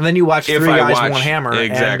be. And then you watch Three Guys, One Hammer.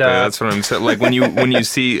 Exactly, that's what I'm saying. Like, when you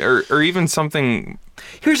see... Or even something...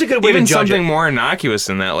 Here's a good way even to judge something it. more innocuous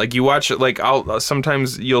than that. Like you watch it, like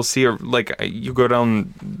sometimes you'll see you go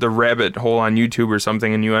down the rabbit hole on YouTube or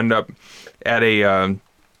something, and you end up at a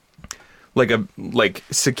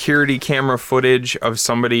security camera footage of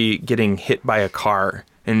somebody getting hit by a car,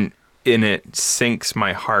 and it sinks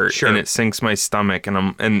my heart and it sinks my stomach,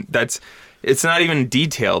 and it's not even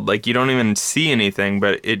detailed. Like you don't even see anything,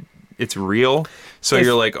 but it's real. So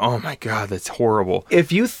you're like, oh my God, that's horrible.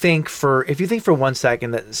 If you think for 1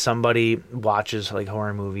 second that somebody watches like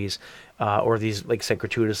horror movies, or these like say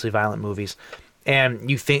gratuitously violent movies, and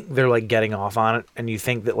you think they're like getting off on it, and you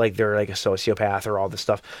think that like they're like a sociopath or all this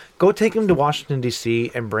stuff, go take them to Washington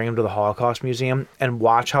D.C. and bring them to the Holocaust Museum and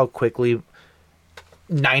watch how quickly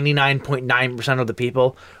 99.9% of the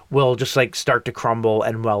people will just like start to crumble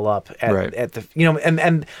and well up at the, you know,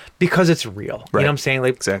 and because it's real, you know what I'm saying?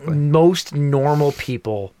 Like exactly. Most normal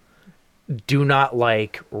people do not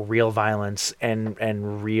like real violence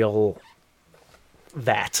and real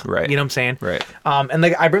that, right? You know what I'm saying? Right. And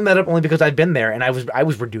like I bring that up only because I've been there and I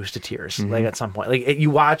was reduced to tears like at some point. Like you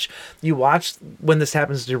watch when this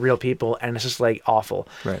happens to real people and it's just like awful,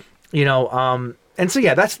 right? You know, and so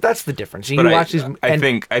yeah, that's the difference. You but watch these. I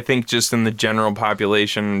think just in the general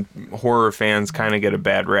population, horror fans kind of get a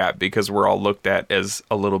bad rap because we're all looked at as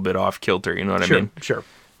a little bit off kilter. You know what I mean? Sure.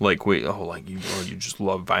 Like you just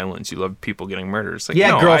love violence. You love people getting murdered. It's like,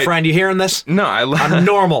 yeah, no, girlfriend, you hearing this? No, I'm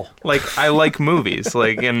normal. Like I like movies.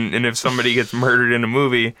 Like and if somebody gets murdered in a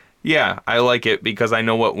movie, yeah, I like it because I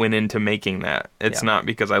know what went into making that. It's not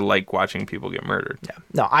because I like watching people get murdered. Yeah.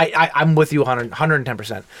 No, I'm with you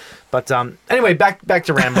 110%. But anyway, back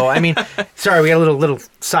to Rambo. I mean, sorry, we got a little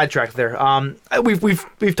sidetracked there.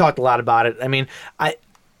 We've talked a lot about it. I mean,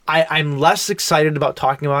 I'm less excited about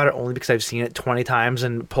talking about it only because I've seen it 20 times,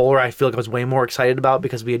 and Polar I feel like I was way more excited about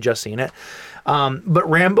because we had just seen it. But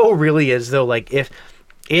Rambo really is though, like if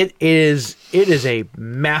it is a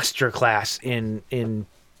masterclass in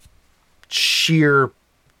sheer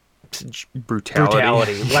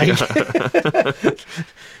brutality. Like,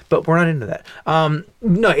 but we're not into that.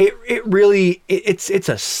 No, it really it's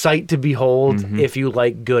a sight to behold if you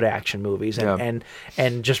like good action movies and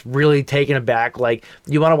just really taken aback. Like,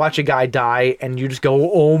 you want to watch a guy die and you just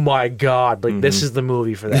go, oh my god, like this is the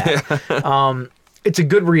movie for that. It's a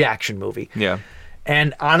good reaction movie. Yeah.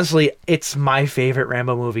 And honestly, it's my favorite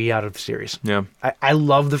Rambo movie out of the series. Yeah. I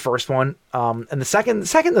love the first one. And the second,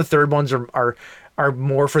 the third ones are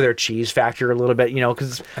more for their cheese factor a little bit,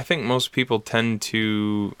 because I think most people tend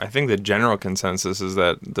to. I think the general consensus is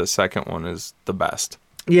that the second one is the best.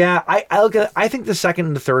 Yeah, I think the second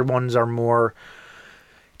and the third ones are more.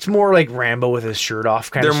 It's more like Rambo with his shirt off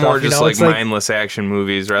kind of stuff. They're more just like mindless action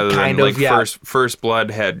movies rather than like First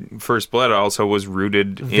Blood also was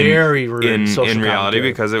rooted in reality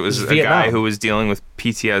because it was a guy who was dealing with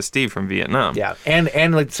PTSD from Vietnam. Yeah,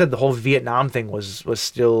 and like I said, the whole Vietnam thing was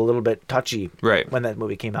still a little bit touchy when that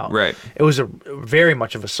movie came out. Right. It was a very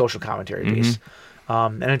much of a social commentary piece.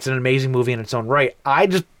 And it's an amazing movie in its own right. I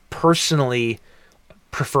just personally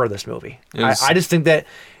prefer this movie. I just think that,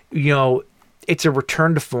 it's a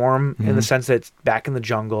return to form in the sense that it's back in the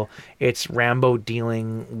jungle. It's Rambo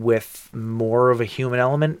dealing with more of a human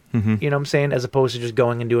element, you know what I'm saying, as opposed to just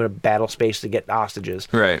going into a battle space to get hostages.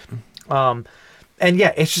 Right. And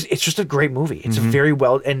yeah, it's just a great movie. It's a very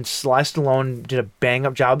well, and Sly Stallone did a bang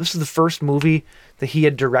up job. This is the first movie that he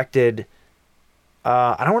had directed.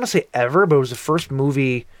 I don't want to say ever, but it was the first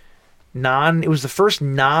movie. It was the first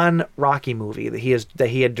non-Rocky movie that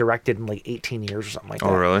he had directed in like 18 years or something like that.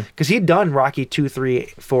 Oh, really? Because he had done Rocky 2, 3,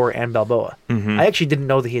 4, and Balboa. I actually didn't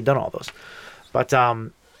know that he had done all those. But I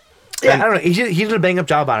don't know. He did a bang-up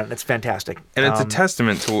job on it, and it's fantastic. And it's a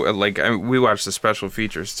testament to we watched the special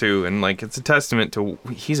features too, and like it's a testament to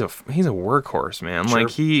he's a workhorse, man. Sure.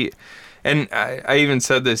 Like and I even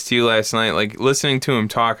said this to you last night, like listening to him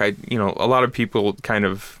talk, a lot of people kind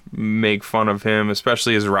of make fun of him,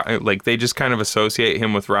 especially as like they just kind of associate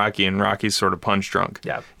him with Rocky, and Rocky's sort of punch drunk.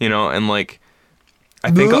 Yeah. And like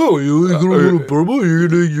I think you're gonna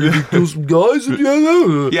kill some guys.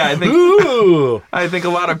 I think a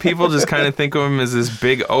lot of people just kind of think of him as this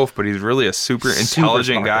big oaf, but he's really a super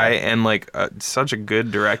intelligent guy and like such a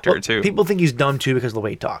good director too. People think he's dumb too because of the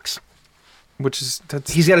way he talks.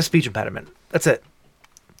 He's got a speech impediment. That's it.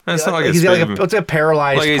 It's not like he's got like a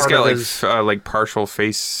paralyzed. Like he's got like partial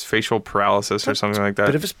facial paralysis or something like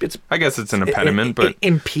that. But I guess it's an impediment, but it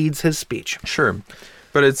impedes his speech. Sure,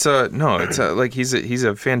 but it's like he's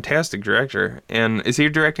a fantastic director. And is he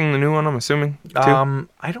directing the new one? I'm assuming. Too?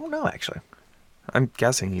 I don't know actually. I'm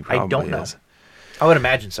guessing he probably I don't know. is. I would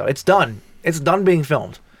imagine so. It's done. It's done being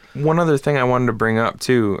filmed. One other thing I wanted to bring up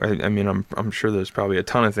too. I mean, I'm sure there's probably a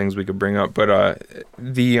ton of things we could bring up, but I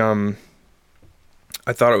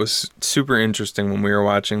thought it was super interesting when we were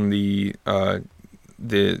watching the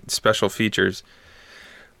special features.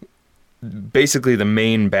 Basically, the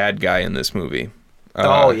main bad guy in this movie.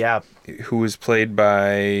 Who was played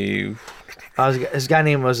by? His guy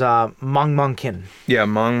name was Mong Mong Kin. Yeah,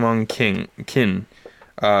 Mong Mong Kin.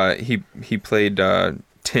 He played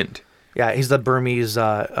Tint. Yeah, he's the Burmese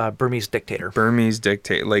dictator. Burmese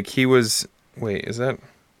dictator. Like he was. Wait, is that?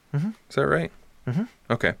 Is that right?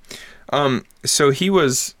 Okay. So he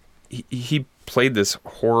played this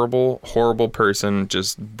horrible person,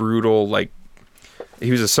 just brutal. Like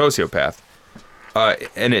he was a sociopath.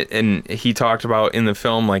 And he talked about in the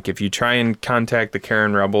film, like if you try and contact the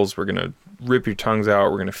Karen rebels, we're gonna rip your tongues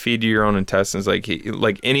out. We're gonna feed you your own intestines. Like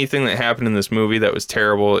anything that happened in this movie that was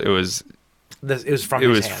terrible, it was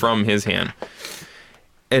from his hand.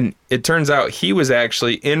 And it turns out he was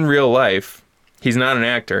actually in real life. He's not an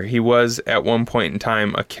actor. He was at one point in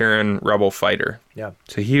time a Karen rebel fighter. Yeah.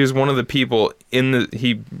 So he was one of the people in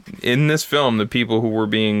this film, the people who were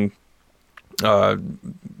being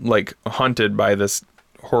like hunted by this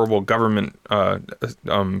horrible government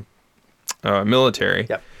military.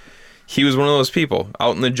 Yep. He was one of those people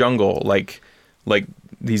out in the jungle, like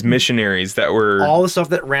these missionaries that were all the stuff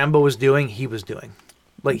that Rambo was doing, he was doing.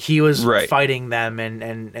 Like he was fighting them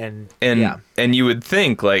and you would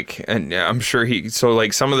think like, and I'm sure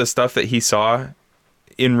like some of the stuff that he saw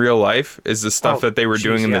in real life is the stuff that they were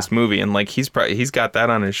doing in this movie, and like he's got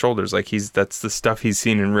that on his shoulders, like that's the stuff he's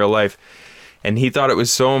seen in real life. And he thought it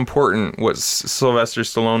was so important what Sylvester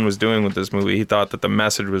Stallone was doing with this movie. He thought that the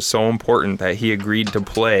message was so important that he agreed to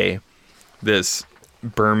play this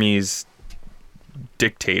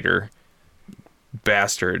dictator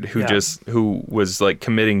bastard who was like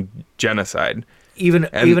committing genocide, even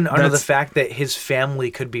under the fact that his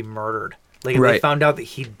family could be murdered. Like if they found out that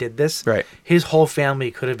he did this, his whole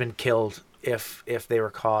family could have been killed if they were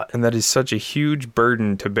caught. And that is such a huge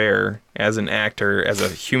burden to bear as an actor, as a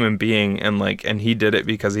human being, and he did it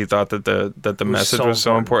because he thought that the message was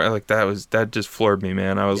so important. Like that just floored me,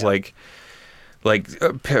 man. I was like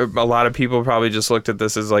a lot of people probably just looked at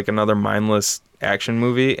this as like another mindless action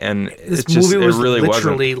movie, and this movie was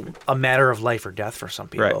literally a matter of life or death for some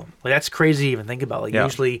people. Right. Like that's crazy to even think about. Like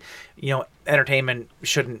usually, entertainment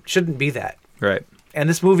shouldn't be that. Right. And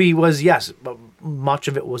this movie was, yes, much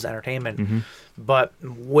of it was entertainment, but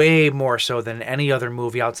way more so than any other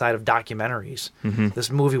movie outside of documentaries. This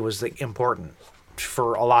movie was important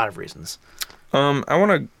for a lot of reasons. I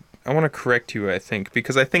want to correct you, I think,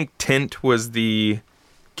 because I think Tint was the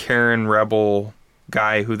Karen Rebel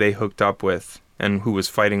guy who they hooked up with and who was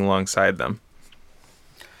fighting alongside them.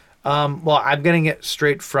 Well, I'm getting it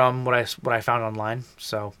straight from what I found online,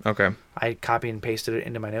 so okay, I copy and pasted it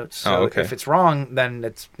into my notes. So okay. If it's wrong, then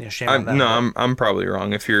it's shame on that. No, I'm probably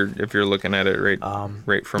wrong if you're looking at it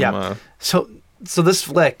right from. Yeah. So this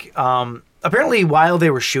flick, apparently while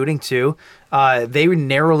they were shooting too, they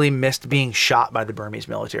narrowly missed being shot by the Burmese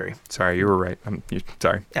military. Sorry, you were right.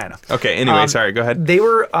 Sorry. Yeah, I know. Okay, anyway, sorry, go ahead. They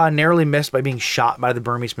were narrowly missed by being shot by the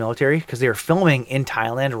Burmese military because they were filming in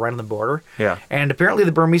Thailand right on the border. Yeah. And apparently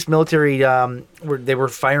the Burmese military, they were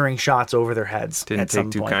firing shots over their heads. Didn't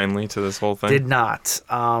take too kindly to this whole thing. Did not.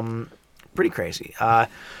 Pretty crazy.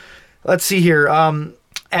 Let's see here.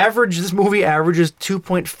 This movie averages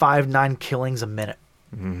 2.59 killings a minute.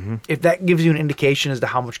 If that gives you an indication as to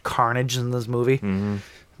how much carnage is in this movie,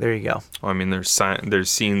 there you go. Well, I mean, there's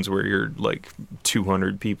scenes where you're like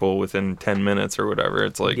 200 people within 10 minutes or whatever.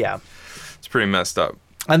 It's like, yeah, it's pretty messed up.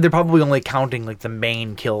 And they're probably only counting like the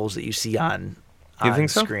main kills that you see on you think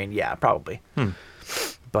so? Screen. Yeah, probably.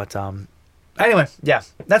 But anyway, yeah,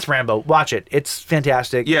 that's Rambo. Watch it. It's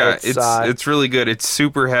fantastic. Yeah, it's really good. It's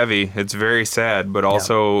super heavy. It's very sad, but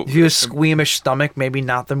also if you have a squeamish stomach, maybe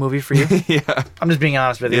not the movie for you. Yeah, I'm just being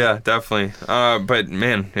honest with you. Yeah, definitely. But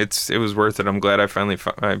man, it was worth it. I'm glad I finally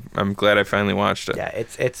watched it. Yeah,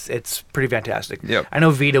 it's pretty fantastic. Yep. I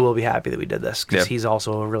know Vito will be happy that we did this because he's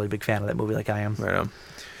also a really big fan of that movie, like I am. Right on.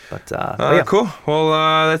 But yeah. Cool.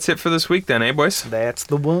 Well, that's it for this week then, eh, boys? That's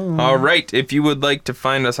the one. All right. If you would like to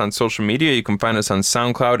find us on social media, you can find us on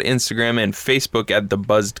SoundCloud, Instagram, and Facebook at The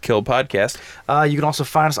Buzzed Kill Podcast. You can also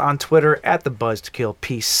find us on Twitter at The Buzzed Kill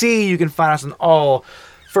PC. You can find us on all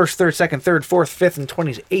 1st, 3rd, 2nd, 3rd, 4th, 5th, and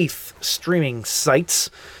 28th streaming sites,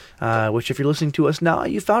 which if you're listening to us now,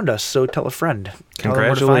 you found us, so tell a friend.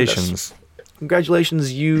 Congratulations.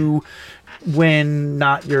 Congratulations, you win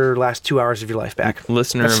not your last 2 hours of your life back.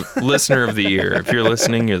 Listener of the year. If you're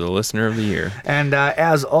listening, you're the listener of the year. And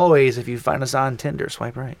as always, if you find us on Tinder,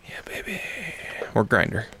 swipe right. Yeah, baby. Or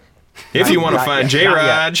Grindr. If you want to find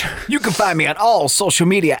J-Raj. You can find me on all social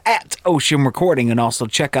media at Ocean Recording, and also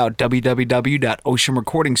check out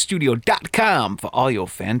www.oceanrecordingstudio.com for all your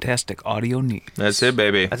fantastic audio needs. That's it,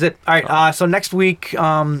 baby. That's it. All right. So next week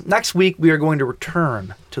we are going to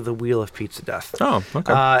return to the Wheel of Pizza Death. Oh,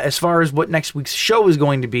 okay. As far as what next week's show is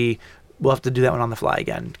going to be, we'll have to do that one on the fly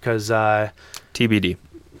again because TBD.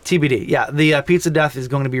 Yeah, the Pizza Death is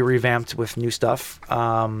going to be revamped with new stuff.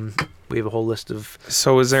 We have a whole list of.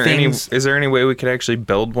 So is there things. any way we could actually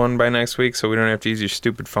build one by next week so we don't have to use your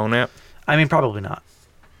stupid phone app? I mean, probably not.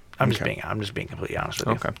 I'm just being completely honest with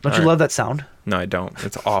you. Okay. Don't you love that sound? No, I don't.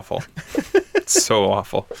 It's awful. It's so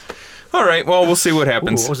awful. All right. Well, we'll see what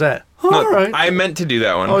happens. Ooh, what was that? No, all right. I meant to do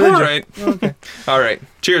that one. Oh, all right. Okay. All right.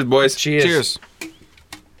 Cheers, boys. Cheers.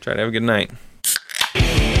 Try to have a good night.